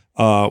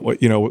 I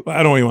don't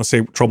even want to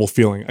say trouble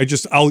feeling.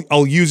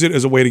 I'll use it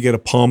as a way to get a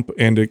pump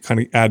and to kind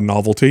of add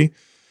novelty.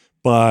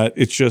 But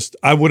it's just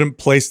I wouldn't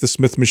place the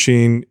Smith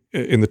machine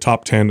in the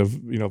top 10 of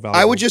value.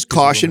 I would just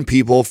caution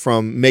people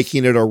from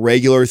making it a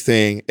regular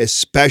thing,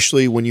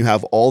 especially when you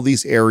have all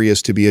these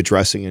areas to be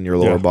addressing in your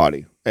lower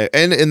body.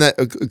 And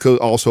that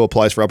also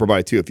applies for upper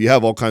body too. If you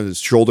have all kinds of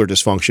shoulder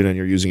dysfunction and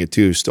you're using it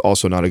too, it's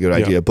also not a good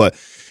idea. But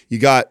you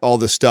got all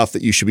the stuff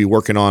that you should be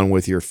working on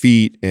with your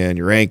feet and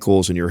your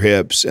ankles and your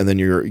hips, and then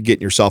you're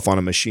getting yourself on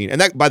a machine. And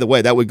that, by the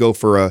way, that would go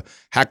for a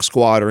hack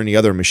squat or any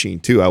other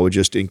machine too. I would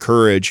just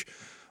encourage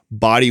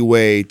body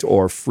weight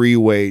or free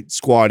weight,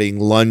 squatting,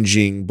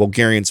 lunging,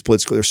 Bulgarian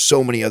split squat. There's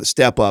so many other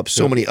step ups,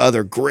 so many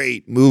other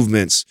great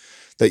movements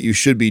that you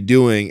should be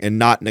doing and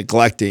not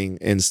neglecting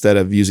instead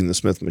of using the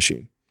Smith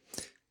machine.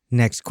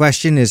 Next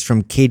question is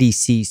from Katie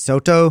C.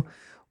 Soto.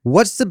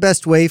 What's the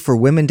best way for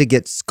women to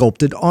get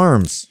sculpted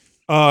arms?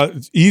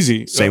 It's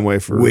easy. Same way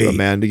for a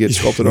man to get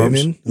sculpted arms.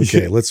 women?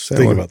 Okay, let's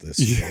think about this.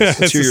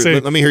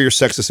 Let me hear your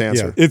sexist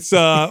answer. It's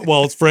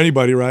it's for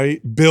anybody,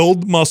 right?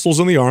 Build muscles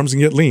in the arms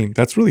and get lean.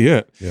 That's really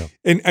it. Yeah.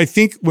 And I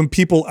think when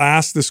people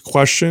ask this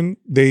question,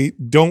 they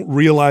don't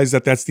realize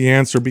that that's the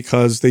answer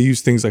because they use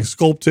things like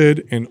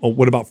sculpted and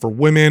what about for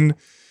women,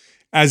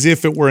 as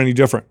if it were any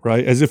different,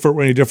 right? As if it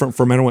were any different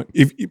for men and women.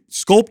 If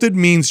sculpted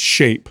means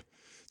shape.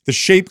 The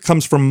shape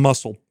comes from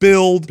muscle.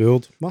 Build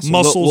muscle.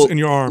 muscles Well, in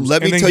your arms,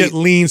 let me and then tell get you-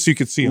 lean so you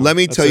could see them. Let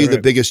me That's tell you it.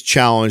 the biggest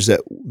challenge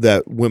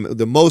that women,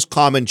 the most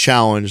common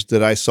challenge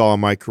that I saw in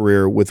my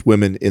career with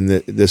women in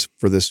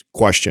this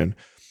question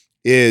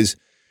is,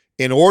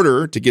 in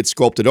order to get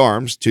sculpted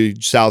arms, to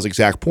Sal's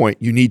exact point,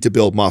 you need to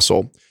build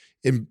muscle.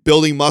 And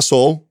building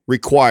muscle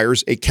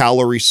requires a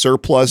calorie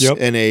surplus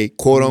and a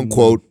quote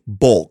unquote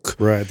bulk.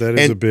 Right. That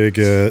is And a big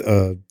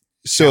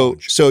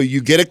So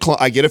you get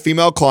I get a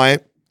female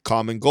client,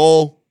 common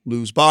goal,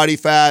 lose body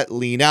fat,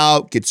 lean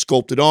out, get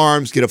sculpted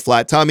arms, get a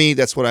flat tummy.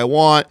 That's what I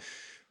want.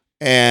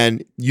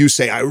 And you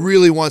say, I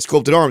really want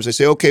sculpted arms. I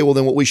say, okay, well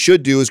then what we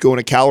should do is go in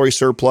a calorie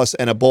surplus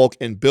and a bulk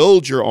and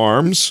build your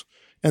arms.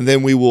 And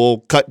then we will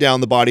cut down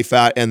the body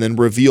fat and then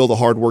reveal the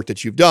hard work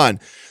that you've done.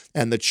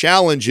 And the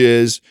challenge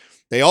is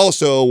they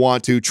also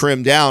want to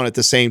trim down at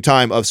the same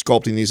time of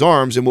sculpting these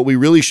arms. And what we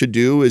really should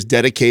do is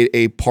dedicate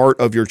a part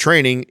of your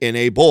training in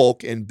a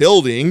bulk and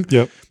building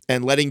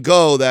and letting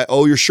go that,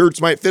 oh, your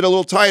shirts might fit a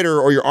little tighter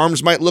or your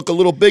arms might look a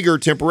little bigger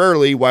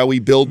temporarily while we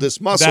build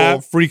this muscle.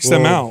 That freaks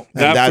them out.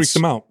 That freaks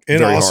them out. And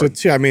very also, hard.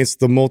 too, I mean, it's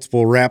the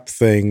multiple rep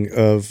thing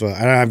of,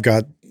 and I've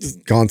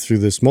gone through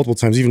this multiple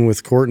times, even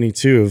with Courtney,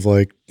 too, of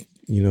like,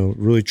 you know,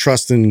 really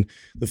trusting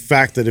the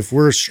fact that if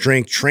we're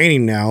strength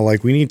training now,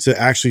 like we need to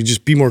actually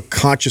just be more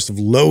conscious of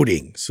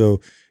loading. So,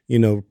 you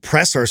know,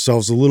 press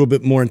ourselves a little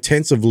bit more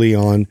intensively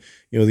on,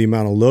 you know, the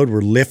amount of load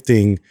we're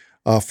lifting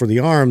for the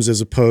arms,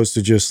 as opposed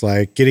to just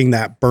like getting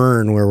that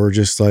burn where we're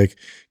just like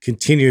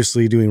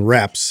continuously doing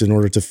reps in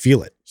order to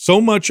feel it. So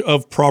much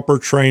of proper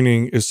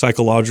training is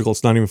psychological.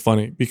 It's not even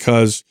funny,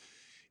 because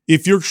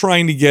if you're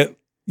trying to get,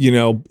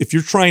 if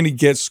you're trying to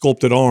get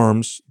sculpted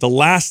arms, the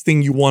last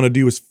thing you want to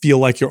do is feel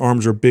like your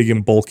arms are big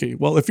and bulky.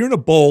 Well, if you're in a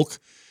bulk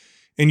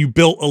and you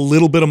built a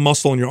little bit of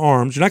muscle in your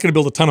arms, you're not going to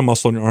build a ton of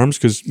muscle in your arms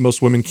because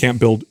most women can't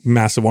build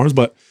massive arms,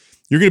 but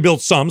you're going to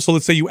build some. So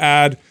let's say you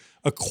add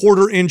a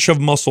 1/4 inch of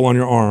muscle on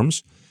your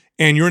arms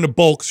and you're in a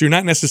bulk, so you're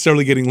not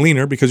necessarily getting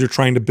leaner because you're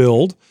trying to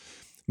build.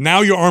 Now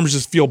your arms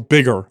just feel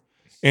bigger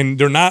and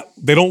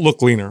they don't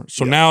look leaner.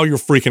 So now you're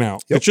freaking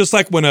out. It's just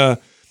like when a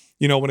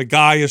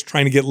guy is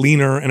trying to get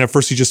leaner and at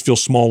first he just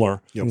feels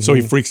smaller. So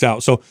he freaks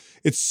out. So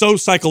it's so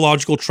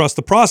psychological. Trust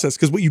the process,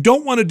 because what you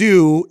don't want to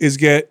do is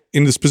get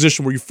in this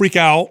position where you freak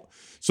out.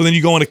 So then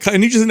you go on a cut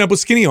and you just end up with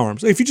skinny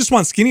arms. If you just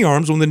want skinny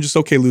arms, well, then just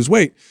lose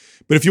weight.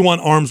 But if you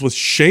want arms with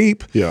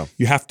shape,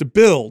 you have to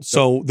build.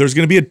 So there's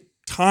going to be a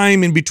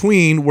time in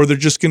between where they're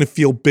just going to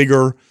feel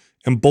bigger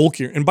and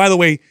bulkier. And by the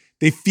way,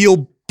 they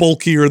feel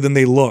bulkier than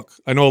they look.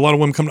 I know a lot of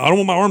women come, I don't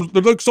want my arms,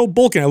 they look so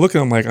bulky. And I look at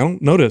them like, I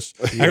don't notice.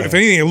 If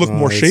anything, they look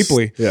more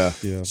shapely. Yeah.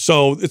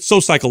 So it's so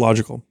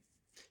psychological.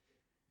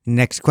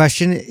 Next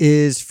question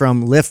is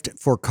from Lift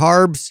for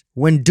Carbs.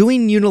 When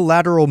doing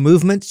unilateral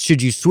movements,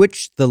 should you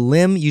switch the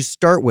limb you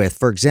start with?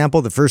 For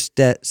example, the first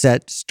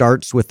set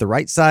starts with the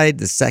right side,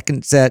 the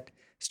second set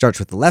starts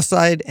with the left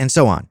side, and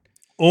so on.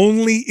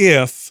 Only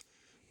if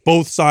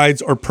both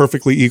sides are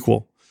perfectly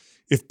equal.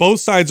 If both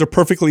sides are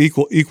perfectly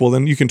equal,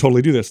 then you can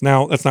totally do this.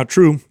 Now, that's not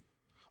true.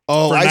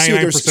 Oh, I see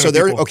what they're 99% so of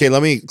they're people. okay.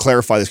 Let me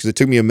clarify this because it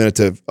took me a minute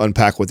to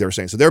unpack what they were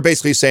saying. So they're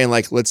basically saying,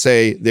 like, let's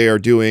say they are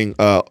doing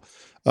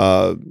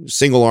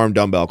single arm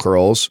dumbbell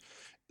curls.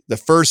 The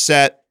first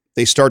set,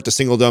 they start the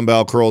single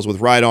dumbbell curls with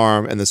right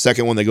arm, and the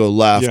second one they go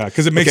left. Yeah,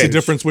 because it makes a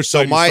difference which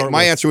side you my start my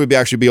with. answer would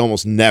actually be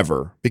almost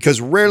never,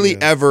 because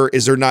rarely ever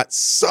is there not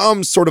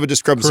some sort of a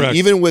discrepancy. Correct.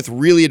 Even with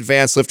really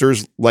advanced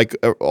lifters like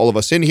all of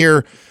us in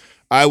here,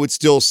 I would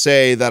still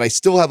say that I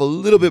still have a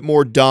little bit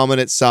more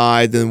dominant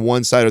side than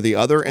one side or the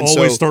other. And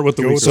Always so start with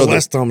the Go weaker with side. the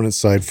less dominant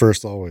side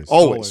first, always.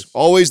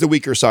 Always the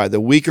weaker side. The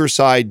weaker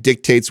side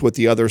dictates what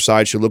the other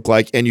side should look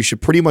like, and you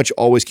should pretty much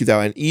always keep that.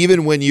 And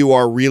even when you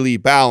are really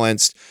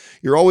balanced,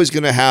 you're always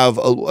going to have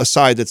a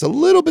side that's a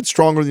little bit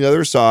stronger than the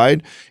other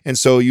side, and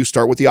so you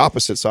start with the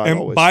opposite side. And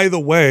always. by the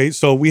way,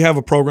 so we have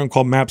a program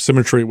called Map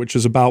Symmetry, which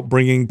is about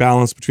bringing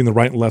balance between the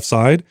right and left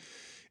side.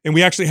 And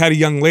we actually had a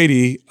young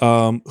lady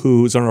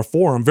who's on our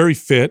forum, very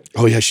fit.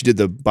 Oh yeah, she did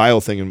the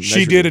bio thing. And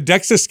She did a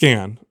DEXA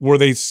scan where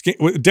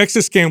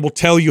DEXA scan will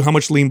tell you how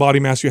much lean body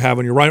mass you have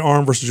on your right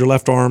arm versus your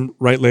left arm,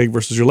 right leg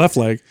versus your left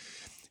leg.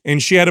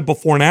 And she had a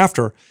before and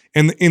after.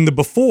 And in the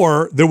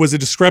before, there was a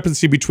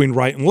discrepancy between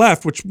right and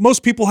left, which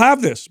most people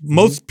have this.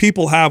 Most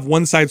people have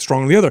one side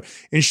stronger than the other.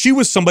 And she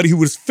was somebody who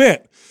was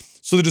fit.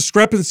 So the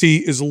discrepancy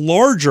is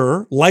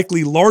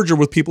likely larger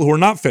with people who are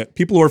not fit.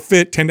 People who are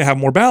fit tend to have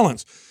more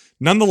balance.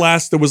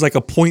 Nonetheless, there was like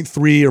a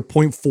 0.3 or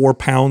 0.4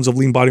 pounds of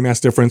lean body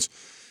mass difference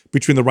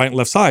between the right and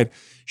left side.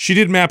 She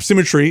did Map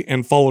Symmetry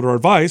and followed our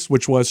advice,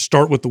 which was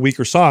start with the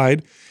weaker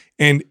side.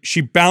 And she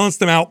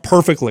balanced them out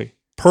perfectly.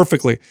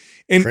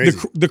 And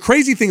the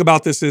crazy thing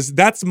about this is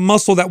that's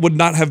muscle that would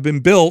not have been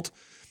built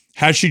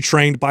had she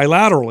trained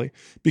bilaterally.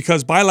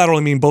 Because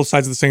bilaterally means both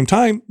sides at the same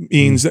time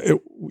means that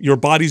your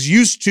body's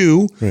used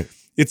to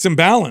it's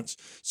imbalance.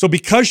 So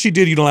because she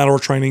did unilateral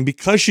training,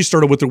 because she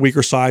started with the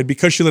weaker side,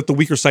 because she let the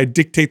weaker side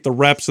dictate the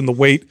reps and the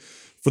weight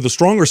for the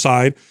stronger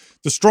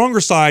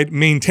side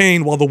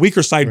maintained while the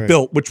weaker side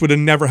built, which would have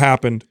never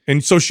happened.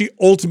 And so she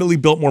ultimately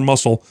built more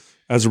muscle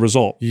as a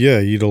result. Yeah,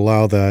 you'd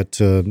allow that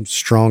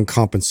strong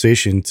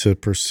compensation to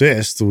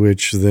persist,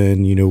 which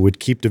then, would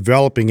keep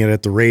developing it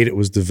at the rate it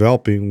was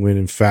developing, when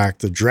in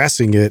fact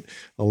addressing it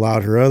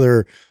allowed her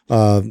other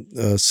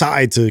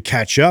side to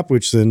catch up,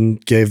 which then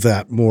gave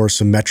that more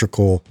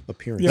symmetrical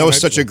appearance. That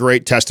was such a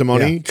great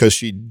testimony because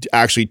she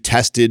actually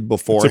tested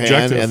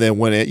beforehand and then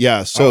went and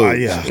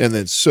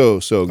then so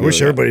good. I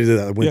wish everybody did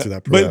that. Went through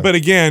that. But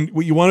again,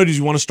 what you want to do is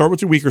you want to start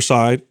with your weaker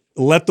side,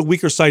 let the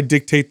weaker side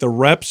dictate the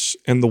reps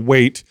and the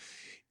weight.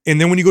 And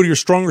then when you go to your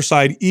stronger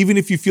side, even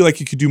if you feel like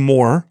you could do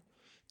more,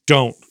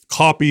 don't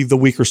copy the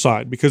weaker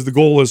side, because the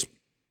goal is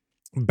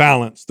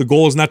balance. The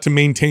goal is not to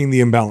maintain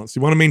the imbalance.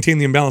 You want to maintain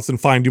the imbalance, then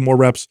fine, do more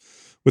reps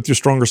with your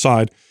stronger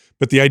side.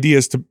 But the idea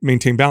is to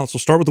maintain balance. So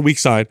start with the weak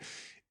side.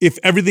 If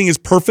everything is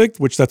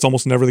perfect, which that's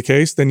almost never the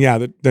case, then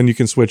then you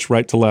can switch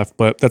right to left,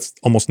 but that's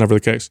almost never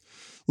the case.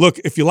 Look,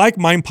 if you like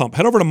Mind Pump,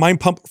 head over to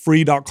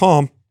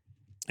mindpumpfree.com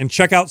and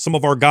check out some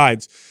of our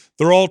guides.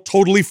 They're all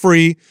totally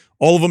free,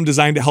 all of them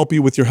designed to help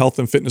you with your health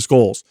and fitness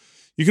goals.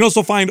 You can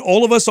also find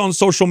all of us on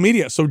social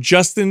media. So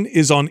Justin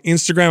is on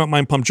Instagram at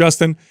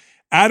mindpumpjustin.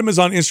 Adam is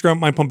on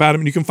Instagram at mindpumpadim,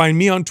 and you can find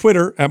me on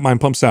Twitter at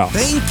mindpumpsal.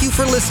 Thank you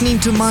for listening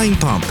to Mind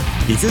Pump.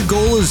 If your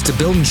goal is to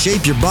build and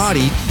shape your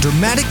body,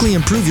 dramatically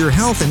improve your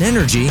health and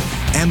energy,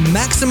 and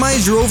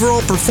maximize your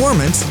overall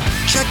performance,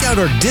 check out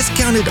our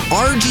discounted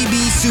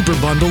RGB Super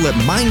Bundle at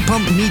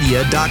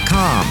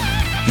mindpumpmedia.com.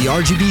 The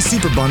RGB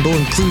Super Bundle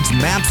includes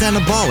MAPS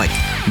Anabolic,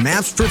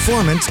 MAPS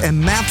Performance, and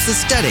MAPS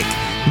Aesthetic.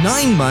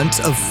 9 months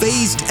of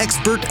phased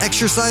expert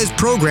exercise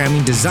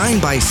programming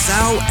designed by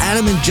Sal,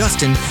 Adam, and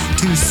Justin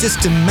to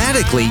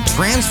systematically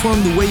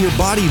transform the way your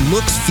body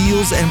looks,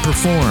 feels, and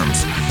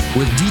performs.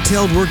 With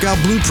detailed workout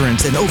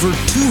blueprints and over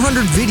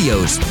 200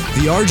 videos,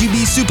 the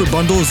RGB Super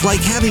Bundle is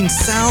like having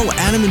Sal,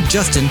 Adam, and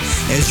Justin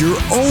as your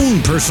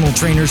own personal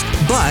trainers,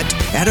 but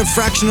at a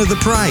fraction of the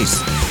price.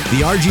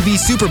 The RGB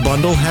Super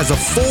Bundle has a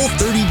full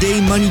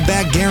 30-day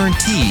money-back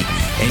guarantee,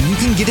 and you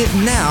can get it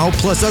now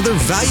plus other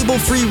valuable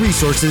free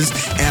resources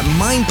at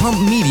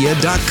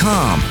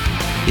mindpumpmedia.com.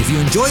 If you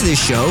enjoy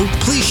this show,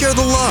 please share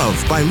the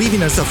love by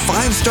leaving us a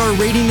 5-star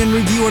rating and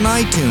review on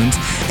iTunes,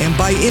 and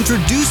by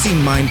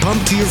introducing Mind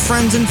Pump to your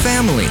friends and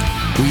family.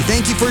 We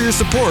thank you for your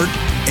support,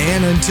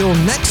 and until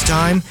next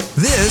time,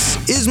 this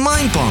is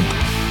Mind Pump.